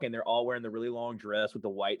they're walking, they're all wearing the really long dress with the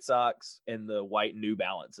white socks and the white New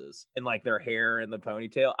Balances and like their hair and the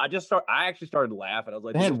ponytail. I actually started laughing. I was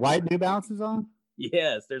like, they had white New Balances on?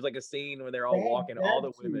 Yes. There's like a scene where they're all walking, all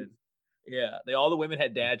the women. Yeah. All the women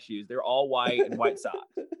had dad shoes. They're all white and white socks.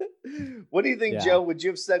 What do you think, Joe? Would you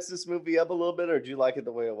have sexed this movie up a little bit, or did you like it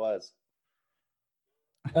the way it was?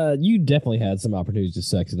 You definitely had some opportunities to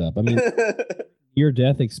sex it up. I mean, your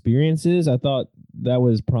death experiences, I thought that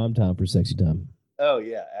was prime time for sexy time. Oh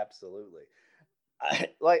yeah, absolutely.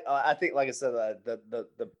 I think, like I said,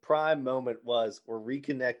 the prime moment was we're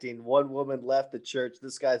reconnecting. One woman left the church.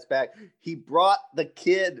 This guy's back. He brought the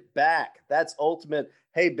kid back. That's ultimate.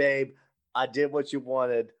 Hey, babe, I did what you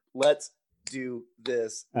wanted. Let's do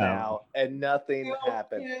this now. And nothing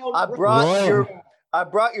happened. I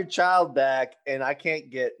brought your child back, and I can't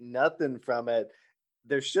get nothing from it.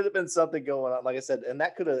 There should have been something going on, like I said, and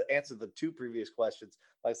that could have answered the two previous questions.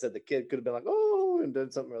 Like I said, the kid could have been like, oh, and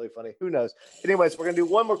done something really funny. Who knows? Anyways, we're going to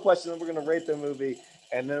do one more question, then we're going to rate the movie,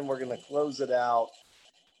 and then we're going to close it out.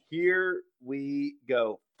 Here we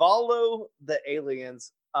go. Follow the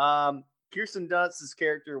aliens. Kirsten Dunst's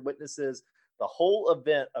character witnesses the whole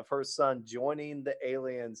event of her son joining the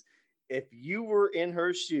aliens. If you were in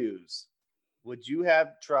her shoes, would you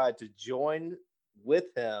have tried to join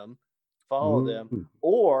with him, follow them,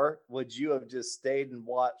 or would you have just stayed and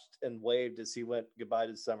watched and waved as he went goodbye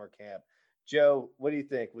to summer camp? Joe, what do you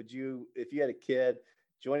think? Would you, if you had a kid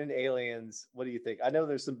joining aliens, what do you think? I know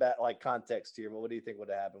there's some bad context here, but what do you think would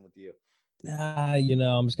have happened with you?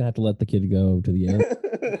 I'm just gonna have to let the kid go to the end.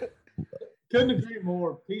 Couldn't agree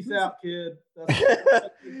more. Peace out, kid.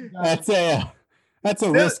 That's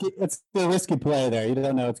a risky play there. You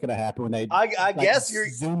don't know what's gonna happen when they I guess you're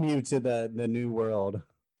zoom you to the new world.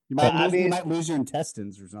 You might lose your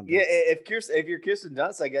intestines or something. Yeah, if you're Kirsten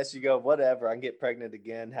Dunst, I guess you go, whatever. I can get pregnant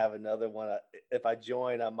again, have another one. If I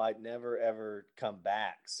join, I might never ever come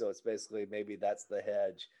back. So it's basically maybe that's the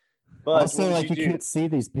hedge. But also, you can't see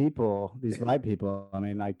these people, these white people. I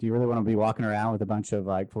mean, do you really want to be walking around with a bunch of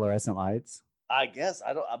fluorescent lights? I guess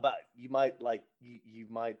I don't. But you might you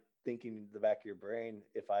might thinking in the back of your brain,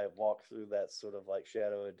 if I walk through that sort of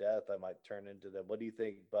shadow of death, I might turn into them. What do you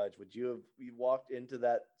think, Budge? Would you have walked into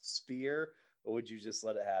that sphere, or would you just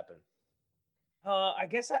let it happen? I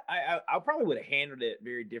guess I probably would have handled it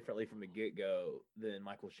very differently from the get-go than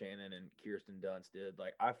Michael Shannon and Kirsten Dunst did.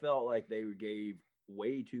 I felt like they gave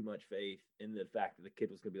way too much faith in the fact that the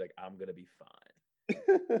kid was going to be like, I'm going to be fine.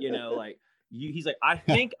 He's like, I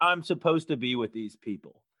think I'm supposed to be with these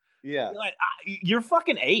people. Yeah. You're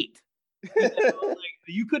fucking 8.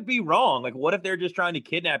 You could be wrong. What if they're just trying to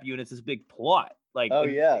kidnap you and it's this big plot? Boy,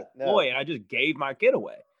 and I just gave my kid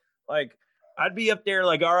away. I'd be up there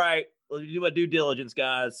all right, let's do my due diligence,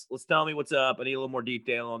 guys. Let's tell me what's up. I need a little more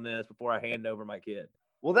detail on this before I hand over my kid.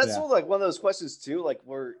 Well, that's sort of one of those questions too,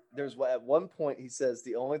 where there's at one point he says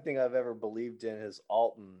the only thing I've ever believed in is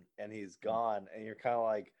Alton, and he's gone, and you're kind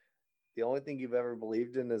of the only thing you've ever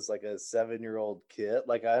believed in is a 7-year-old kid.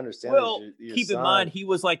 I understand. Well, keep in mind he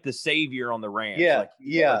was the savior on the ranch.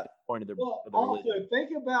 Yeah, Point of the also, think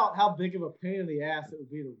about how big of a pain in the ass it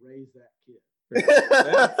would be to raise that kid.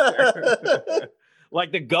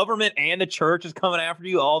 Like the government and the church is coming after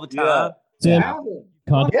you all the Yeah. time. Sim,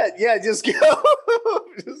 Yeah, just go.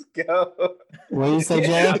 Just go. What do you say,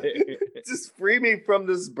 Yeah. Joe? Just free me from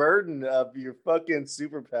this burden of your fucking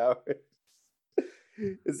superpowers.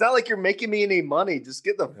 It's not like you're making me any money. Just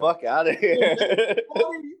get the fuck out of here.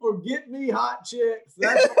 Or get me hot chicks.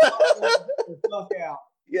 That's the fuck out.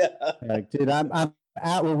 Yeah. Like, dude, I'm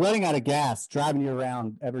out. We're running out of gas driving you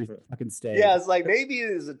around every fucking state. Yeah, it's like maybe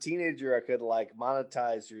as a teenager I could like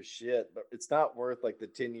monetize your shit, but it's not worth like the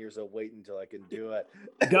 10 years of waiting until I can do it.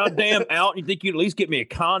 Goddamn out. You think you'd at least get me a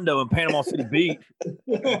condo in Panama City Beach?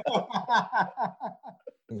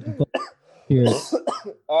 here.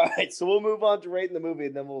 All right, so we'll move on to rating the movie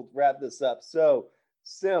and then we'll wrap this up. So,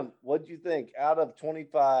 Sim, what'd you think? Out of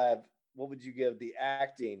 25, what would you give the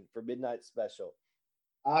acting for Midnight Special?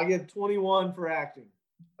 I'll give 21 for acting.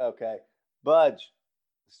 Okay. Budge,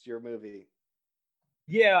 it's your movie.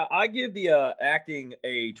 Yeah, I give the acting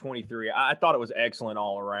a 23. I thought it was excellent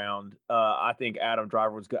all around. I think Adam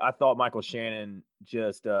Driver was good. I thought Michael Shannon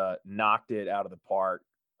just knocked it out of the park.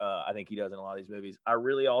 I think he does in a lot of these movies. I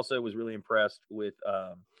really also was really impressed with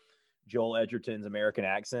Joel Edgerton's American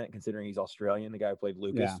accent, considering he's Australian, the guy who played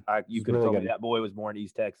Lucas. Yeah, You he's could have really told me good. that boy was born in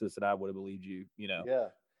East Texas, and I would have believed you, Yeah.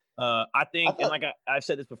 I think, I thought- and like I've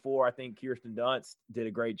said this before, I think Kirsten Dunst did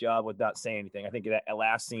a great job with not saying anything. I think that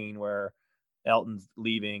last scene where Elton's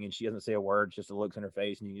leaving and she doesn't say a word, just the looks on her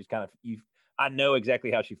face, and you just kind of I know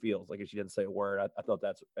exactly how she feels. Like if she doesn't say a word, I thought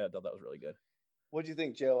that was really good. What do you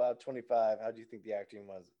think, Joe? Out of 25, how do you think the acting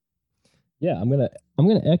was? Yeah, I'm gonna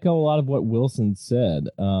echo a lot of what Wilson said.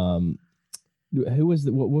 Who was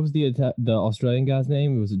what was the Australian guy's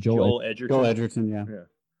name? Was it Joel Edgerton. Joel Edgerton, yeah.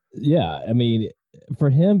 Yeah, I mean, for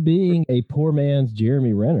him being a poor man's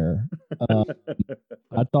Jeremy Renner,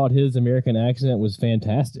 I thought his American accent was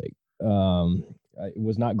fantastic. It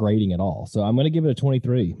was not grating at all. So I'm going to give it a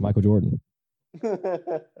 23, Michael Jordan.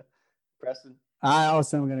 Preston? I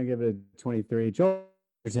also am going to give it a 23. Joel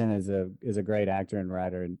Edgerton is a great actor and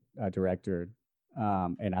writer and director.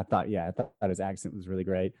 And I thought his accent was really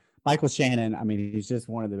great. Michael Shannon, I mean, he's just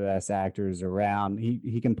one of the best actors around.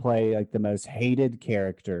 He can play like the most hated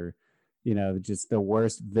character, just the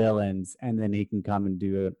worst villains, and then he can come and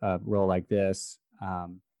do a role like this.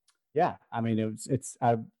 Yeah, I mean,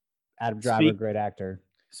 Adam Driver, great actor.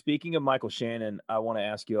 Speaking of Michael Shannon, I want to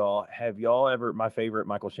ask you all: have y'all ever? My favorite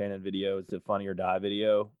Michael Shannon video is the Funny or Die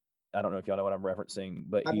video. I don't know if y'all know what I'm referencing,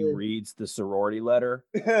 but he reads the sorority letter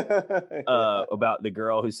about the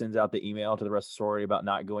girl who sends out the email to the rest of the sorority about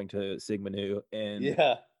not going to Sigma Nu. And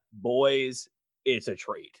boys, it's a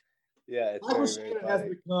treat. Yeah, it's Michael very, very Shannon has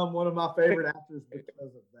funny. become one of my favorite actors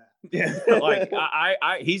because of that. Yeah, like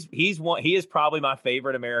he's one. He is probably my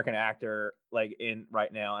favorite American actor, like in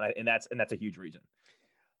right now, and that's a huge reason.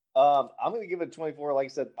 I'm going to give it a 24. Like I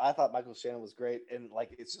said, I thought Michael Shannon was great. And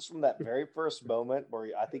like, it's just from that very first moment where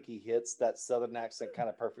I think he hits that Southern accent kind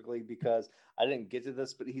of perfectly, because I didn't get to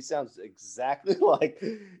this, but he sounds exactly like,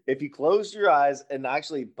 if you close your eyes, and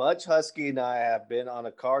actually Butch Husky and I have been on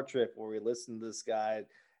a car trip where we listened to this guy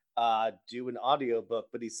do an audiobook,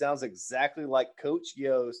 but he sounds exactly like Coach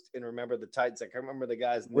Yost in Remember the Titans. I can't remember the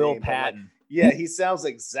guy's Will name. Patton. Yeah, he sounds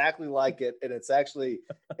exactly like it. And it's actually,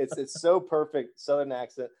 it's so perfect Southern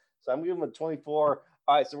accent. So I'm giving him a 24.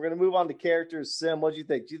 All right, so we're going to move on to characters. Sim, what do you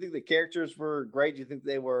think? Do you think the characters were great? Do you think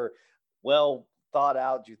they were well thought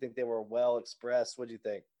out? Do you think they were well expressed? What do you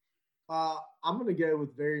think? I'm going to go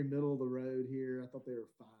with very middle of the road here. I thought they were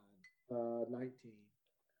fine. 19.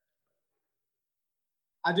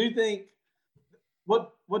 I do think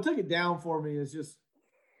what took it down for me is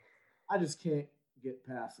I just can't get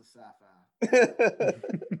past the sci-fi.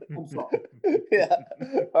 I'm sorry. Yeah.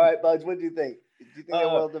 All right, Budge, what do you think? Do you think they're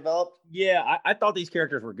well developed? Yeah, I thought these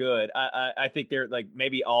characters were good. I think they're like,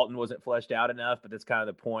 maybe Alton wasn't fleshed out enough, but that's kind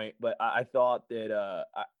of the point. But I thought that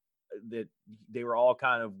that they were all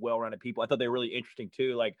kind of well-rounded people. I thought they were really interesting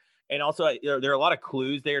too. Like, and also there are a lot of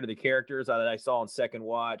clues there to the characters that I saw on second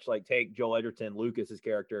watch. Like, take Joel Edgerton, Lucas's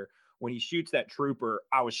character, when he shoots that trooper,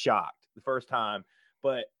 I was shocked the first time,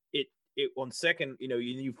 but it on second,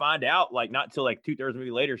 you find out like not till like 2/3 of the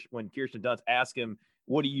movie later when Kirsten Dunst asks him,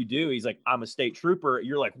 "What do you do?" He's like, "I'm a state trooper."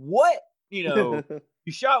 You're like, "What?" You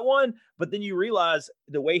shot one, but then you realize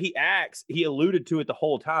the way he acts, he alluded to it the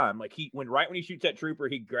whole time. Like when he shoots that trooper,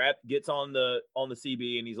 he gets on the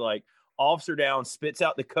CB and he's like, "Officer down," spits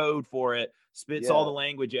out the code for it, spits all the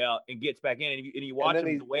language out, and gets back in. And you watch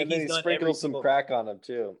him the way he's done. Sprinkles some crack on him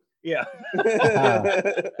too. Yeah.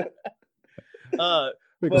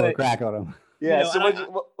 Sprinkle crack on him. Yeah. So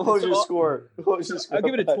what was your score? What was your score?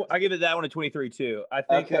 I give it that one a 23 too. I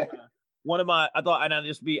think. Okay.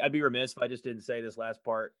 I'd be remiss if I just didn't say this last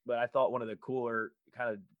part, but I thought one of the cooler kind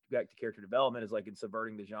of back to character development is like in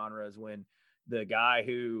subverting the genre is when the guy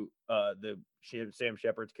who Sam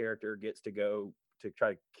Shepard's character gets to go to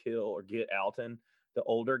try to kill or get Alton, the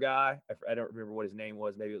older guy. I don't remember what his name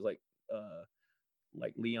was. Maybe it was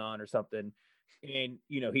like Leon or something. And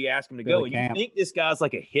he asked him to go. And you think this guy's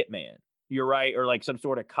like a hitman. You're right, or like some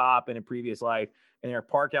sort of cop in a previous life. And they're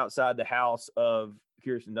parked outside the house of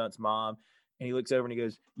Kirsten Dunst's mom. And he looks over and he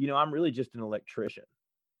goes, I'm really just an electrician.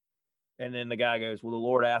 And then the guy goes, well, the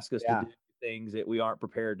Lord asked us to do things that we aren't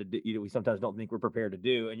prepared to do. We sometimes don't think we're prepared to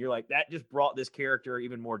do. And you're like, that just brought this character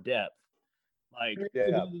even more depth. Like,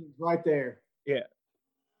 right there. Yeah.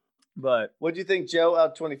 But what do you think, Joe,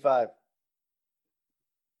 out of 25?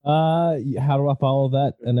 How do I follow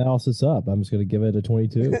that analysis up? I'm just going to give it a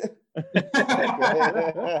 22.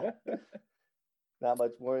 Not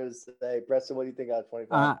much more to say. Preston, what do you think out of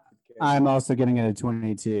 25? I'm also getting it a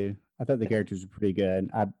 22. I thought the characters were pretty good.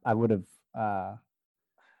 I would have,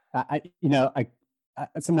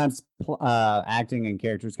 sometimes acting and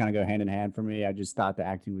characters kind of go hand in hand for me. I just thought the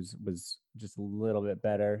acting was just a little bit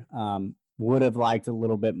better. Would have liked a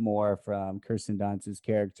little bit more from Kirsten Dunst's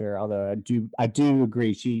character, although I do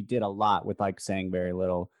agree she did a lot with like saying very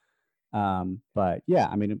little. But yeah,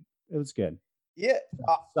 I mean, it was good. Yeah,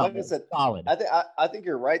 like I said, solid. I think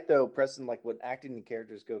you're right though, Preston. Like when acting and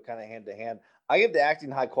characters go kind of hand to hand, I give the acting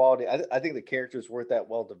high quality. I think the characters weren't that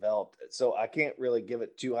well developed, so I can't really give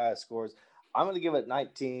it too high scores. I'm going to give it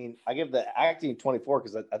 19. I give the acting 24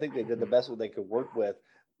 because I think they did the best what they could work with.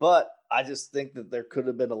 But I just think that there could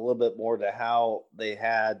have been a little bit more to how they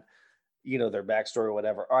had, their backstory or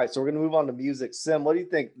whatever. All right, so we're going to move on to music. Sim, what do you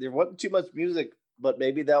think? There wasn't too much music, but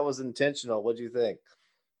maybe that was intentional. What do you think?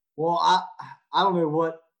 Well, I don't know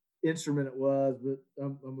what instrument it was, but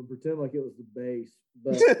I'm gonna pretend like it was the bass.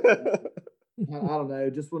 But I don't know.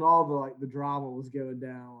 Just when all the drama was going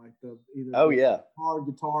down, like either hard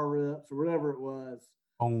guitar riffs or whatever it was.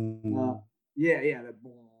 Yeah.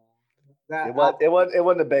 It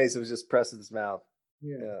wasn't the bass. It was just Preston's mouth.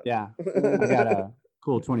 Yeah. I got a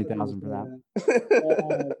cool 20,000 for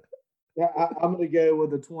that. I'm gonna go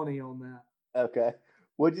with a 20 on that. Okay.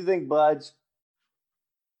 What do you think, Budge?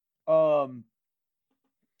 Go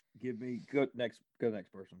next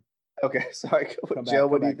person. Okay, sorry. Joe,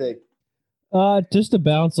 what do you think? Just to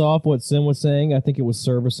bounce off what Sim was saying, I think it was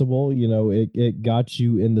serviceable. It got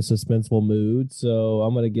you in the suspenseful mood. So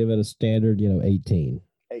I'm going to give it a standard, 18.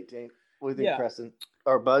 18. What do you think, Preston?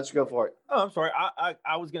 Or Budge, go for it. Oh, I'm sorry.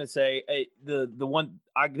 I was going to say the one.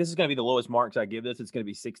 This is going to be the lowest marks I give this. It's going to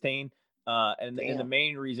be 16. And the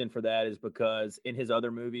main reason for that is because in his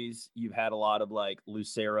other movies, you've had a lot of like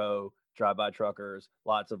Lucero, Drive-By Truckers,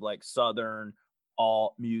 lots of like Southern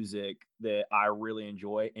alt music that I really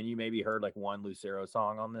enjoy. And you maybe heard like one Lucero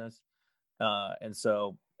song on this. And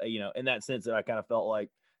so, in that sense, that I kind of felt like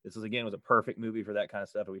this was a perfect movie for that kind of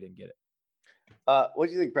stuff, and we didn't get it. What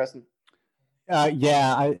do you think, Preston?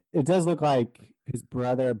 It does look like his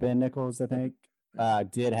brother, Ben Nichols, I think,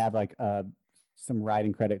 did have like some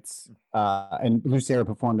writing credits, and Lucero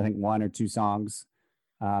performed I think one or two songs,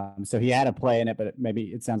 so he had a play in it, but maybe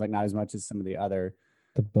it sounds like not as much as some of the other.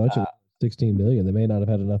 The budget 16 million. They may not have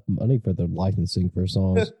had enough money for the licensing for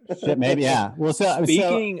songs. Shit, maybe, yeah. Well,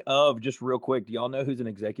 speaking of, just real quick, do y'all know who's an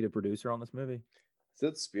executive producer on this movie? Is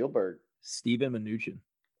it Spielberg? Steven Mnuchin.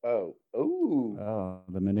 Oh,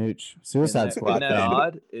 the Minuch Suicide Squad.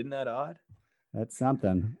 Isn't that odd? That's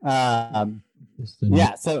something.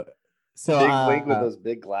 So big wig with those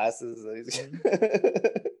big glasses,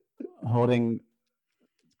 holding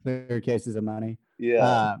clear cases of money.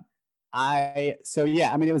 Yeah. I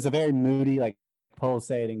mean, it was a very moody, like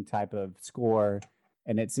pulsating type of score,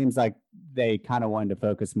 and it seems like they kind of wanted to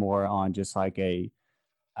focus more on just like a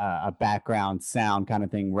background sound kind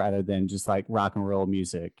of thing rather than just like rock and roll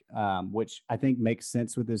music, which I think makes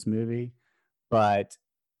sense with this movie. But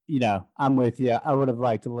I'm with you. I would have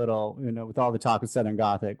liked a little, with all the talk of Southern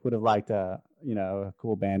Gothic, would have liked a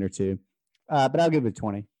cool band or two. But I'll give it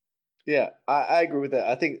 20. Yeah, I agree with that.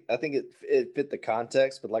 I think it fit the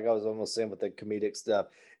context, but like I was almost saying with the comedic stuff,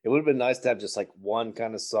 it would have been nice to have just like one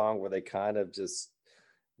kind of song where they kind of just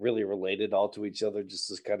really related all to each other, just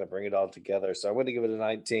to kind of bring it all together. So I'm going to give it a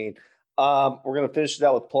 19. We're going to finish it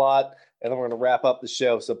out with plot, and then we're going to wrap up the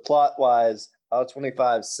show. So plot wise, out of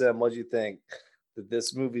 25, Sim, what do you think? Did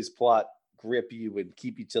this movie's plot grip you and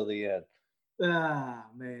keep you till the end? Ah,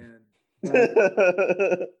 man.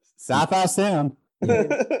 Sci-Fi Sim.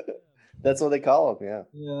 That's what they call him, yeah.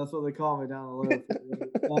 Yeah, that's what they call me down the list.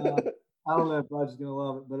 I don't know if Budge is going to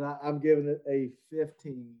love it, but I'm giving it a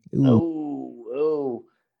 15. Oh.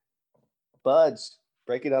 Budge,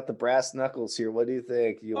 breaking out the brass knuckles here. What do you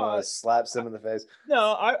think? You want to slap Sim in the face?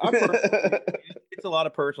 No, it's a lot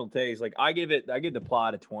of personal taste. Like I give the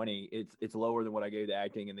plot a 20. It's lower than what I gave the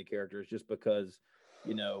acting and the characters, just because,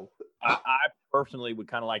 I personally would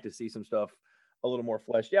kind of like to see some stuff a little more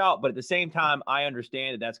fleshed out. But at the same time, I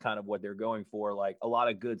understand that that's kind of what they're going for. Like a lot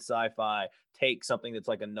of good sci-fi takes something that's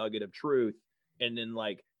like a nugget of truth and then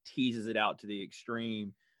like teases it out to the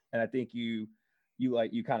extreme. And I think you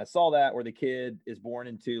kind of saw that, where the kid is born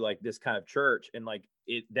into like this kind of church, and like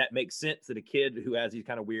that makes sense that a kid who has these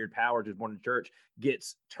kind of weird powers, who's born in church,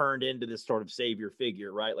 gets turned into this sort of savior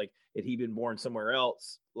figure, right? Like if he'd been born somewhere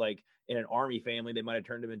else, like in an army family, they might have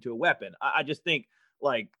turned him into a weapon. I just think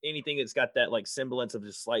like anything that's got that like semblance of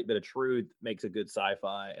just slight bit of truth makes a good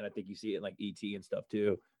sci-fi, and I think you see it in like E.T. and stuff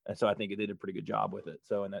too. And so I think it did a pretty good job with it.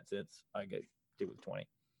 So in that sense, I get it with 20.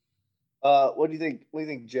 What do you think? What do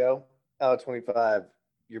you think, Joe? Out of 25,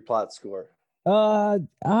 your plot score. I'm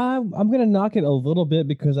gonna knock it a little bit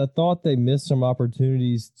because I thought they missed some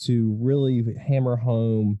opportunities to really hammer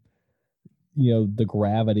home, the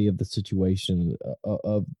gravity of the situation,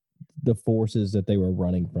 of the forces that they were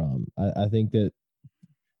running from. I think that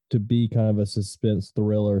to be kind of a suspense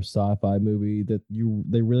thriller sci-fi movie, that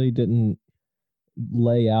they really didn't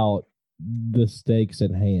lay out the stakes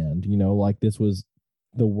at hand. Like this was,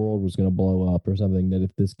 the world was going to blow up or something, that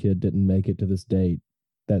if this kid didn't make it to this date,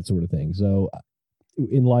 that sort of thing. So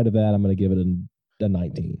in light of that, I'm going to give it a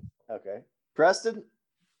 19. Okay. Preston,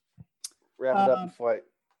 wrap it up before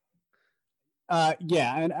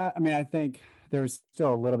yeah. And I mean, I think there's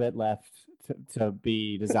still a little bit left to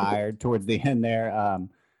be desired towards the end there.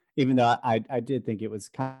 Even though I did think it was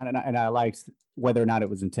kind of, and I liked whether or not it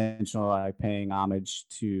was intentional, like paying homage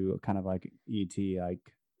to kind of like E.T.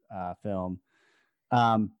 like film.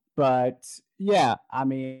 But yeah, I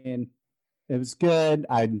mean, it was good.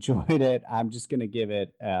 I enjoyed it. I'm just going to give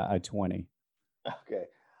it a 20. Okay.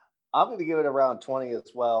 I'm going to give it around 20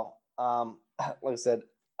 as well. Like I said,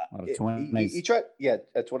 you try,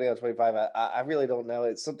 at 20 out of 25. I really don't know.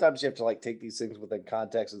 It's sometimes you have to like take these things within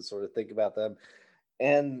context and sort of think about them,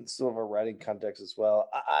 and sort of a writing context as well.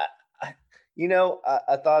 I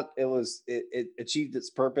thought it achieved its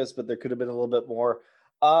purpose, but there could have been a little bit more.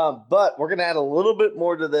 But we're going to add a little bit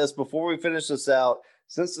more to this before we finish this out.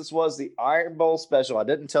 Since this was the Iron Bowl special, I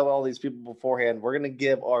didn't tell all these people beforehand. We're going to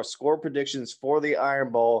give our score predictions for the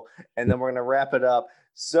Iron Bowl, and then we're going to wrap it up.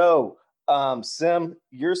 So, Sim,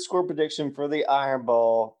 your score prediction for the Iron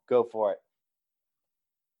Bowl, go for it.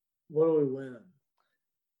 What do we win?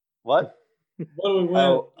 What? What do we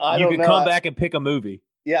win? You can come back and pick a movie.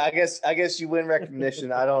 Yeah, I guess you win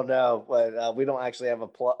recognition. I don't know, but we don't actually have a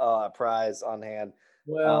prize on hand.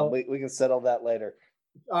 Well, we can settle that later.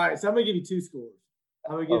 All right, so I'm gonna give you two scores.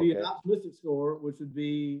 I'm gonna give you an optimistic score, which would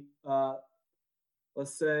be,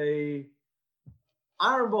 let's say,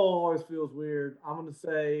 Iron Bowl always feels weird. I'm gonna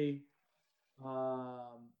say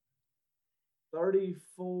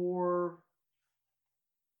 34-31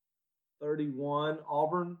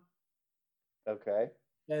 Auburn. Okay.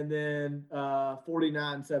 And then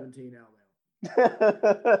 49-17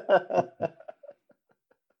 Alabama.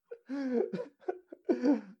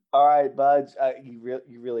 All right, Budge.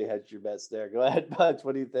 You really hedged your bets there. Go ahead, Budge.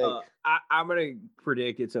 What do you think? I'm going to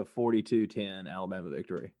predict it's a 42-10 Alabama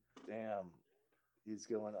victory. Damn. He's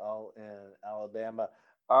going all in Alabama.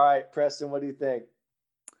 All right, Preston, what do you think?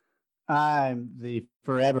 I'm the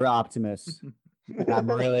forever optimist. I'm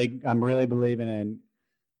really believing in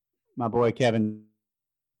my boy Kevin.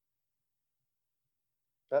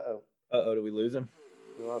 Do we lose him?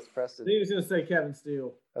 We lost Preston. I think he was going to say Kevin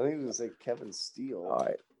Steele. I think he was going to say Kevin Steele. All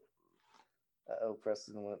right.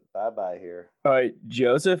 Preston went bye-bye here. All right,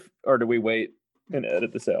 Joseph, or do we wait and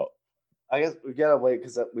edit this out? I guess we got to wait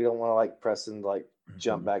because we don't want to like Preston like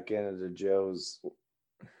jump back into Joe's.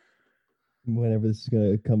 Whenever this is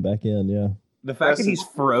going to come back in, yeah. The fact that he's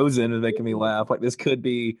frozen is making me laugh. Like this could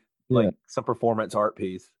be like some performance art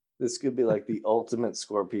piece. This could be like the ultimate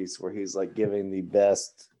score piece where he's like giving the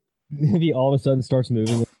best. If he all of a sudden starts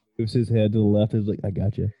moving, moves his head to the left, is like, I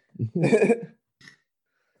got you.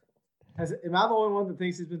 Am I the only one that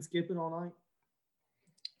thinks he's been skipping all night?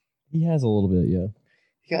 He has a little bit, yeah.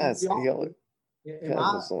 Yes. Can y'all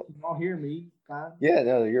hear me? Fine? Yeah,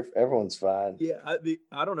 no, everyone's fine. Yeah,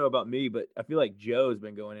 I don't know about me, but I feel like Joe's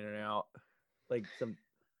been going in and out, like some,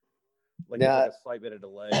 like, it's like a slight bit of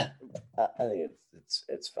delay. I think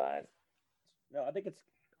it's fine. No, I think it's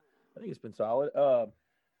been solid. Out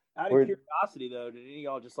of curiosity, though, did any of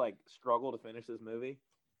y'all just like struggle to finish this movie?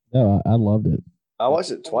 No, I loved it. I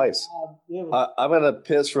watched it twice. I'm gonna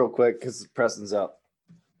piss real quick because Preston's out.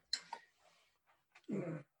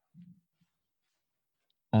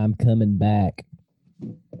 I'm coming back.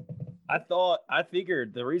 I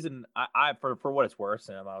figured the reason I for what it's worth,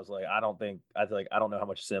 Sim, I was like, I don't know how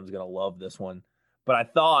much Sim's gonna love this one, but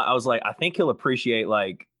I was like, I think he'll appreciate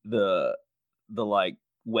like the like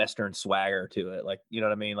Western swagger to it, like you know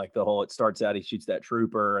what I mean, like the whole it starts out he shoots that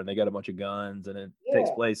trooper and they got a bunch of guns and it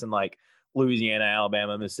takes place in like Louisiana,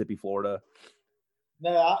 Alabama, Mississippi, Florida.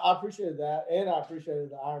 No, I appreciated that, and I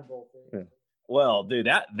appreciated the Iron Bowl thing. Yeah. Well, dude,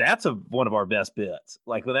 that's one of our best bits.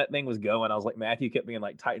 Like when that thing was going, I was like, Matthew kept being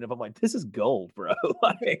like tighten up. I'm like, this is gold, bro.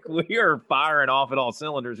 Like we are firing off at all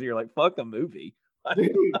cylinders here. Like fuck the movie.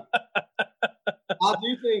 Dude, I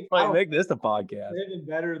do think like make this a podcast. Even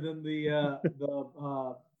better than the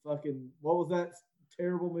fucking what was that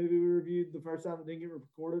terrible movie we reviewed the first time it didn't get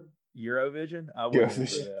recorded? Eurovision. I wouldn't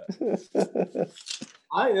say that.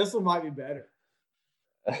 I think this one might be better.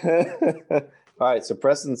 All right, so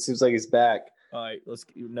Preston seems like he's back. All right, let's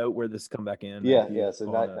note where this come back in. Yeah. So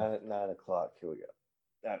 9 o'clock. Here we go.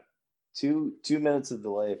 2 minutes of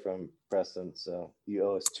delay from Preston, so you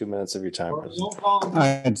owe us 2 minutes of your time. All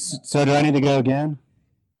right, so do I need to go again?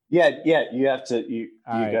 Yeah. You have to. You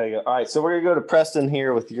gotta go. All right, so we're gonna go to Preston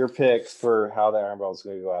here with your picks for how the Iron Bowl is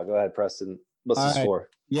gonna go out. Go ahead, Preston. What's the score?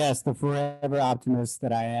 Yes, the forever optimist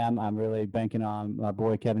that I am. I'm really banking on my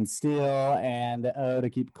boy Kevin Steele and the O to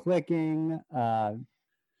keep clicking.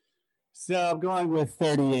 So I'm going with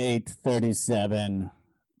 38-37.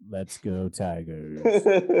 Let's go, Tigers.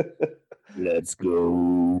 Let's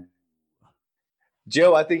go.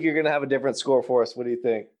 Joe, I think you're going to have a different score for us. What do you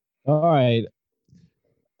think? All right.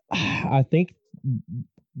 I think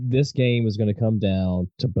this game is going to come down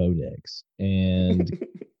to Bo Nix. And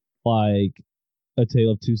like a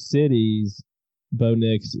tale of two cities, Bo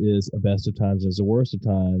Nix is a best of times and is a worst of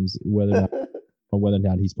times, whether or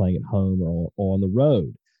not he's playing at home or on the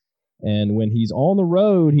road. And when he's on the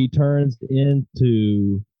road, he turns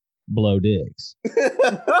into Blow Dix.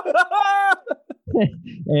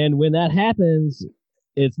 And when that happens,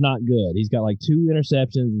 it's not good. He's got like 2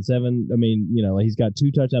 interceptions and 7. I mean, he's got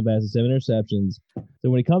 2 touchdown passes, 7 interceptions. So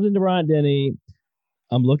when he comes into Bryant-Denny,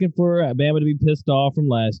 I'm looking for Bama to be pissed off from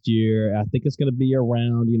last year. I think it's going to be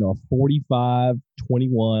around, a 45-21,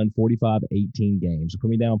 45-18 game. So put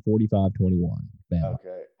me down 45-21. Bama.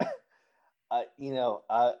 Okay.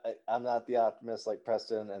 I'm not the optimist like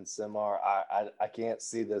Preston and Sim are. I can't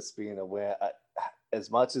see this being a win.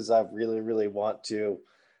 As much as I really, really want to,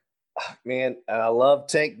 man, and I love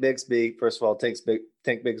Tank Bigsby. First of all, Tank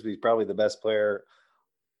Bigsby is probably the best player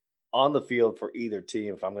on the field for either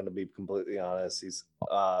team, if I'm going to be completely honest. He's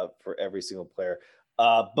for every single player.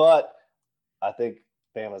 But I think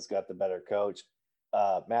Bama's got the better coach.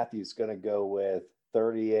 Matthew's going to go with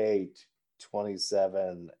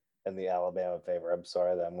 38-27 in the Alabama favor. I'm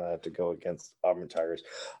sorry that I'm going to have to go against Auburn Tigers.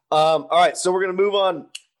 All right, so we're going to move on.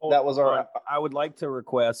 That was our. I would like to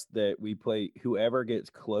request that we play whoever gets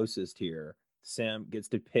closest here. Sim gets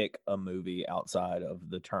to pick a movie outside of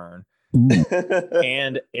the turn.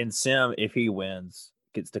 and Sim, if he wins,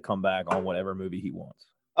 gets to come back on whatever movie he wants.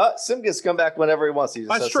 Sim gets to come back whenever he wants.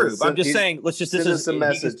 That's true. I'm just saying. Let's just this is a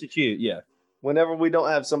message to choose. Yeah. Whenever we don't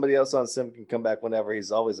have somebody else on, Sim can come back whenever.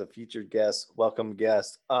 He's always a featured guest, welcome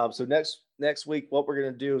guest. So next week, what we're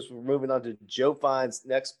gonna do is we're moving on to Joe Fine's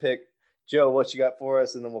next pick. Joe, what you got for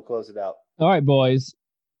us, and then we'll close it out. All right, boys.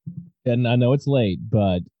 And I know it's late,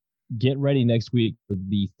 but get ready next week for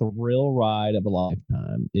the thrill ride of a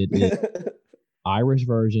lifetime. It is Irish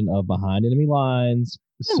version of Behind Enemy Lines.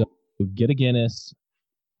 So get a Guinness,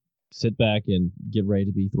 sit back, and get ready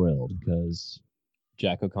to be thrilled because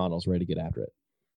Jack O'Connell's ready to get after it.